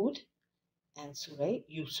 Surah Hud and Surah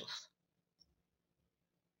Yusuf.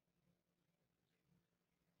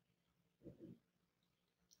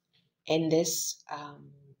 In this,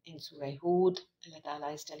 in Surah Hud, Allah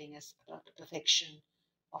Ta'ala is telling us about the perfection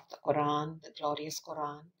of the Quran, the glorious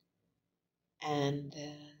Quran, and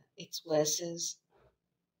its verses.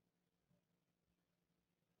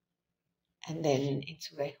 And then in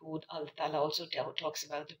Surah Hud, Allah Ta'ala also talks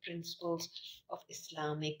about the principles of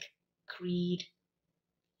Islamic creed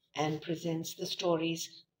and presents the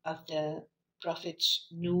stories of the prophets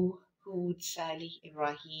Nuh, Hud, Salih,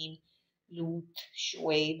 Ibrahim, Lut,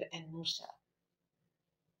 Shuaib, and Musa,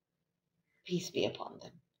 peace be upon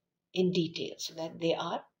them, in detail, so that they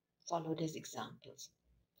are followed as examples.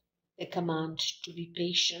 The command to be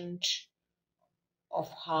patient of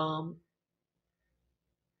harm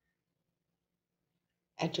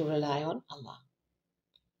and to rely on Allah.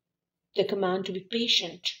 The command to be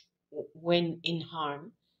patient when in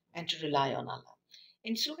harm and to rely on Allah.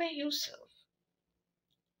 In Surah Yusuf,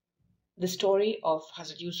 the story of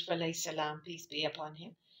Hazrat Yusuf alayhi salam, peace be upon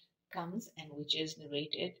him, comes, and which is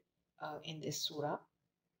narrated in this surah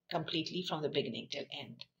completely from the beginning till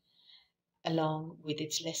end, along with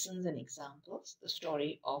its lessons and examples. The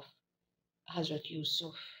story of Hazrat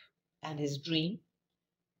Yusuf and his dream,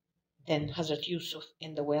 then Hazrat Yusuf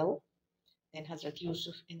in the well, then Hazrat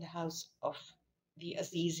Yusuf in the house of the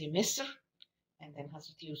Aziz Misr, and then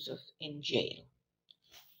Hazrat Yusuf in jail.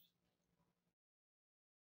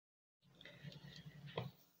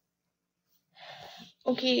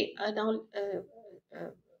 Okay, now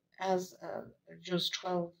as Juz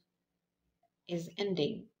 12 is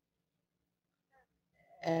ending,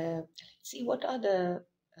 let's see what are the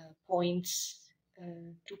points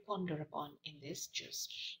to ponder upon in this juz.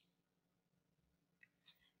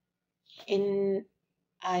 In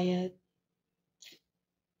ayat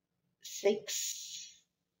 6,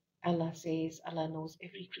 Allah says, Allah knows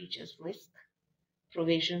every creature's risk,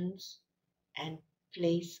 provisions, and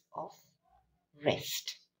place of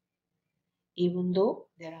rest, even though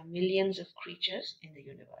there are millions of creatures in the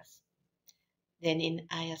universe. Then in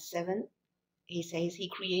ayah 7, he says he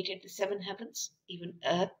created the 7 heavens, even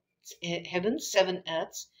heavens, 7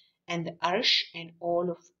 earths, and the arsh and all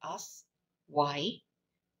of us. Why?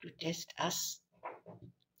 To test us.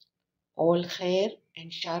 All khair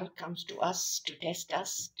and shar comes to us to test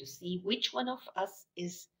us, to see which one of us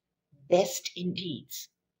is best in deeds.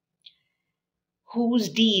 Whose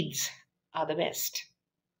deeds are the best?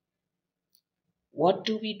 What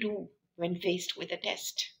do we do when faced with a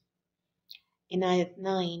test? In ayat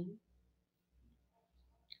 9,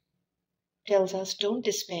 tells us don't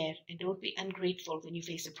despair and don't be ungrateful when you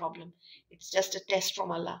face a problem. It's just a test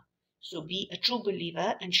from Allah. So be a true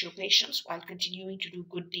believer and show patience while continuing to do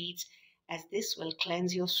good deeds, as this will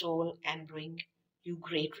cleanse your soul and bring you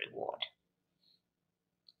great reward.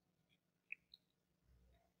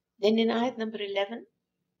 Then in ayat number 11,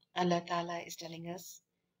 Allah Ta'ala is telling us,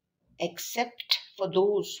 except for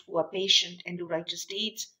those who are patient and do righteous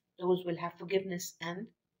deeds, those will have forgiveness and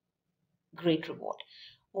great reward.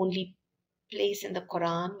 Only place in the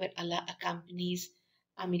Quran where Allah accompanies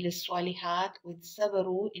Amilus Swalihat with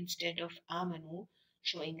Sabaru instead of Amanu,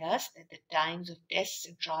 showing us that the times of tests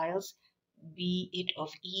and trials, be it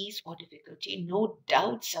of ease or difficulty, no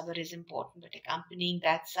doubt Sabr is important, but accompanying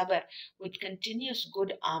that Sabr with continuous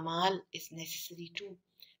good amal is necessary too.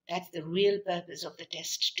 That's the real purpose of the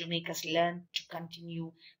test, to make us learn to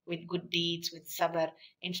continue with good deeds, with Sabr,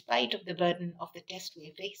 in spite of the burden of the test we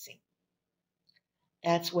are facing.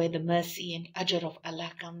 That's where the mercy and ajr of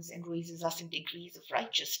Allah comes and raises us in degrees of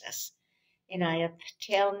righteousness. In ayat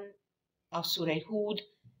 10 of Surah Hud,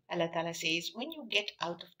 Allah Ta'ala says, when you get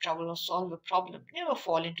out of trouble or solve a problem, never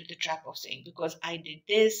fall into the trap of saying, because I did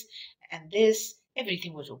this and this,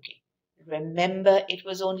 everything was okay. Remember, it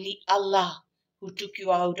was only Allah who took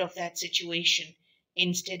you out of that situation.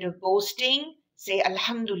 Instead of boasting, say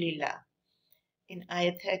Alhamdulillah. In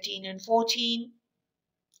ayat 13 and 14,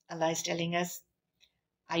 Allah is telling us,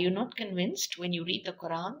 are you not convinced when you read the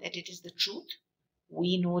Quran that it is the truth?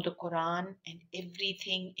 We know the Quran and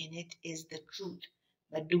everything in it is the truth.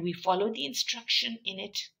 But do we follow the instruction in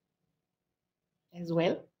it as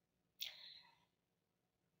well?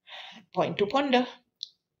 Point to ponder.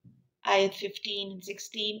 Ayat 15 and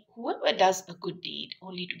 16. Whoever does a good deed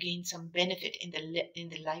only to gain some benefit in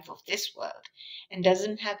the life of this world and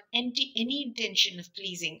doesn't have any intention of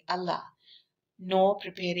pleasing Allah nor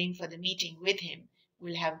preparing for the meeting with Him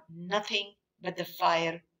will have nothing but the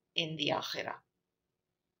fire in the Akhirah.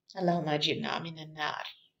 Allahumma ajirna minan nar.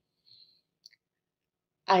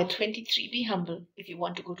 Ayat 23. Be humble. If you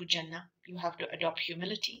want to go to Jannah, you have to adopt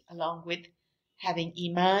humility along with having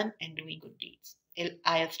Iman and doing good deeds.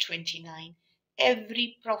 Ayat 29.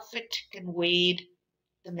 Every prophet conveyed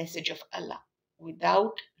the message of Allah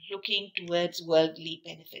without looking towards worldly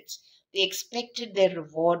benefits. They expected their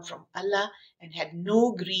reward from Allah and had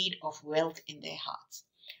no greed of wealth in their hearts.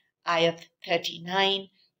 Ayat 39.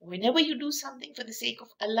 Whenever you do something for the sake of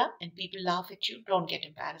Allah and people laugh at you, don't get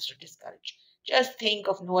embarrassed or discouraged. Just think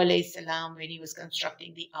of Noah alayhi salam when he was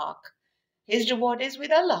constructing the ark. His reward is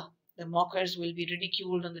with Allah. The mockers will be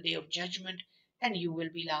ridiculed on the day of judgment and you will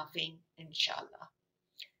be laughing, inshallah.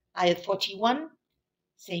 Ayat 41.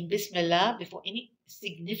 Saying Bismillah before any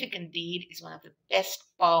significant deed is one of the best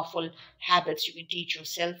powerful habits you can teach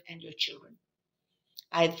yourself and your children.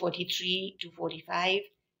 Ayat 43 to 45.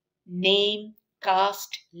 Name,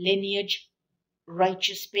 caste, lineage,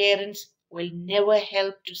 righteous parents will never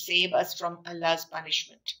help to save us from Allah's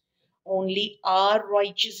punishment. Only our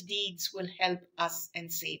righteous deeds will help us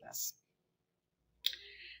and save us.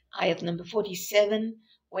 Ayat number 47.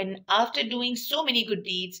 When after doing so many good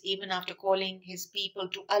deeds, even after calling his people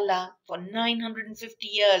to Allah for 950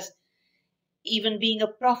 years, even being a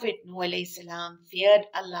prophet, Nuh alayhi salam feared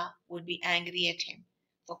Allah would be angry at him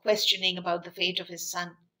for questioning about the fate of his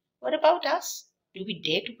son. What about us? Do we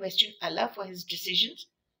dare to question Allah for his decisions?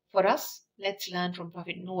 For us, let's learn from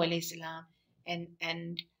Prophet Nuh alayhi salam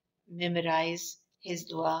and memorize his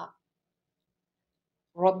dua.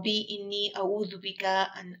 Rabbi inni a'udhu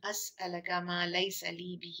bika an as'alaka ma laysa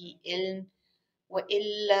li bihi ilm wa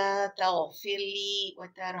illa taghfir li wa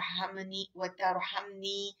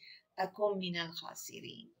tarhamni akum min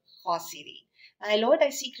al-khasirin. My Lord, I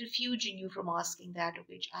seek refuge in you from asking that of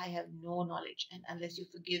which I have no knowledge, and unless you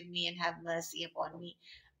forgive me and have mercy upon me,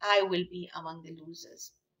 I will be among the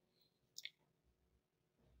losers.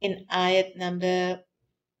 In ayat number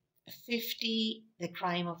 50, the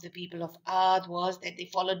crime of the people of Ad was that they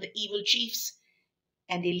followed the evil chiefs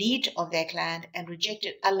and elite of their clan and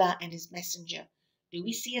rejected Allah and His Messenger. Do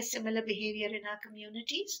we see a similar behavior in our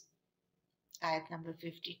communities? Ayat number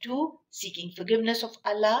 52, seeking forgiveness of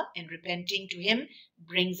Allah and repenting to Him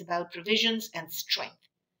brings about provisions and strength.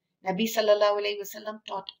 Nabi sallallahu alayhi wasallam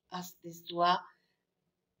taught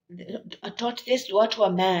this dua to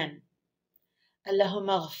a man.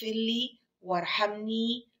 Allahumma ghfirli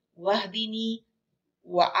warhamni wahdini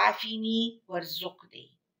wa'afini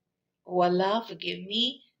warzuqni. O Allah, forgive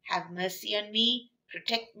me, have mercy on me,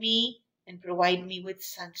 protect me, and provide me with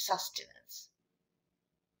sustenance.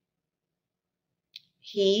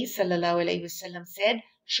 He, sallallahu alayhi wasallam, said,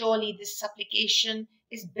 surely this supplication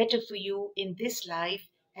is better for you in this life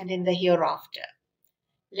and in the hereafter.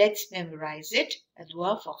 Let's memorize it, a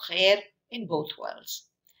dua for khair in both worlds.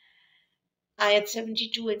 Ayat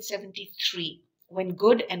 72 and 73. When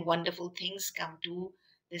good and wonderful things come to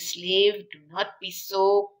the slave, do not be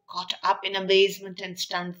so caught up in amazement and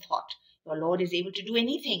stunned thought. Your Lord is able to do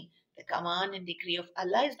anything. The command and decree of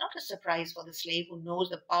Allah is not a surprise for the slave who knows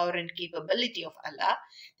the power and capability of Allah.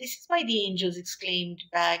 This is why the angels exclaimed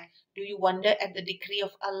back, do you wonder at the decree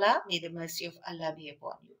of Allah? May the mercy of Allah be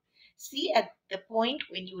upon you. See, at the point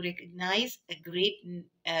when you recognize a great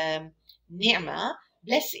ni'mah,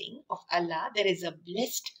 blessing of Allah, there is a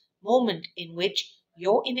blessed moment in which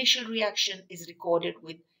your initial reaction is recorded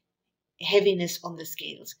with heaviness on the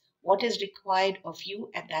scales. What is required of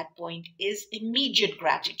you at that point is immediate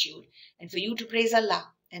gratitude and for you to praise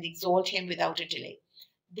Allah and exalt Him without a delay.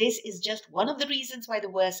 This is just one of the reasons why the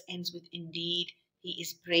verse ends with, indeed, He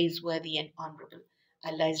is praiseworthy and honorable.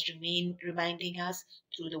 Allah is reminding us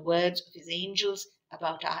through the words of His angels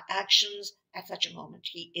about our actions at such a moment.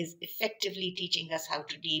 He is effectively teaching us how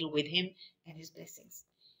to deal with Him and His blessings.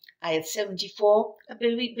 Ayat 74, a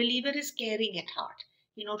believer is caring at heart.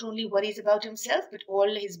 He not only worries about himself, but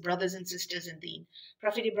all his brothers and sisters in Deen.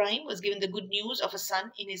 Prophet Ibrahim was given the good news of a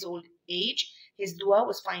son in his old age. His dua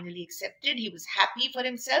was finally accepted. He was happy for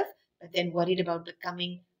himself, but then worried about the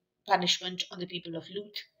coming punishment on the people of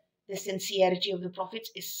Lut. The sincerity of the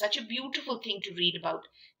prophets is such a beautiful thing to read about.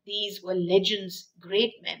 These were legends,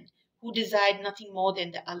 great men, who desired nothing more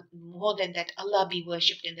than that Allah be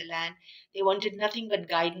worshipped in the land. They wanted nothing but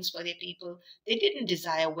guidance for their people. They didn't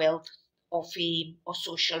desire wealth or fame or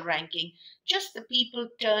social ranking. Just the people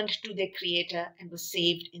turned to their Creator and were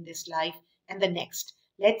saved in this life and the next.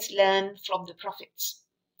 Let's learn from the prophets.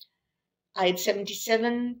 Ayat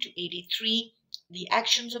 77 to 83. The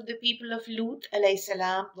actions of the people of Lut alayhi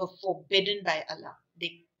salam were forbidden by Allah.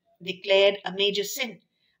 They declared a major sin.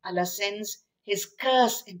 Allah sends His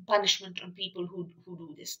curse and punishment on people who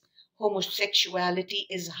do this. Homosexuality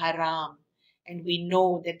is haram. And we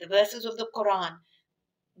know that the verses of the Quran,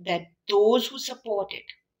 that those who support it,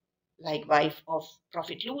 like wife of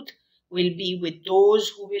Prophet Lut, will be with those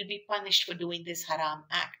who will be punished for doing this haram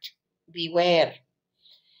act. Beware.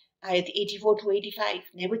 Ayat 84 to 85.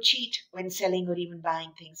 Never cheat when selling or even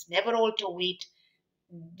buying things. Never alter weight,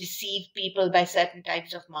 deceive people by certain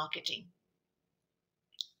types of marketing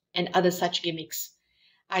and other such gimmicks.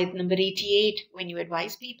 Ayat number 88. When you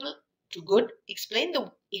advise people to good, explain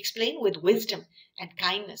with wisdom and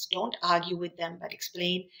kindness. Don't argue with them, but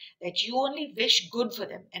explain that you only wish good for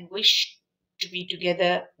them and wish to be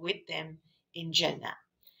together with them in Jannah.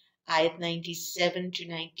 Ayat 97 to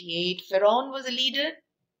 98. Pharaoh was a leader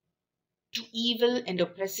to evil and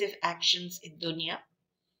oppressive actions in dunya.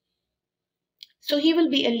 So he will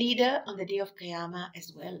be a leader on the day of Qiyamah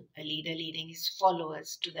as well, a leader leading his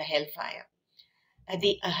followers to the hellfire.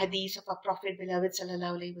 A hadith of our Prophet beloved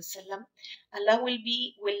sallallahu alaihi wasallam, Allah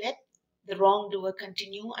will let the wrongdoer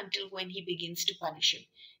continue until when he begins to punish him.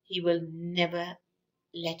 He will never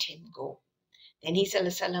let him go. Then he sallallahu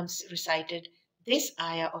alaihi wasallam recited this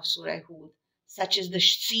ayah of Surah Hud. Such is the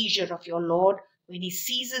seizure of your Lord when he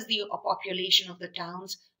seizes the population of the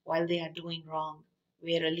towns while they are doing wrong.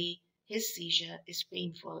 Verily, his seizure is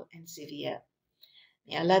painful and severe.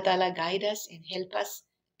 May Allah Ta'ala guide us and help us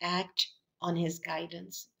act on his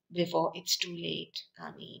guidance before it's too late.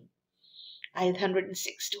 Ameen. Ayat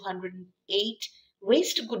 106 to 108.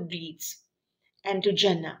 Race to good deeds and to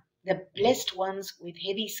Jannah. The blessed ones with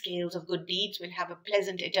heavy scales of good deeds will have a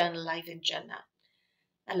pleasant eternal life in Jannah.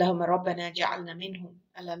 Allahumma Rabbana ja'alna minhum.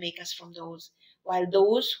 Allah make us from those. While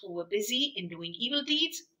those who were busy in doing evil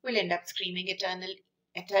deeds will end up screaming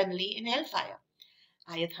eternally in hellfire.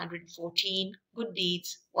 Ayat 114. Good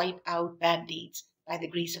deeds wipe out bad deeds by the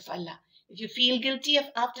grace of Allah. If you feel guilty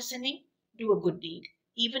after sinning, do a good deed,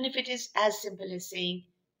 even if it is as simple as saying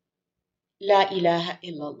La ilaha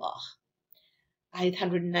illallah. Ayat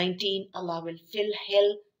 119. Allah will fill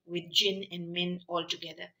hell with jinn and men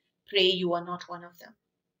altogether. Pray you are not one of them.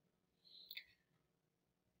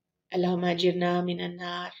 Allahumma ajirna minan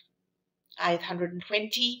nar. Ayat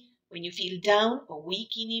 120. When you feel down or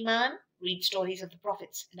weak in Iman, read stories of the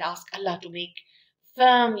prophets and ask Allah to make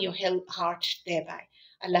firm your heart thereby.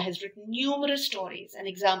 Allah has written numerous stories and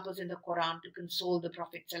examples in the Quran to console the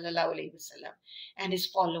Prophet ﷺ and his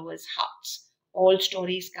followers' hearts. All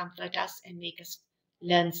stories comfort us and make us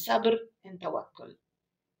learn sabr and tawakkul.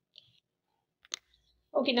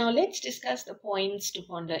 Okay, now let's discuss the points to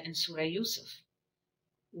ponder in Surah Yusuf.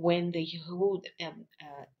 When the Yahud,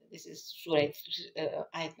 this is Surah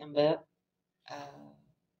ayat number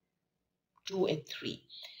 2 and 3.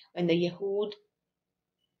 When the Yahud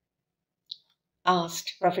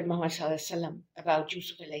asked Prophet Muhammad ﷺ about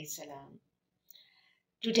Yusuf alayhi salam,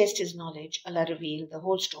 to test his knowledge, Allah revealed the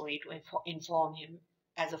whole story to inform him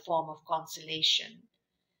as a form of consolation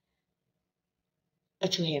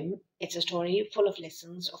to him. It's a story full of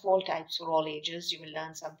lessons of all types for all ages. You will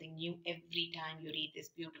learn something new every time you read this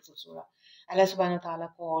beautiful surah. Allah subhanahu wa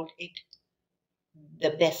ta'ala called it the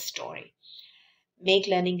best story. Make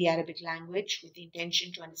learning the Arabic language with the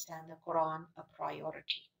intention to understand the Quran a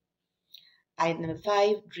priority. Ayat number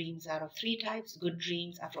 5. Dreams are of 3 types. Good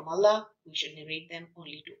dreams are from Allah. We should narrate them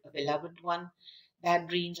only to a beloved one. Bad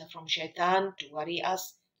dreams are from shaitan to worry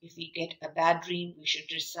us. If we get a bad dream, we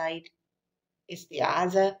should recite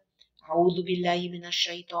Isti'aza, A'udhu billahi minash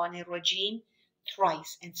shaitanir rajim,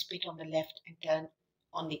 thrice and spit on the left and turn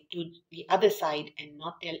to the other side and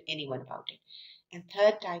not tell anyone about it. And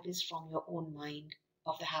third type is from your own mind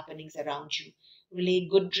of the happenings around you. Relay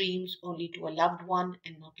good dreams only to a loved one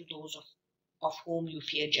and not to those of whom you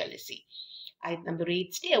fear jealousy. Ayat number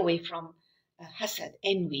 8. Stay away from hasad,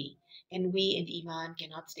 envy. Envy and iman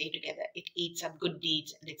cannot stay together. It eats up good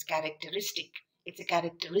deeds and it's a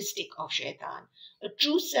characteristic of shaitan. A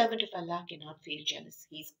true servant of Allah cannot feel jealous.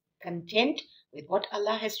 He is content with what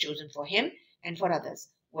Allah has chosen for him and for others.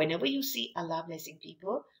 Whenever you see Allah blessing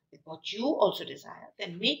people with what you also desire,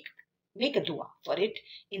 then make a dua for it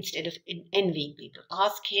instead of envying people.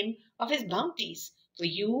 Ask him of his bounties for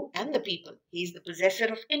you and the people. He is the possessor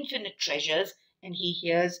of infinite treasures and he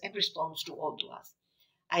hears and responds to all duas.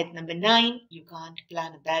 Ayat number 9. You can't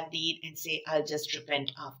plan a bad deed and say, I'll just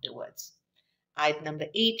repent afterwards. Ayat number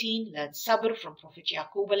 18, learn sabr from Prophet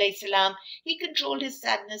Yaqub alayhi salam. He controlled his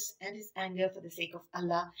sadness and his anger for the sake of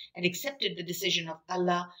Allah and accepted the decision of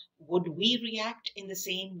Allah. Would we react in the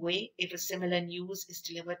same way if a similar news is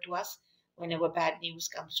delivered to us? Whenever bad news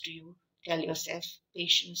comes to you, tell yourself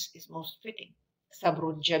patience is most fitting.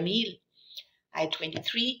 Sabrun Jameel. Ayat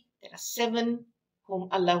 23, there are 7 whom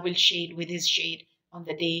Allah will shade with his shade on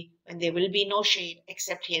the day when there will be no shade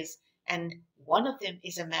except his. And one of them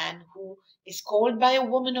is a man who is called by a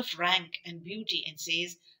woman of rank and beauty and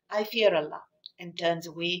says, I fear Allah, and turns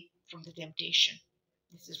away from the temptation.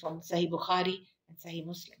 This is from Sahih Bukhari and Sahih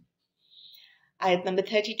Muslim. Ayat number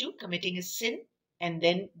 32, committing a sin and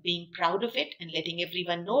then being proud of it and letting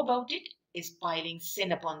everyone know about it is piling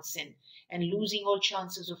sin upon sin and losing all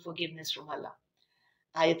chances of forgiveness from Allah.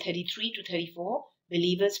 Ayat 33 to 34,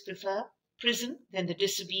 believers prefer prison than the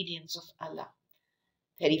disobedience of Allah.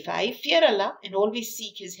 35, fear Allah and always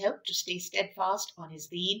seek His help to stay steadfast on His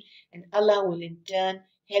deen, and Allah will in turn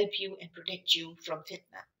help you and protect you from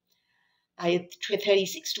fitna. Ayat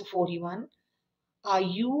 36 to 41, are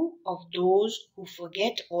you of those who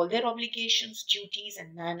forget all their obligations, duties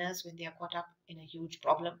and manners when they are caught up in a huge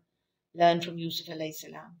problem? Learn from Yusuf alayhi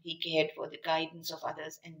salam. He cared for the guidance of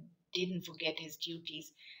others and didn't forget his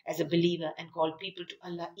duties as a believer and called people to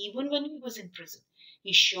Allah even when he was in prison.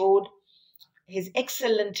 He showed his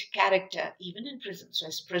excellent character even in prison, so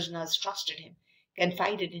his prisoners trusted him,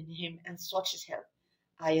 confided in him and sought his help.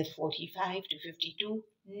 Ayat 45 to 52,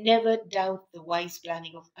 never doubt the wise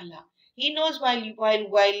planning of Allah. He knows while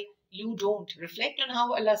you don't. Reflect on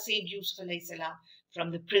how Allah saved Yusuf alayhi salam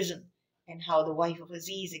from the prison and how the wife of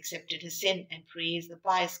Aziz accepted his sin, and praise the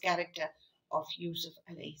pious character of Yusuf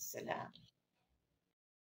alayhi salam.